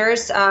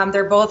 doctors.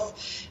 They're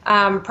both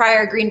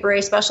prior Green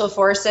Beret Special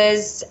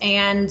Forces,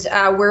 and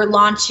we're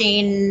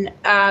launching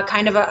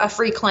kind of a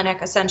free clinic,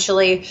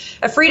 essentially,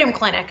 a freedom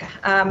clinic,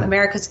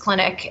 America's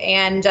Clinic.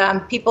 And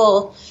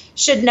people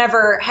should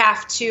never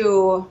have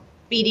to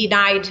be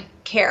denied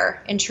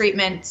care and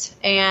treatment.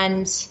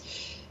 And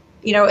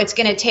it's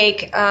going to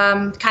take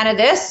kind of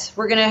this.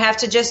 We're going to have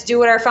to just do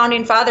what our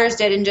founding fathers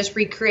did and just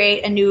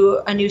recreate a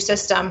new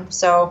system.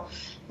 So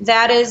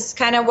that is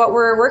kind of what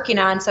we're working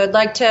on. So I'd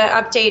like to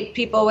update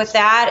people with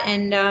that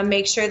and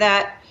make sure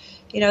that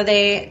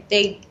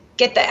they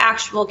get the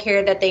actual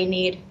care that they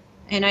need.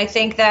 And I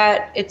think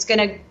that it's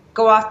going to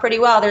go off pretty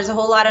well. There's a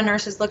whole lot of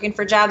nurses looking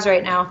for jobs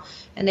right now,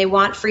 and they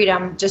want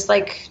freedom, just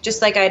like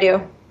I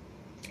do.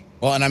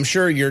 Well, and I'm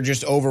sure you're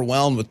just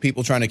overwhelmed with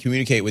people trying to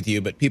communicate with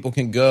you, but people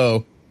can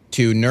go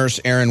to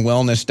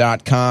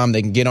nurseerinwellness.com.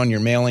 They can get on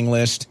your mailing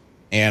list.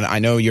 And I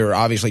know you're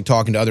obviously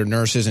talking to other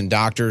nurses and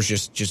doctors,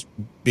 just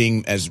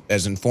being as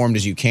informed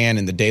as you can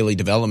in the daily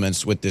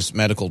developments with this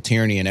medical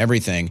tyranny and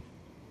everything.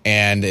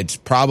 And it's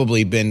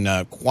probably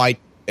been quite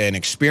an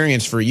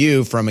experience for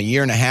you from a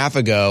year and a half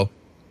ago,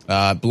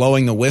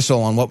 blowing the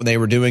whistle on what they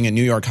were doing in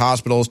New York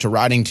hospitals, to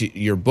writing to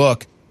your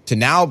book, to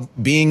now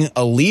being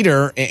a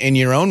leader in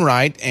your own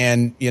right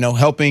and,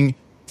 helping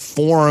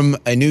form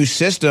a new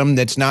system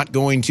that's not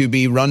going to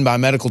be run by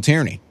medical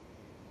tyranny.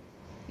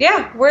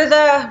 Yeah, we're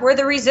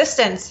the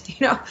resistance.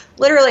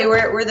 Literally,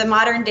 we're the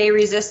modern day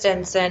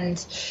resistance, and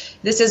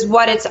this is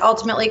what it's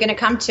ultimately going to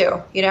come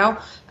to.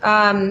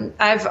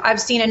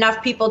 I've seen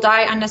enough people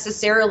die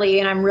unnecessarily,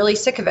 and I'm really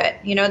sick of it.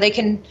 They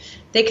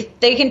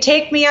can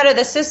take me out of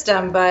the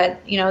system,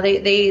 but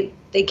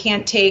they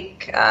can't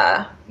take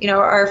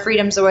our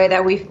freedoms away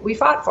that we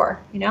fought for.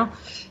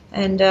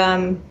 And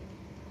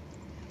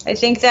I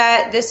think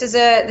that this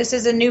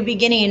is a new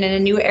beginning and a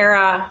new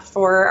era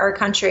for our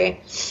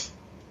country.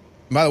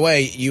 By the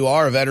way, you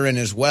are a veteran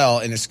as well,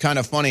 and it's kind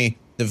of funny.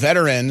 The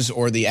veterans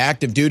or the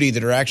active duty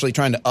that are actually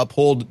trying to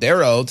uphold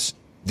their oaths,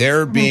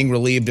 they're being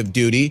relieved of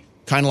duty,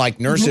 kind of like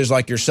nurses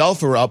like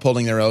yourself who are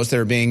upholding their oaths,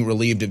 they're being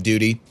relieved of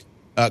duty.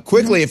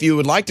 Quickly, if you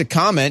would like to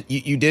comment,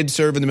 you did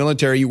serve in the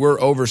military, you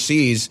were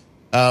overseas.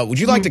 Would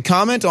you like to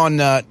comment on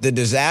the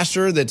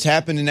disaster that's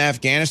happened in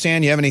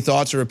Afghanistan? You have any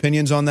thoughts or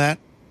opinions on that?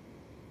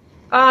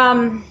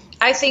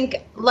 I think,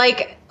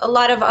 like a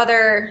lot of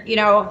other,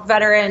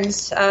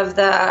 veterans of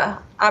the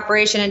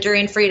Operation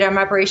Enduring Freedom,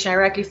 Operation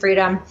Iraqi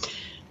Freedom,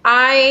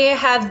 I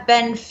have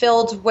been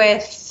filled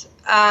with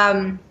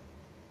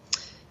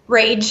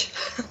rage.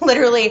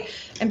 Literally,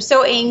 I'm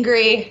so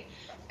angry.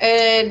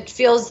 It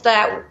feels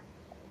that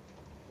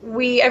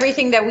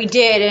everything that we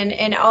did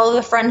and all of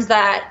the friends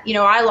that,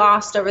 I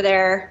lost over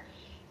there,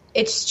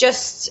 it's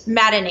just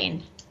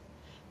maddening.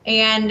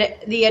 And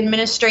the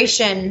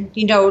administration,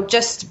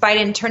 just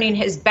Biden turning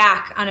his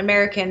back on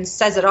Americans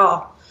says it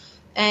all.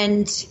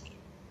 And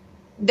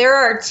there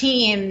are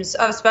teams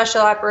of special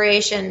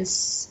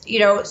operations,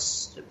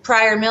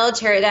 prior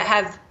military that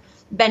have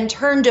been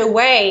turned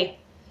away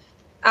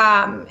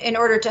in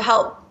order to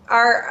help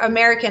our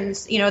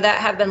Americans, that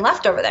have been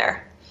left over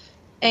there.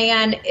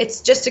 And it's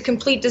just a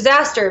complete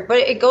disaster. But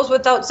it goes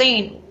without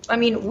saying. I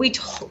mean,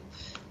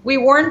 we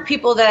warned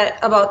people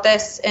about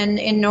this,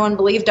 and no one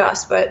believed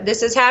us. But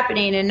this is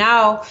happening, and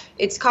now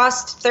it's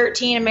cost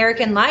 13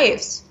 American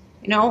lives.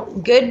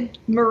 Good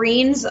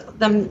Marines.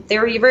 They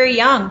were very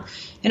young.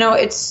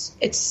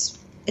 It's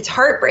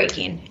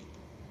heartbreaking.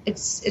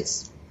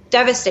 It's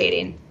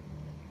devastating.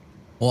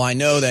 Well, I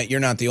know that you're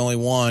not the only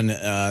one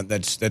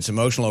that's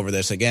emotional over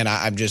this. Again,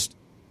 I've just,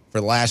 for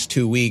the last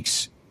 2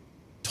 weeks,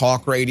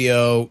 talk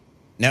radio,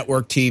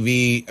 network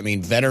TV,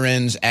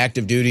 veterans,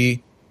 active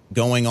duty,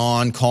 going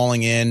on,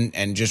 calling in,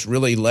 and just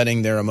really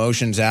letting their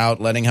emotions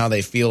out, letting how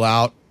they feel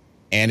out.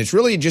 And it's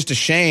really just a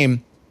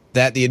shame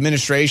that the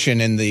administration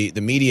and the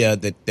media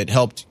that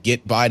helped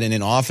get Biden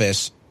in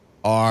office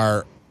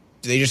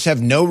they just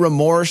have no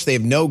remorse. They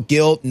have no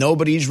guilt.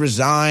 Nobody's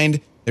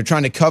resigned. They're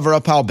trying to cover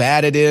up how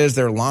bad it is.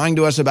 They're lying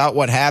to us about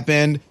what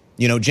happened.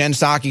 Jen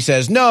Psaki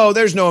says, no,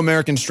 there's no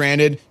American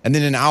stranded. And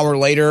then an hour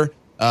later,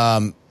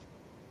 John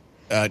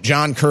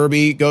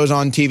Kirby goes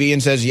on TV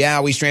and says,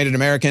 yeah, we stranded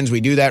Americans. We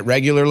do that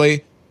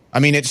regularly.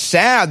 It's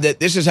sad that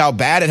this is how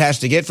bad it has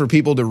to get for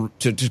people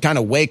to kind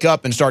of wake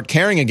up and start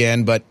caring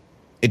again. But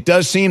it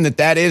does seem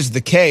that is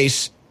the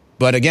case.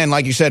 But again,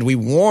 like you said, we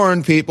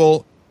warned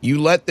people, you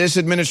let this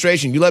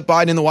administration, you let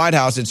Biden in the White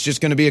House, it's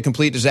just going to be a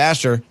complete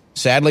disaster.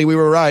 Sadly, we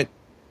were right.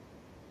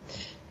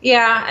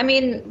 Yeah,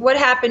 what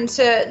happened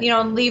to,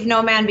 leave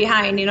no man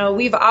behind?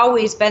 We've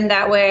always been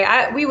that way.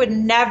 We would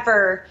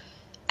never,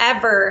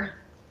 ever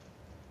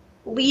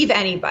leave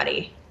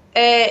anybody.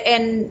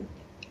 And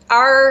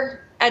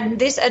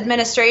this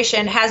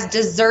administration has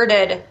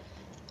deserted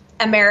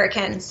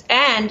Americans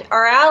and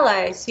our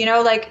allies.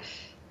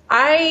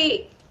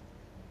 I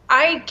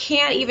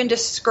can't even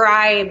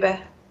describe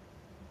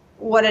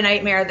what a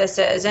nightmare this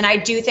is. And I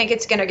do think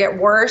it's going to get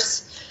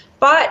worse.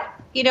 But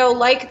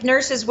like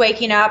nurses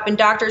waking up and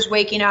doctors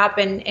waking up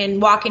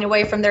and walking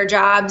away from their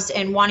jobs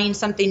and wanting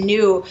something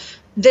new,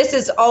 this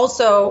has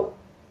also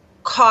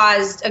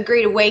caused a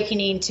great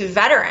awakening to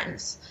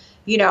veterans,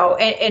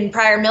 and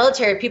prior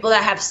military people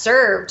that have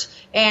served.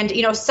 And,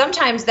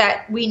 sometimes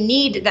that we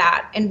need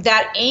that, and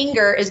that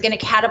anger is going to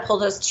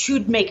catapult us to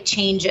make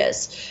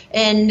changes.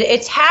 And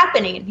it's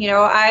happening,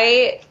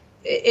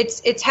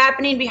 it's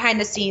happening behind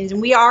the scenes,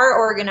 and we are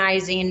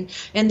organizing,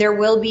 and there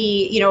will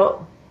be,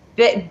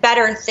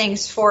 better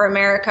things for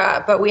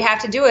America, but we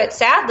have to do it,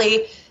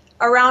 sadly,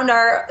 around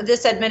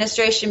this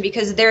administration,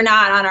 because they're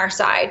not on our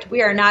side.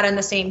 We are not on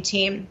the same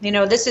team.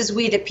 This is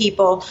we the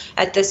people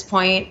at this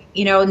point.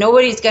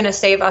 Nobody's going to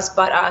save us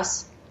but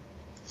us.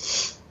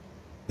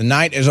 The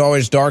night is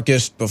always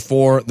darkest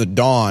before the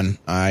dawn.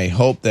 I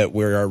hope that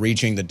we are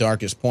reaching the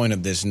darkest point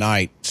of this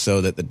night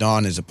so that the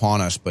dawn is upon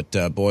us. But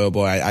boy, oh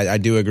boy, I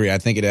do agree. I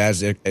think it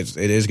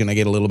is going to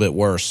get a little bit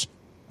worse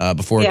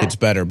before it gets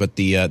better. But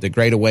the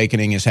Great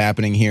Awakening is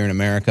happening here in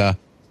America.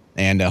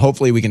 And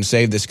hopefully we can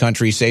save this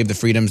country, save the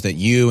freedoms that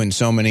you and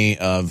so many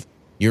of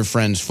your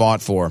friends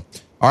fought for.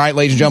 All right,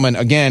 ladies and gentlemen,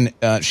 again,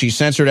 she's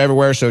censored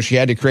everywhere, so she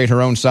had to create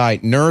her own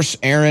site,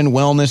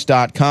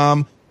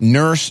 NurseErinWellness.com,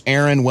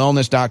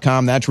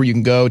 NurseErinWellness.com. That's where you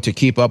can go to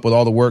keep up with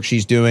all the work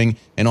she's doing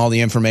and all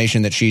the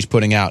information that she's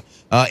putting out.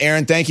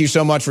 Erin, thank you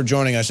so much for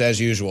joining us, as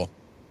usual.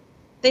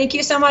 Thank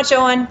you so much,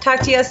 Owen.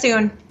 Talk to you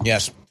soon.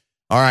 Yes.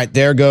 All right,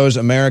 there goes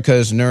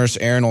America's nurse,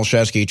 Erin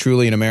Olszewski,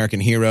 truly an American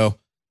hero.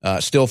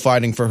 Still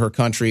fighting for her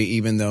country,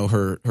 even though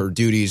her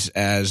duties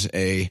as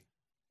a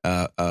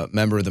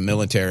member of the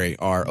military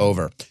are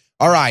over.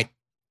 All right.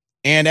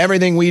 And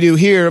everything we do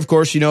here, of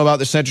course, about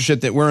the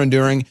censorship that we're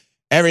enduring.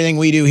 Everything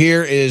we do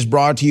here is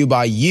brought to you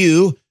by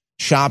you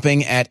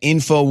shopping at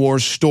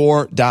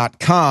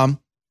InfoWarsStore.com.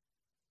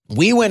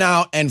 We went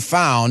out and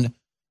found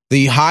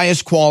the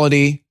highest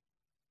quality,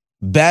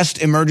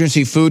 best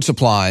emergency food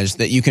supplies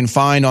that you can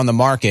find on the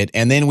market,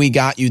 and then we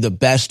got you the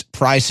best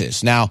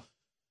prices. Now,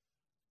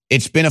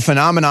 it's been a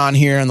phenomenon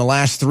here in the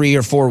last 3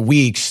 or 4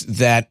 weeks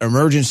that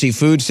emergency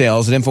food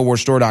sales at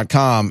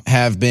InfoWarsStore.com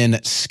have been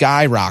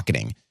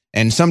skyrocketing.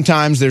 And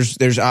sometimes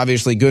there's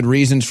obviously good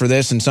reasons for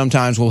this, and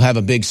sometimes we'll have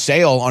a big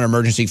sale on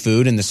emergency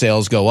food and the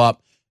sales go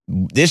up.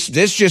 This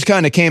just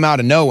kind of came out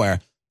of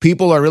nowhere.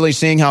 People are really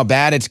seeing how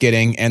bad it's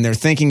getting, and they're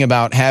thinking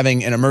about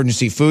having an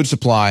emergency food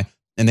supply,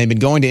 and they've been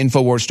going to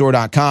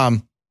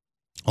InfoWarsStore.com.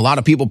 A lot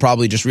of people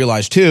probably just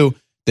realized, too,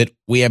 that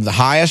we have the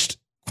highest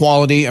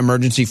quality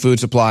emergency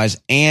food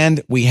supplies,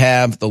 and we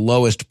have the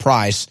lowest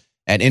price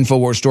at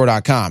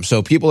InfoWarsStore.com.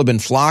 So people have been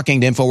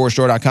flocking to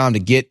InfoWarsStore.com to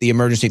get the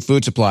emergency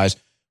food supplies.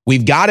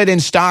 We've got it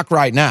in stock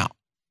right now.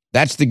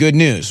 That's the good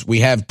news. We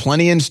have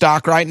plenty in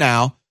stock right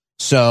now,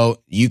 so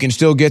you can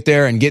still get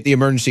there and get the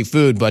emergency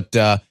food. But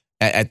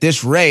at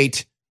this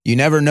rate, you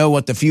never know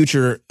what the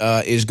future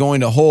is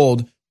going to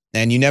hold,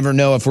 and you never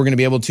know if we're going to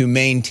be able to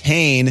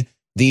maintain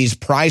these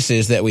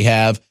prices that we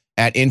have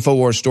at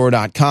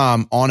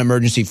InfoWarsStore.com on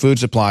emergency food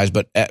supplies.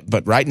 But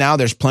right now,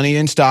 there's plenty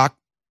in stock.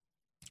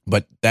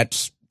 But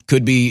that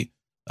could be,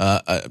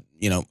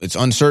 it's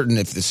uncertain.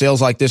 If the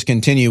sales like this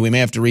continue, we may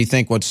have to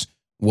rethink what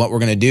we're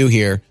going to do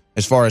here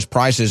as far as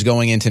prices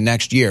going into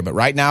next year. But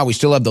right now, we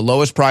still have the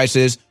lowest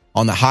prices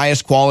on the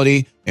highest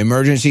quality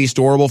emergency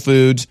storable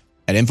foods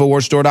at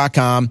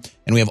InfoWarsStore.com.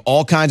 And we have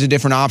all kinds of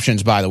different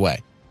options, by the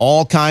way.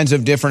 All kinds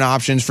of different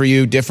options for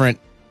you, different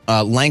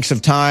lengths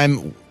of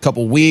time,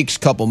 couple weeks,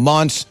 couple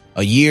months,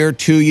 a year,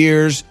 2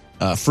 years,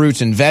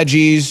 fruits and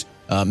veggies,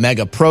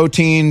 mega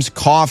proteins,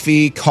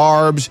 coffee,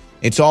 carbs.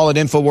 It's all at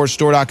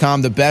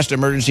InfoWarsStore.com. The best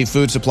emergency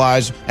food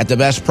supplies at the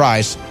best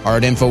price are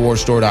at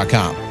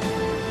InfoWarsStore.com.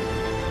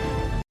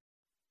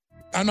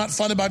 I'm not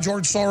funded by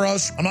George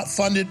Soros. I'm not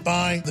funded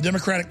by the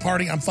Democratic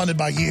Party. I'm funded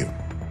by you.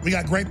 We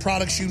got great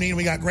products you need.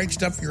 We got great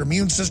stuff for your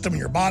immune system and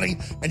your body,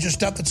 and just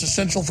stuff that's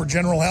essential for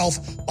general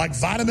health, like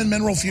Vitamin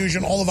Mineral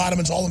Fusion, all the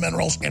vitamins, all the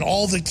minerals, and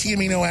all the key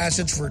amino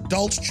acids for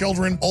adults,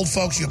 children, old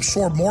folks. You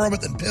absorb more of it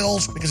than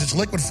pills because it's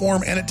liquid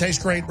form and it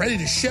tastes great. Ready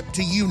to ship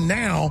to you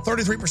now,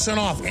 33%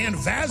 off. And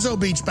Vaso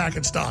Beats back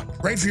in stock.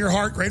 Great for your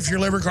heart, great for your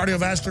liver,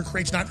 cardiovascular,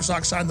 creates nitrous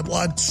oxide in the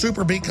blood.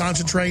 Super Beat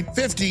Concentrate,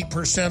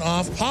 50%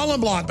 off. Pollen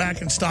Block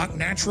back in stock,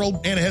 natural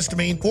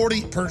antihistamine,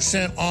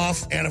 40%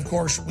 off. And of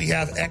course, we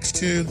have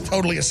X2,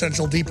 totally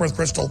essential deep earth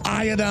crystal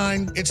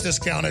iodine. It's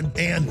discounted.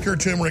 And pure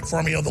turmeric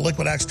formula, the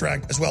liquid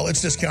extract as well.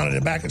 It's discounted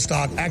and back in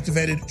stock.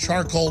 Activated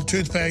charcoal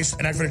toothpaste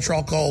and activated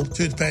charcoal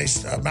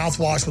toothpaste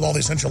mouthwash with all the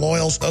essential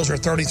oils. Those are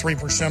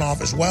 33%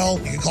 off as well.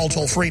 You can call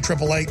toll free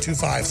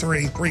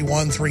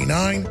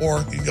 888-253-3139, or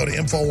you can go to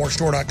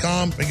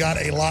InfoWarsStore.com. We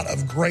got a lot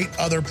of great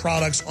other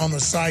products on the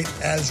site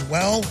as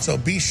well. So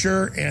be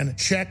sure and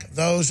check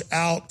those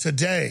out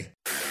today.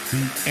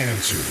 The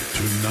answer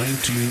to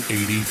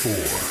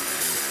 1984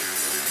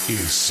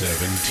 is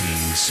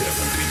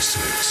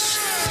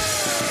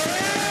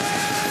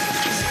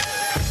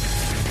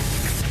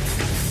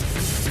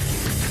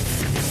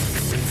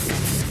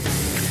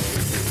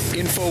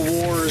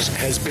InfoWars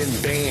has been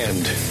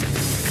banned,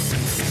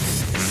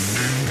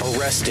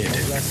 arrested,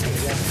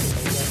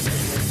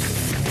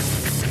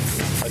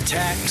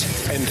 attacked,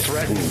 and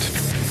threatened.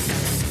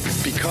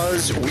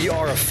 Because we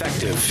are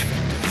effective.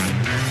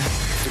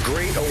 The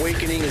Great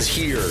Awakening is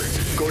here.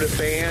 Go to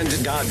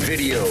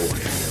band.video.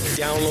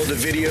 Download the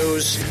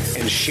videos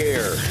and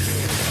share.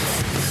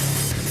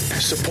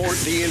 Support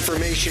the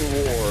information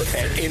war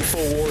at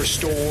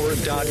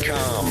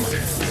InfoWarsStore.com.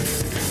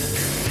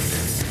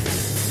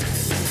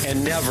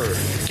 And never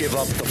give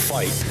up the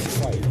fight.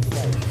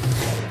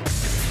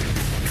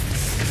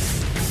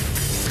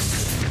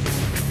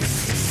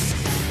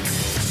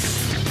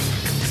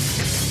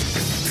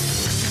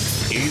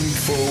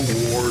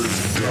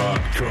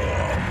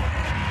 InfoWars.com.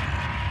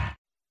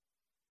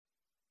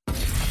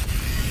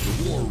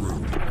 The War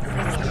Room.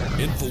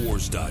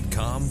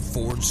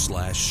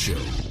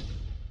 InfoWars.com/show.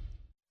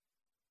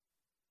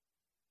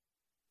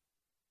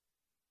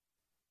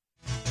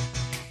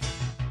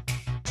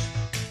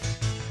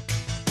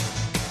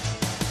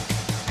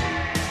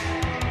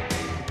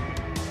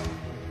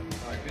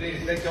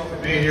 Thank y'all for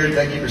being here.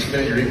 Thank you for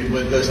spending your evening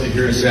with us to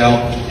hear us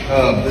out.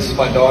 This is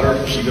my daughter.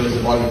 She goes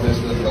to Bobby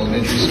Bismuth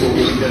Elementary School.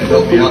 She's going to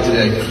help me out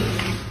today.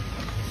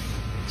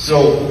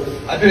 So,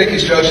 I've been in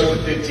construction for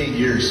 15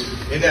 years.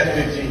 In that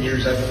 15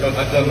 years, I've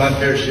done my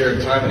fair share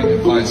of time in a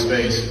confined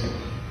space.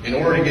 In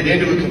order to get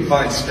into a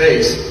confined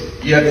space,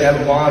 you have to have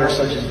a monitor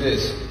such as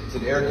this. It's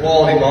an air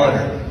quality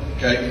monitor,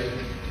 okay?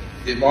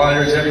 It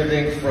monitors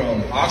everything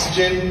from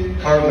oxygen,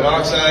 carbon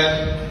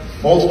monoxide,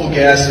 multiple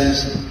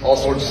gases, all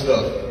sorts of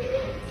stuff.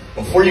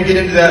 Before you get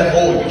into that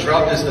hole, you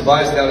drop this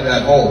device down in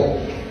that hole.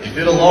 If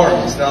it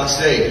alarms, it's not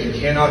safe. You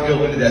cannot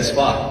go into that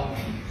spot.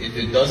 If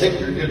it doesn't,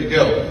 you're good to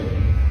go.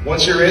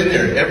 Once you're in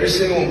there, every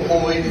single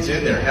employee that's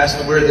in there has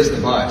to wear this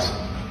device.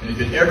 And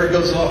if it ever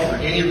goes off for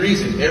any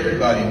reason,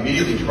 everybody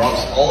immediately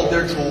drops all of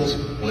their tools,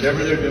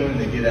 whatever they're doing,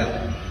 they get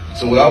out.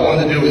 So what I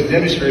wanted to do was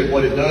demonstrate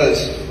what it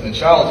does when a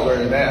child's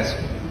wearing a mask.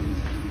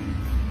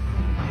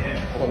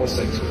 Hold on one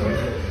second, sweetheart.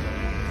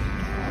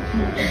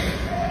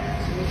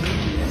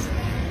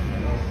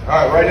 All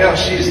right, right now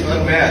she is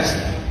unmasked.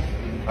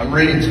 I'm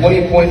reading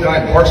 20.9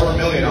 parts per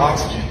million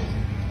oxygen.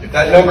 If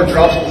that number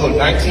drops below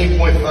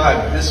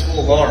 19.5, this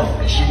will alarm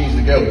and she needs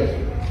to go.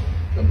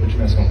 Don't put your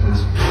mask on,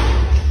 please.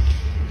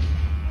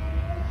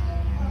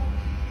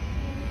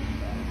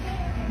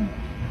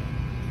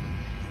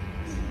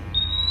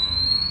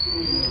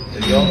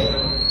 There you go.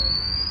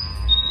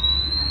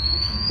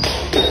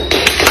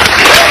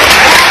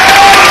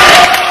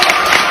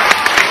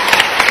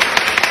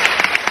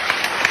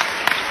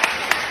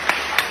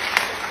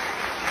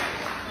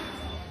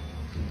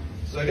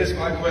 So I guess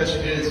my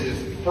question is,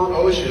 if per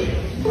OSHA,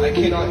 I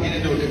cannot get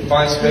into a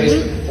confined space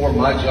to perform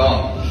my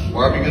job,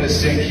 why are we going to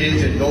send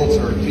kids, adults,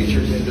 or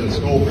teachers into a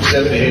school for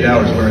 7 to 8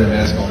 hours wearing a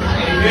mask all the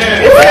time? If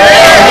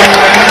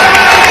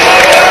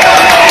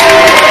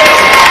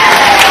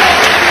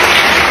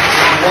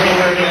you want to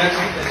wear a mask,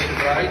 that's your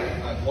right.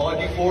 I applaud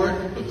you for it,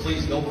 but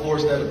please don't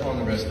force that upon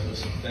the rest of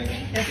us. Thank you.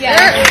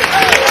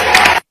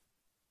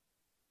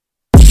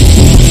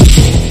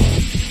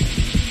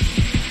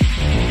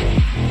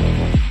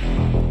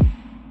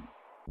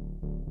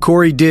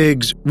 Corey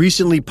Diggs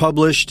recently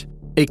published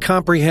a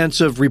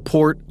comprehensive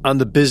report on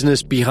the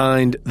business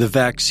behind the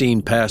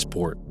vaccine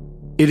passport.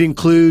 It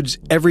includes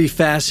every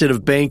facet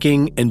of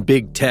banking and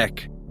big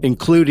tech,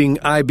 including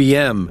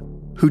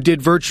IBM, who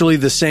did virtually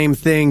the same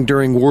thing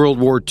during World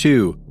War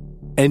II,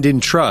 and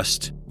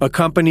Entrust, a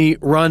company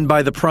run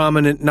by the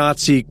prominent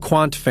Nazi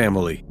Quandt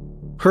family.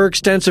 Her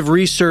extensive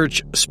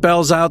research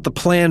spells out the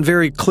plan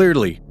very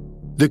clearly.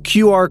 The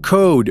QR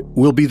code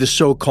will be the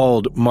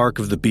so-called mark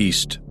of the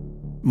beast,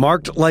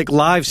 marked like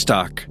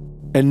livestock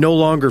and no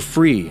longer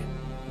free.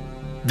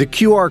 The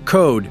QR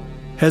code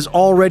has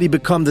already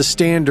become the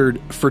standard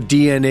for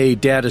DNA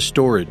data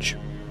storage.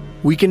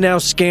 We can now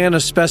scan a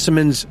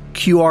specimen's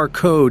QR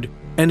code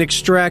and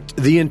extract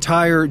the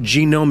entire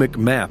genomic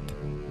map.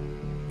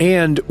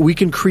 And we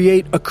can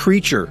create a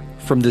creature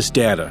from this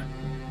data.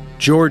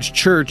 George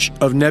Church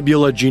of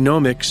Nebula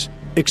Genomics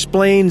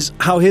explains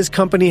how his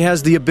company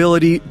has the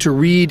ability to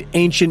read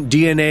ancient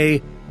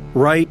DNA,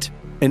 write,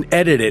 and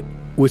edit it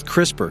with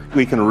CRISPR.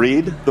 We can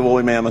read the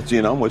woolly mammoth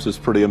genome, which is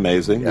pretty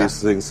amazing. Yeah.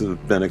 These things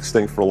have been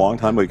extinct for a long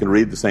time. We can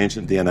read this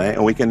ancient DNA,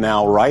 and we can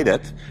now write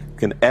it,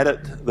 can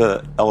edit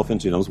the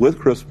elephant genomes with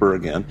CRISPR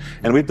again.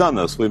 And we've done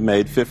this. We've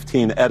made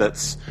 15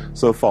 edits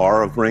so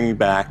far of bringing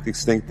back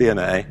extinct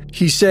DNA.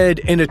 He said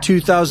in a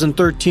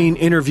 2013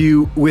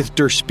 interview with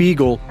Der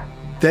Spiegel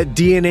that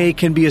DNA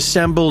can be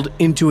assembled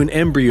into an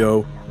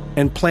embryo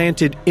and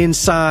planted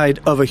inside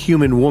of a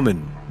human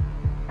woman.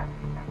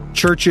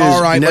 Churches.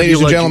 All right,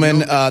 ladies and gentlemen,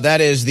 that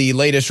is the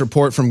latest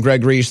report from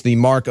Greg Reese. The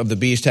mark of the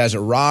beast has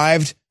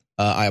arrived.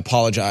 I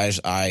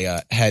apologize.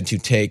 I had to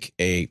take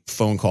a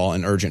phone call,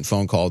 an urgent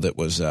phone call that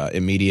was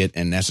immediate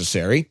and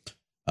necessary.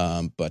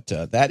 But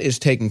that is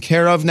taken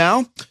care of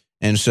now.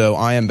 And so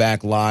I am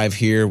back live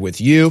here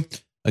with you.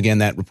 Again,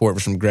 that report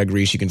was from Greg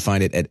Reese. You can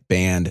find it at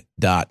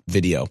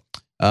band.video.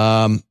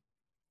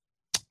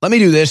 Let me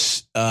do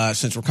this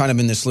since we're kind of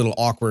in this little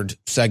awkward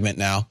segment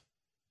now.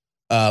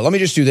 let me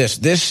just do this.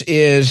 This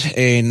is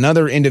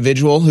another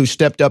individual who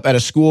stepped up at a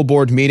school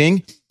board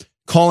meeting,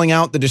 calling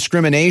out the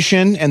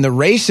discrimination and the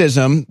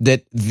racism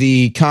that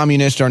the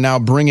communists are now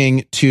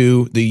bringing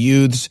to the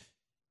youths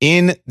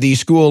in the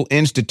school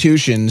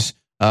institutions.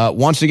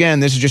 Once again,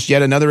 this is just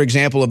yet another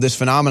example of this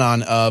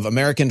phenomenon of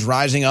Americans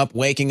rising up,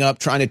 waking up,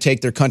 trying to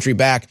take their country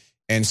back.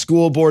 And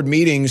school board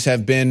meetings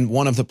have been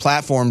one of the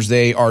platforms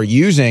they are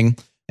using.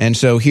 And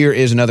so here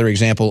is another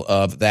example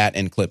of that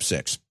in clip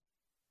 6.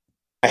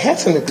 I had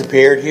something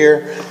prepared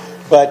here,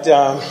 but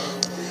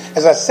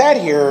as I sat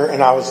here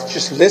and I was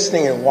just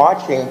listening and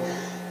watching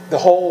the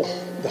whole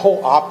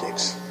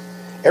optics,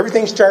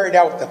 everything started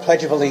out with the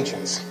Pledge of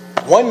Allegiance.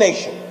 One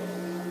nation,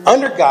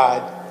 under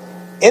God,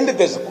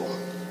 indivisible.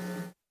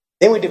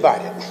 Then we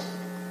divided.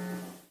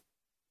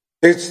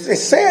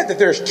 It's said that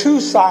there's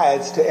two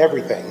sides to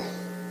everything.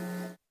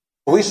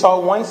 We saw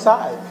one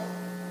side.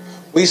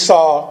 We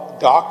saw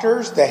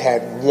doctors that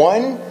had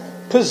one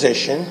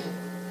position,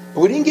 but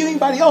we didn't give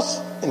anybody else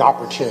an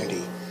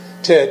opportunity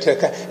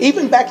to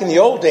even back in the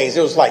old days,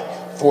 it was like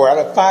 4 out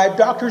of 5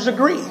 doctors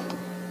agree.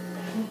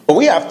 But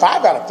we have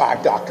 5 out of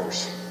 5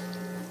 doctors.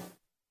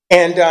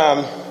 And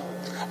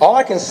all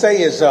I can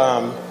say is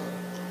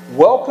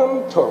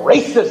welcome to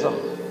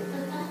racism.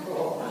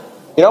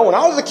 You know, when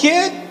I was a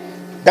kid,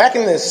 back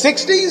in the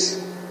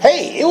 60s,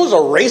 hey, it was a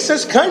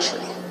racist country,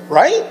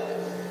 right?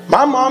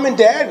 My mom and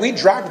dad, we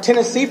drive to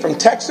Tennessee from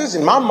Texas,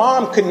 and my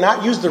mom could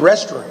not use the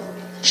restroom.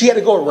 She had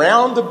to go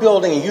around the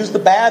building and use the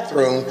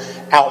bathroom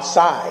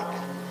outside.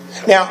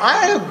 Now,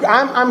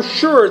 I'm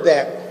sure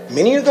that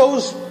many of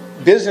those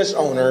business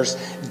owners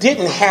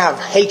didn't have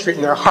hatred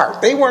in their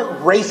heart. They weren't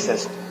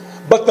racist,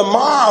 but the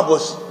mob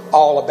was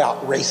all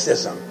about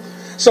racism.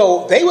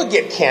 So they would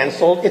get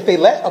canceled if they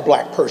let a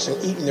black person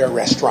eat in their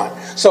restaurant.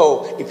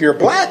 So if you're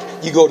black,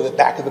 you go to the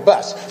back of the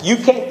bus. You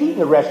can't eat in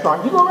the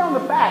restaurant. You go around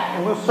the back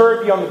and we'll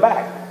serve you on the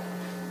back.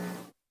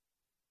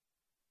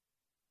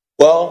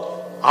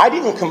 Well, I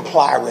didn't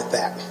comply with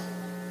that.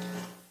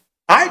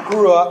 I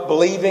grew up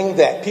believing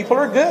that people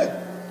are good.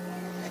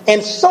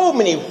 And so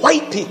many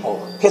white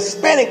people,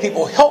 Hispanic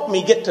people helped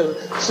me get to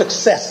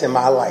success in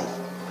my life.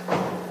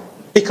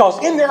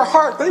 Because in their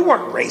heart, they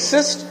weren't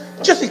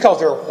racist just because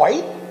they're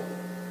white.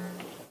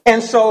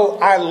 And so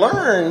I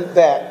learned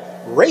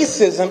that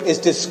racism is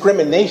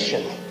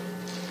discrimination.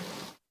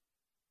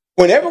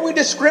 Whenever we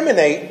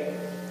discriminate,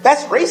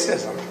 that's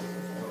racism.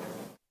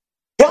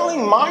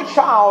 Telling my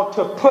child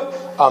to put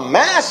a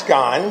mask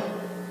on,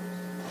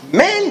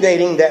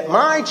 mandating that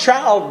my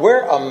child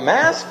wear a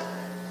mask,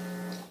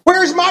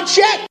 where's my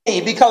check?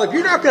 Because if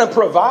you're not going to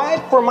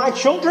provide for my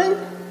children,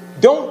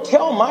 don't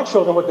tell my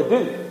children what to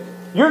do.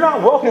 You're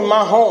not welcome in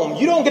my home.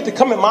 You don't get to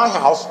come in my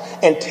house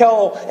and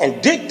tell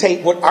and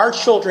dictate what our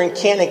children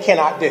can and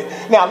cannot do.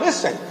 Now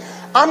listen,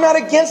 I'm not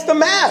against the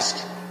mask.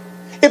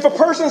 If a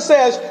person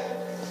says,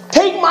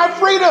 take my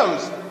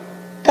freedoms,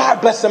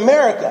 God bless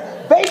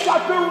America. They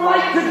got the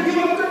right to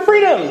give up their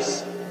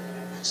freedoms.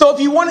 So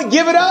if you want to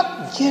give it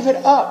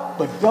up,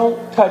 but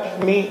don't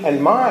touch me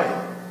and mine.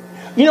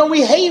 You know,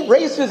 we hate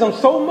racism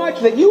so much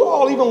that you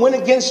all even went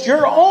against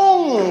your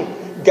own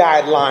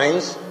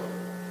guidelines.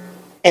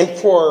 And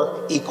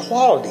for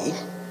equality,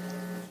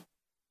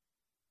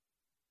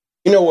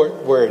 you know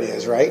where it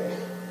is, right?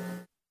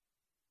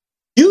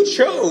 You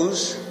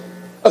chose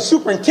a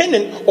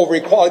superintendent over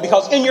equality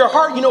because in your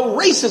heart, you know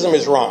racism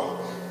is wrong.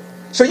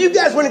 So you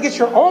guys want to get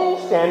your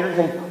own standards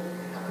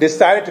and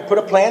decided to put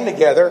a plan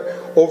together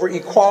over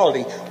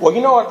equality. Well, you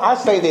know what? I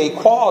say the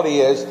equality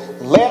is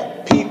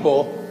let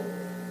people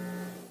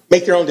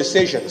make their own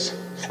decisions.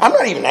 I'm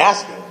not even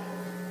asking.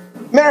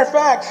 Matter of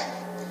fact,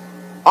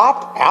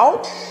 opt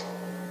out.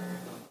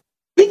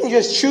 We can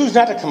just choose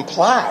not to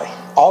comply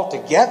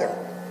altogether.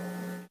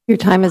 Your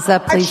time is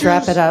up. Please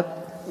wrap it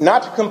up.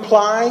 Not to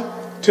comply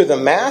to the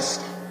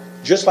mask,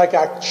 just like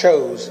I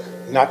chose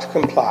not to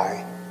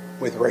comply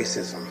with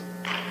racism.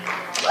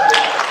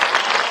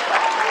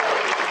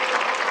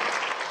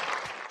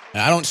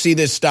 I don't see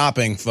this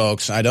stopping,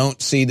 folks. I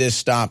don't see this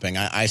stopping.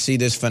 I see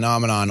this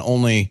phenomenon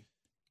only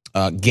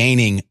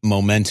gaining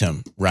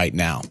momentum right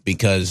now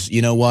because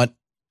you know what?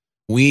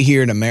 We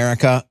here in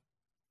America,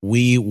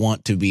 we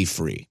want to be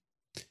free.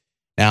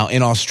 Now,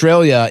 in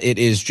Australia, it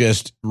is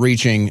just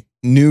reaching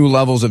new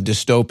levels of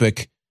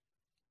dystopic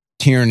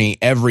tyranny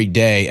every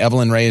day.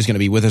 Evelyn Ray is going to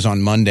be with us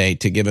on Monday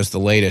to give us the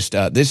latest.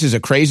 This is a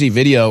crazy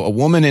video. A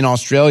woman in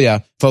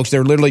Australia, folks,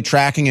 they're literally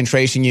tracking and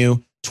tracing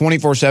you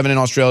 24/7 in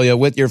Australia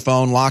with your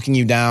phone, locking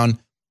you down.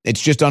 It's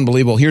just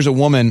unbelievable. Here's a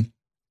woman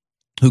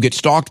who gets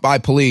stalked by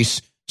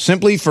police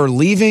simply for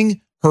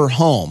leaving her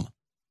home.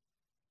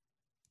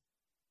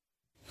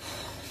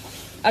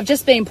 I've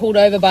just been pulled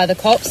over by the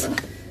cops,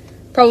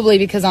 probably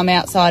because I'm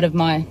outside of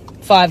my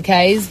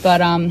 5Ks, but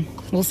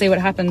we'll see what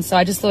happens. So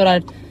I just thought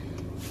I'd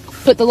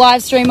put the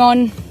live stream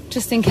on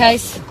just in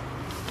case.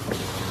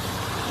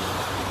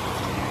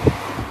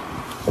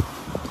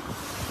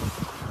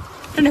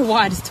 I don't know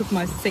why I just took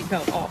my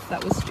seatbelt off.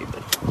 That was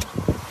stupid.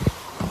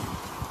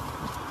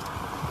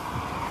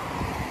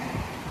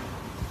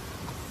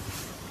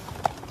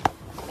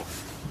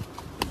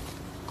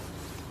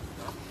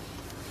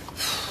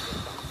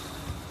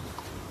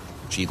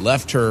 She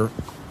left her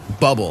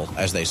bubble,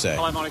 as they say.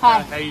 Hello, Monica.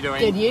 Hi. How are you doing?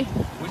 Good, you?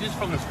 We're just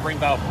from the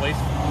Springvale Police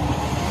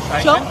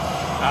Station. Sure.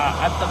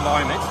 At the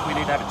moment, we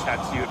need to have a chat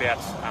to you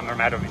about a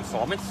matter of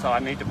incitement, so I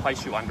need to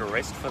place you under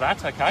arrest for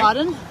that, okay?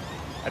 Pardon?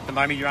 At the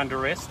moment, you're under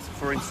arrest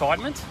for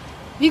incitement.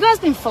 Have you guys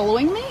been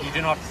following me? You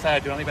do not have to say I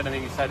do anything, but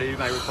anything you say to you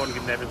may report and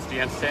give evidence. Do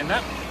you understand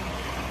that?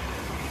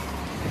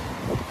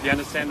 Do you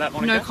understand that,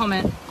 Monica? No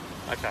comment.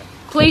 Okay.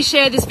 Please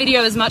share this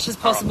video as much as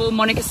possible. Right.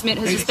 Monica Smith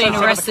has just been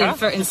arrested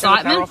for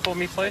incitement. Turn the car off for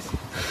me, please.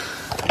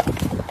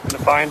 The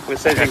phone, we're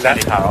seizing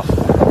that car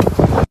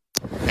off.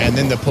 And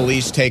then the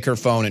police take her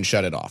phone and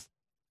shut it off.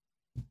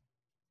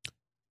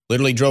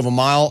 Literally drove a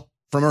mile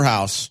from her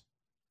house,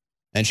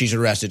 and she's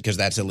arrested because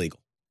that's illegal.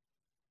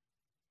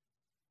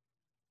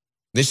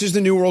 This is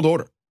the New World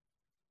Order.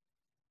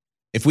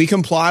 If we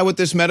comply with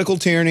this medical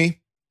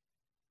tyranny,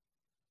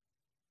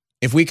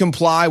 if we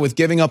comply with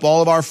giving up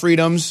all of our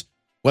freedoms,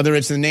 whether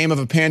it's in the name of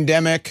a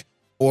pandemic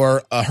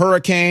or a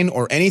hurricane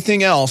or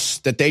anything else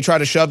that they try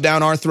to shove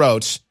down our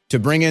throats to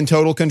bring in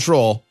total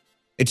control,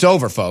 it's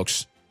over,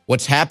 folks.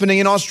 What's happening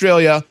in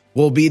Australia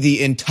will be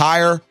the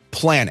entire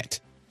planet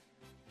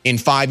in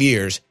 5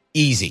 years,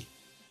 easy.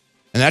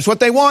 And that's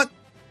what they want.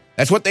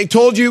 That's what they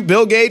told you.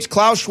 Bill Gates,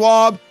 Klaus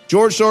Schwab,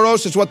 George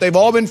Soros, it's what they've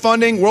all been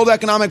funding. World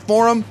Economic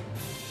Forum.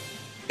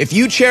 If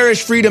you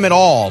cherish freedom at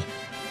all,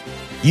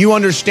 you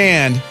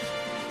understand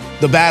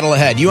the battle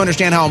ahead. You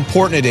understand how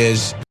important it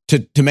is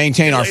to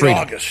maintain our freedom.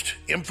 In August,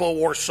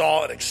 InfoWars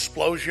saw an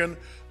explosion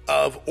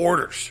of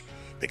orders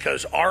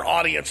because our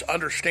audience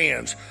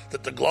understands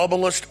that the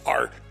globalists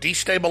are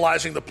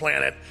destabilizing the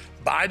planet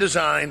by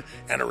design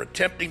and are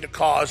attempting to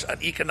cause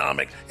an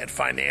economic and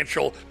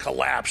financial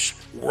collapse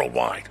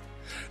worldwide.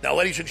 Now,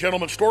 ladies and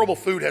gentlemen, storable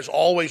food has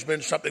always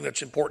been something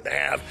that's important to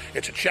have.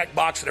 It's a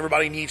checkbox that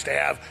everybody needs to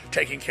have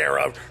taken care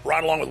of,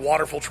 right along with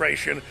water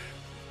filtration,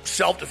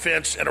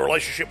 self-defense, and a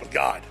relationship with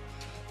God.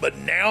 But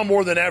now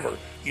more than ever,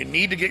 you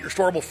need to get your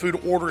storable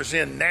food orders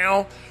in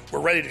now. We're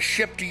ready to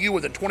ship to you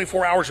within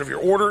 24 hours of your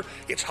order.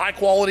 It's high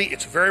quality.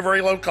 It's very,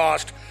 very low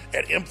cost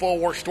at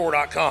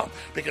InfoWarsStore.com.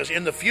 Because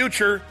in the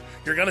future,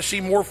 you're going to see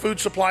more food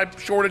supply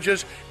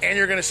shortages and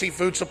you're going to see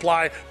food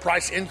supply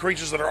price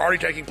increases that are already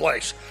taking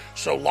place.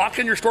 So lock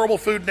in your storable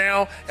food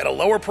now at a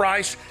lower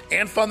price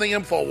and fund the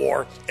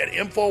InfoWar at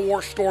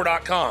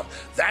InfoWarsStore.com.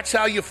 That's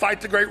how you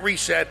fight the Great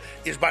Reset,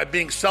 is by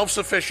being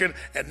self-sufficient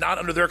and not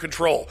under their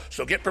control.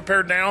 So get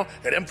prepared now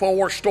at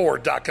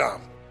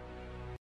InfoWarsStore.com.